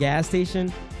at a gas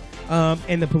station,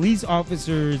 and the police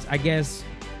officers, I guess,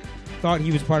 thought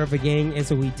he was part of a gang, and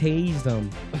so he tased them,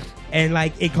 and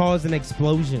like it caused an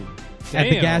explosion at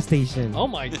the Damn. gas station. oh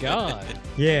my god!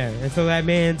 Yeah, and so that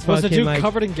man's Was the fucking dude like,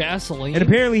 covered in gasoline? and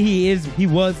apparently he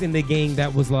was in the gang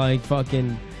that was like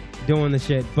fucking doing the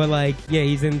shit. But like, yeah,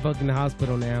 he's in fucking the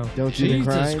hospital now. Don't do the Jesus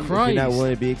crime if you're not Christ.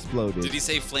 willing to be exploded. Did he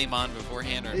say flame on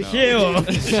beforehand or no? Chill,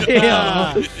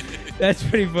 chill. That's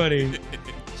pretty funny.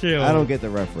 Chill. I don't get the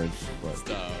reference. But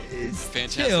Stop.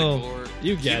 Fantastic Chill. Four.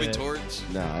 You get Human it. Torch.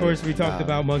 Nah, Of course, we talked nah.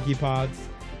 about monkeypox.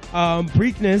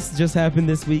 Preakness just happened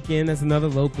this weekend. That's another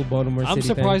local Baltimore I'm City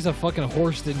surprised a fucking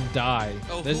horse didn't die.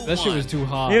 Oh, that who that shit was won? too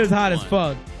hot. thing. It was hot as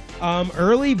Won. fuck.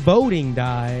 Early voting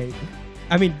died.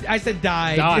 I mean, I said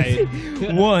died.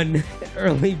 Died. Won.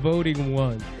 Early voting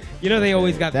won. You know they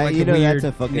always got that. like You the know weird that's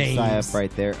a fucking names. psyop right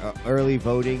there. Early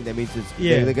voting. That means it's,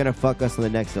 Yeah. they're gonna fuck us in the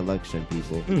next election,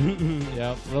 people.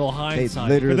 Yep, little They hindsight.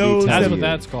 literally those tell That's you. what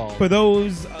that's called. For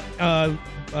those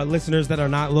listeners that are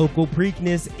not local,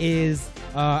 Preakness is,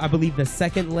 I believe, the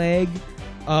second leg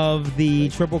of the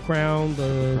Triple Crown,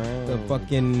 the Crown.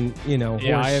 fucking, Yeah,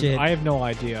 horse shit. I have no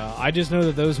idea. I just know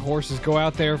that those horses go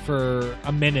out there for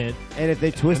a minute. And if they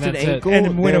twist an that's it. ankle,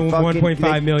 and win they're a fucking-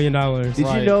 $1.5 million. Did you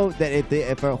Right. know that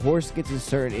if a horse gets a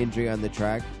certain injury on the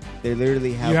track, they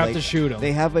literally have You have like, to shoot 'em.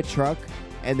 They have a truck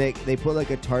and they put like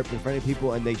a tarp in front of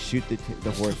people and they shoot the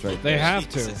horse right They there. have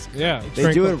to. Jesus Yeah.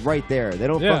 They do it right there. They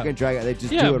don't Yeah. fucking drag it. They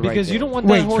just Yeah, do it right because there. you don't want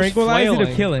that Wait, horse tranquilize flailing. it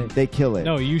or kill it? They kill it.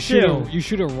 No, you shoot Chill. it. You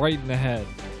shoot it right in the head.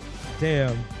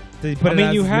 Damn. They put I it mean,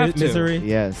 as you have to. misery?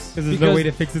 Yes. Because there's no Because way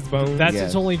to fix its bones. That's Yes.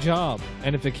 its only job.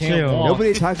 And if it can't Chill. walk,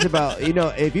 Nobody talks about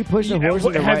if you push a Yeah, horse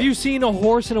in the have right, you seen a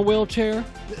horse in a wheelchair?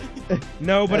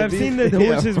 no, but I've Have seen you- the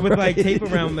Yeah, horses with like right. tape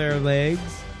around their legs.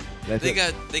 That's They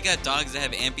it. got dogs that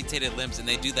have amputated limbs, and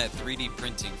they do that 3D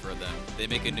printing for them. They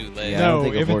make a new leg. Yeah, I don't no,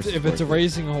 think a if horse it's is if it's a worth it.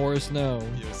 racing horse, no.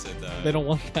 You said that. They don't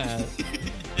want that.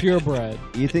 Purebred.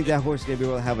 You think that horse is gonna be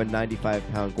able to have a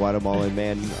 95-pound Guatemalan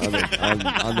man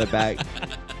on the back?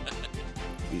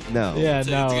 No. Yeah,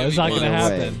 no, gonna it's be not one gonna no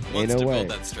way. happen. Wants Ain't to no way. build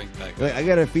that strength back. Like, I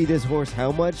gotta feed this horse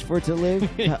how much for it to live?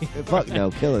 Fuck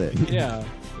no, kill it. Yeah,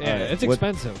 yeah, Alright, it's what-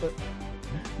 expensive.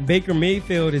 Baker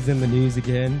Mayfield is in the news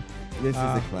again. This is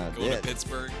Uh, the clown. Go Yeah. to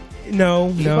Pittsburgh.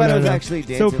 No, He no, thought no, I was no. actually So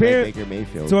dancing appar- like Baker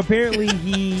Mayfield. So apparently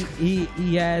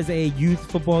he has a youth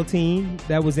football team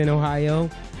that was in Ohio,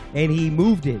 and he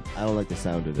moved it. I don't like the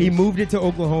sound of this. He moved it to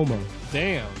Oklahoma.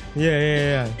 Damn.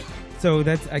 Yeah. So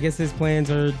that's, I guess his plans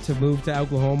are to move to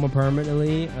Oklahoma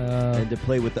permanently. and to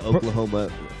play with the Oklahoma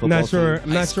football I'm not sure. team. I'm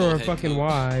High not school sure head fucking coach.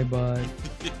 why, but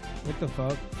what the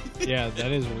fuck? Yeah,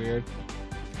 that is weird.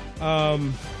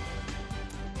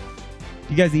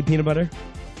 You guys eat peanut butter?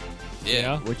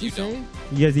 Yeah. What you don't. say?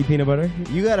 You guys eat peanut butter?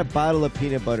 You got a bottle of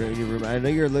peanut butter in your room. I know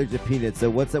you're allergic to peanuts, so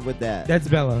what's up with that? That's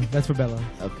Bella. That's for Bella.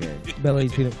 Okay. Bella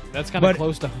eats peanut. That's kind of But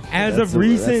close to. As That's of a- that's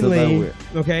recently, about weird.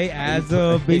 okay, as put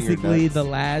of that in your basically nuts. the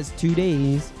last 2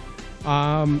 days,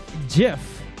 Jif,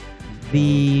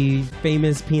 the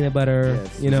famous peanut butter,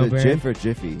 Yes. you know, Is it brand, Jif or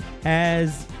Jiffy?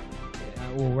 has,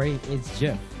 right, it's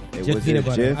Jif. It Jif was peanut it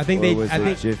butter. Jif I think or they- was I it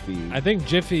think- Jiffy. I think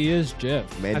Jiffy is Jiff.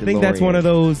 I think that's one of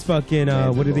those fucking,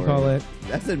 what do they call it?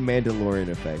 That's a Mandalorian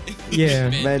effect. Yeah.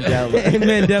 Mandela.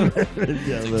 Mandela.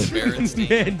 Berenstein.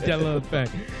 Mandela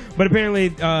effect. But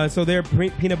apparently, so their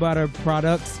peanut butter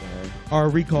products are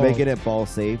recalled. Making it ball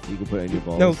safe. You can put it in your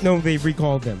balls. No, they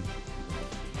recalled them.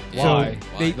 Why?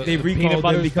 They The recalled peanut them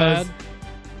butter's because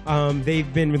bad?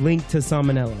 they've been linked to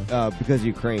salmonella. Because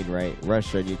Ukraine, right?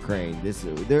 Russia and Ukraine.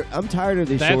 I'm tired of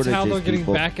these That's shortages. how they're getting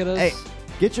people. back at us. Hey,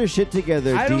 get your shit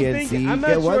together, I don't DNC. think. I'm not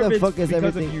Get- why sure the if it's fuck is because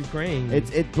everything? of Ukraine.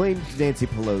 It blames Nancy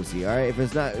Pelosi. All right, if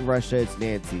it's not Russia, it's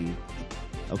Nancy.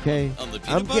 Okay. On the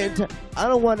peanut I'm butter? getting. I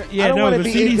don't want to. Yeah, I don't no, want to the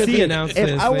be CDC inconvenient. announced If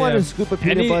this, I want yeah. a scoop of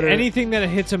peanut butter, Anything that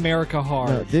hits America hard.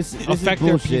 no, this is affect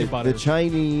their bullshit. peanut butter. The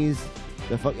Chinese,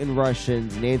 the fucking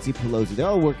Russians, Nancy Pelosi, they're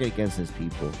all working against these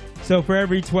people. So for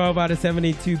every 12 out of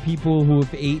 72 people who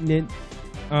have eaten it,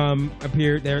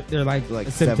 appeared they're like Like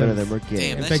symptoms. 7 of them are Damn, gay.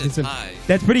 that Infected shit's symptoms. high.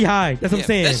 That's pretty high. That's what Yeah, I'm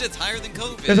saying. That shit's higher than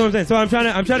COVID. That's what I'm saying. So I'm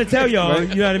trying to tell y'all. Right.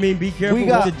 You know what I mean? Be careful. We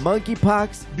got with the,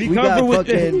 monkeypox. Be We got careful with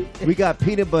fucking. We got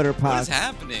peanut butter What pox. is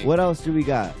happening? What else do we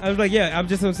got? I was like, yeah.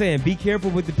 I'm saying. Be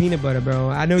careful with the peanut butter, bro.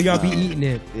 I know y'all be eating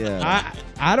it. Yeah.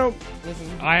 I don't.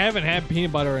 I haven't had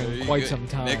peanut butter in quite some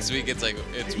time. Next week it's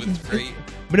with great.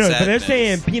 But no, but they're sadness.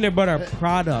 saying peanut butter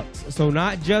products. So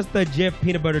not just the Jif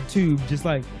peanut butter tube, just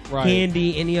like Right.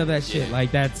 candy, any of that shit. Yeah.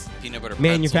 Like that's Peanut butter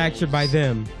manufactured by pretzels.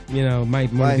 them. You know,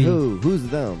 might By be who? Who's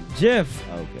them? Jif.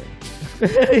 Okay.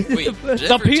 Wait, The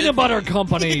Jif or peanut Jiffy? butter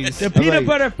companies. The peanut like-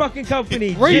 butter fucking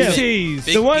company. Jif. Reese's.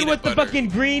 Big The one peanut with the butter. fucking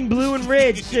green, blue, and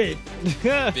red shit.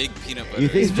 Big peanut butter. You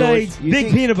think It's George? like you big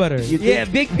think, peanut butter. you think- Yeah,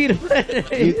 big peanut butter.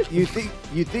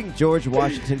 You think George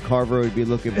Washington Carver would be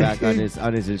looking back on his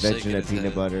invention Shaking of his peanut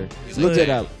head. butter? He's Look like, it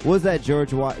up. What was that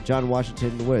John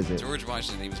Washington? What is it? George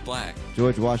Washington. He was black.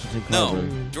 George Washington Carver. No,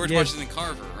 George Yeah. Washington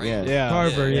Carver, right? Yeah. Yeah.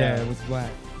 Carver, yeah. yeah, it was black.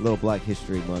 Little Black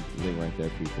History Month thing right there,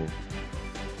 people.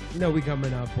 You know we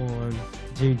coming up on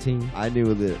Juneteenth. I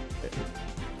knew it.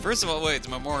 First of all, wait, it's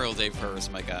Memorial Day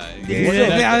first, my guy.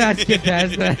 I'll skip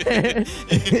past that.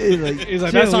 He's like, Chill,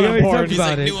 that's not we already important. talked He's about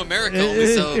like, it. New America only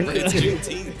celebrates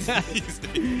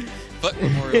Juneteenth. Fuck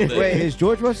Memorial Day. Wait, is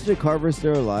George Washington Carver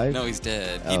still alive? No, he's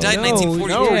dead. Oh. He died in No,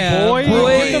 1944. yeah, boy,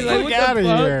 boy, get the like, fuck what out of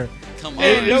fuck? here. Come on.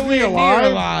 Ain't nowhere near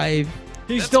alive? alive.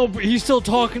 He's still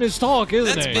talking his talk,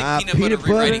 isn't That's he? big Ah, peanut peanut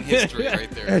butter rewriting butter? history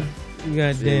right there.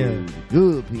 God damn. Dude,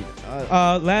 good peanut.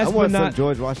 I Last but want some not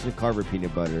George Washington Carver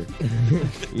peanut butter.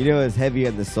 You know, it's heavy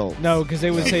on the salt. No, because they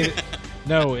would say,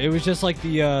 no, it was just like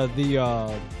the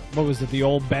what was it? The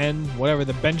old Ben, whatever,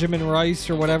 the Benjamin Rice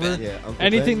or whatever. Yeah, Uncle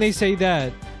Anything Ben. they say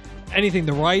that, anything,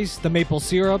 the rice, the maple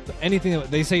syrup, anything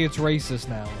they say it's racist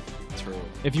now. True.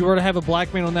 If you were to have a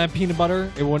black man on that peanut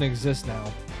butter, it wouldn't exist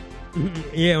now.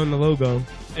 yeah, on the logo.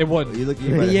 It wouldn't. You look,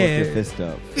 you might Yeah. hold your fist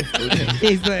up.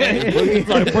 He's like, He's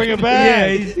like, bring it yeah,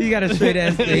 back. he got a straight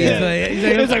ass thing. Yeah.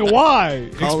 It's like, why?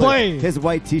 Call Explain. it- His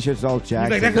white T-shirt's all He's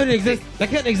jacked. like, that couldn't exist. That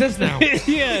couldn't exist now.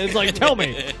 Yeah, it's like, tell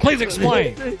me. Please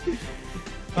explain.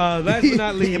 Last but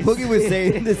not least, Boogie was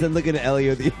saying this and looking at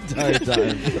Elio the entire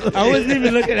time I wasn't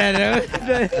even looking at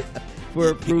it. for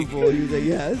approval. He was like,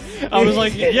 yes. I was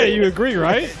like, yeah, you agree,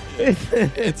 right?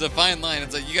 It's a fine line.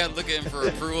 It's like you gotta look at him for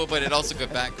approval, but it also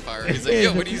could backfire. He's like,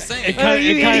 yo, what are you saying? It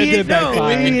kinda did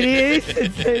backfire.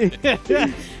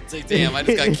 It's like, damn, I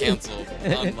just got canceled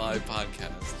on live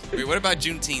podcast. Wait, what about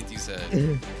Juneteenth? You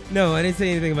said. No, I didn't say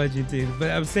anything about Juneteenth, but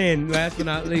I'm saying, last but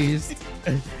not least,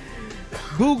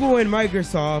 Google and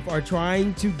Microsoft are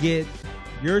trying to get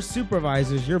your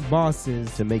supervisors, your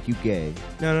bosses. To make you gay.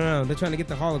 No. They're trying to get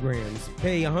the holograms.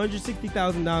 Pay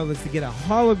 $160,000 to get a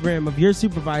hologram of your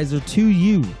supervisor to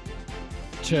you.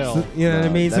 Chill. You know what I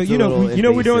No, mean? So that's a you know,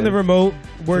 little we're doing the invasive. remote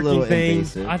It's a little working thing.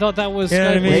 invasive. I thought that was. You know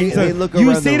what I mean? Hey, So hey, look you've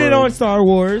around the seen it room. on Star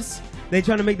Wars. They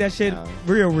trying to make that shit No.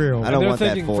 real. I don't They're want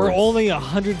that thinking force. for only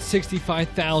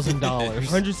 $165,000.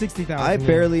 $160,000. I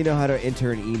barely know how to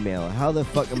enter an email. How the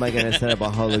fuck am I going to set up a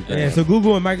hologram? Yeah, so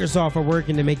Google and Microsoft are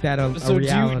working to make that a So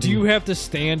reality. do you have to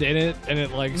stand in it and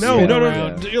it like No, spin no.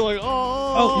 around? You're like, oh.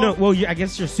 Oh no! Well, I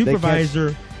guess your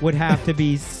supervisor would have to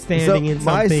be standing in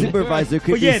my something. supervisor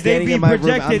could But yeah, be they'd standing be in my room. I'm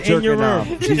projected in your jerking room. off.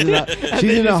 She's in a, she's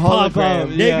They in a just pop hologram. up.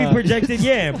 They'd Yeah. be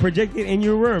projected, projected in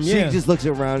your room. She Yeah. just looks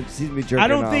around, sees me jerking I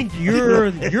don't off. think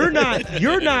you're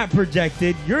not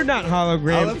projected. You're not All I'm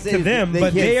hologram saying to is them, they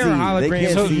but can't they are see. They holograms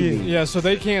can't to see you. me. Yeah, so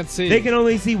they can't see. They can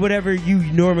only see whatever you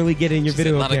normally get in your Just a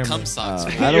video lot camera. of cum socks. I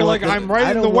man. don't You're want like, the- I'm right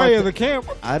I in the don't way want of the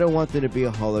camera. I don't want them to be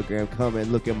a hologram. Come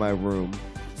and look at my room.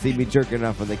 See me jerking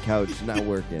off on the couch, not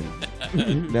working.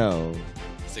 No.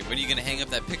 It's like, when are you gonna hang up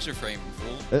that picture frame,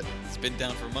 fool? Uh. It's been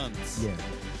down for months.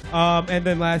 Yeah. And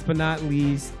then last but not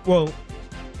least, well,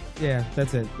 yeah,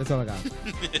 that's it. That's all I got.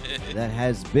 That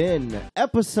has been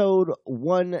episode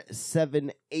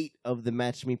 178 of the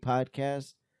Match Me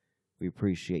podcast. We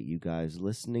appreciate you guys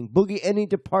listening. Boogie, any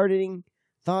departing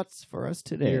thoughts for us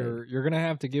today? You're gonna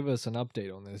have to give us an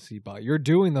update on this, Ebot. You're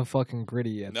doing the fucking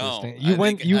gritty at No, this thing. I You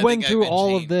went think I've through been all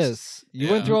changed. of this. You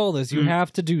Yeah. went through all this. You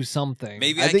have to do something.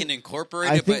 Maybe I I, think- can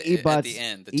incorporate I it, but think at the Ebot's-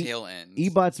 end, the E- tail end.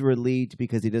 Ebot's relieved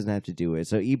because he doesn't have to do it.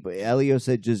 So Elio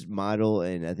said just model,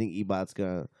 and I think Ebot's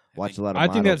gonna watch a lot of I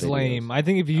think model that's videos. lame. I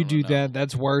think if you I do don't know. that,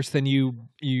 that's worse than you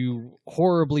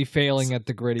horribly failing at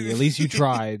the gritty. At least you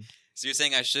tried. So you're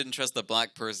saying I shouldn't trust the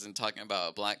black person talking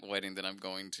about a black wedding that I'm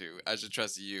going to? I should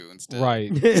trust you instead. Right.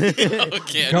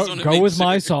 Okay. I just Go, wanna go make with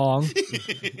my sure. song.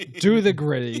 Do the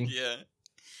gritty. Yeah.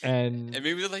 And And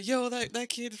maybe they're like, yo, that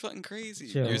kid's fucking crazy.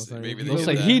 Chill, You're- son. maybe They'll they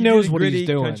say, do he that. knows Do the what he's gritty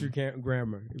doing. Country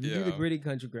grammar. If you do the Yeah. gritty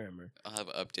country grammar. I'll have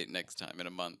an update next time in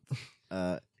a month.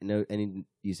 No, any?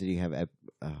 You said you have. What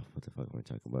the fuck am I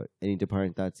talking about? Any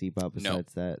departing thoughts, Ebot?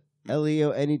 Besides that,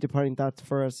 Elio, any departing thoughts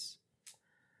for us?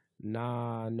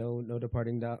 Nah, no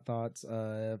departing thoughts.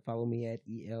 Follow me at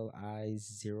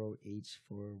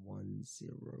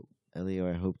ELI0H410. Elio,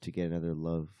 I hope to get another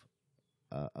love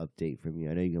update from you.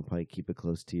 I know you can probably keep it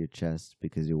close to your chest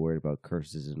because you're worried about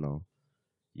curses and all.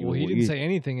 well, he didn't say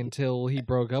anything until he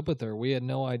broke up with her. We had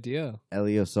no idea.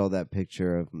 Elio saw that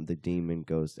picture of the demon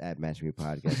ghost at Match Me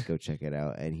Podcast. Go check it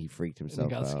out, and he freaked And he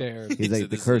himself got out. scared. He's So like, the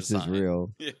this is a curse is sign."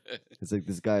 real. Yeah. It's like,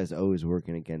 this guy is always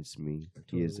working against me.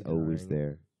 He is Totally always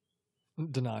denying. there.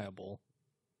 Deniable.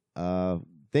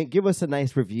 Give us a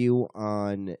nice review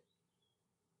on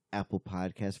Apple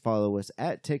Podcasts. Follow us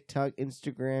at TikTok,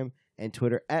 Instagram, and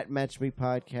Twitter at Match Me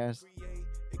Podcast.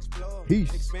 Explore,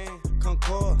 Peace. expand,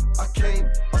 concord. I came,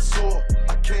 I saw,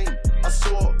 I came, I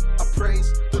saw. I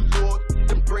praise the Lord,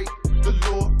 then break the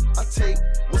law. I take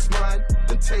what's mine,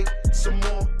 then take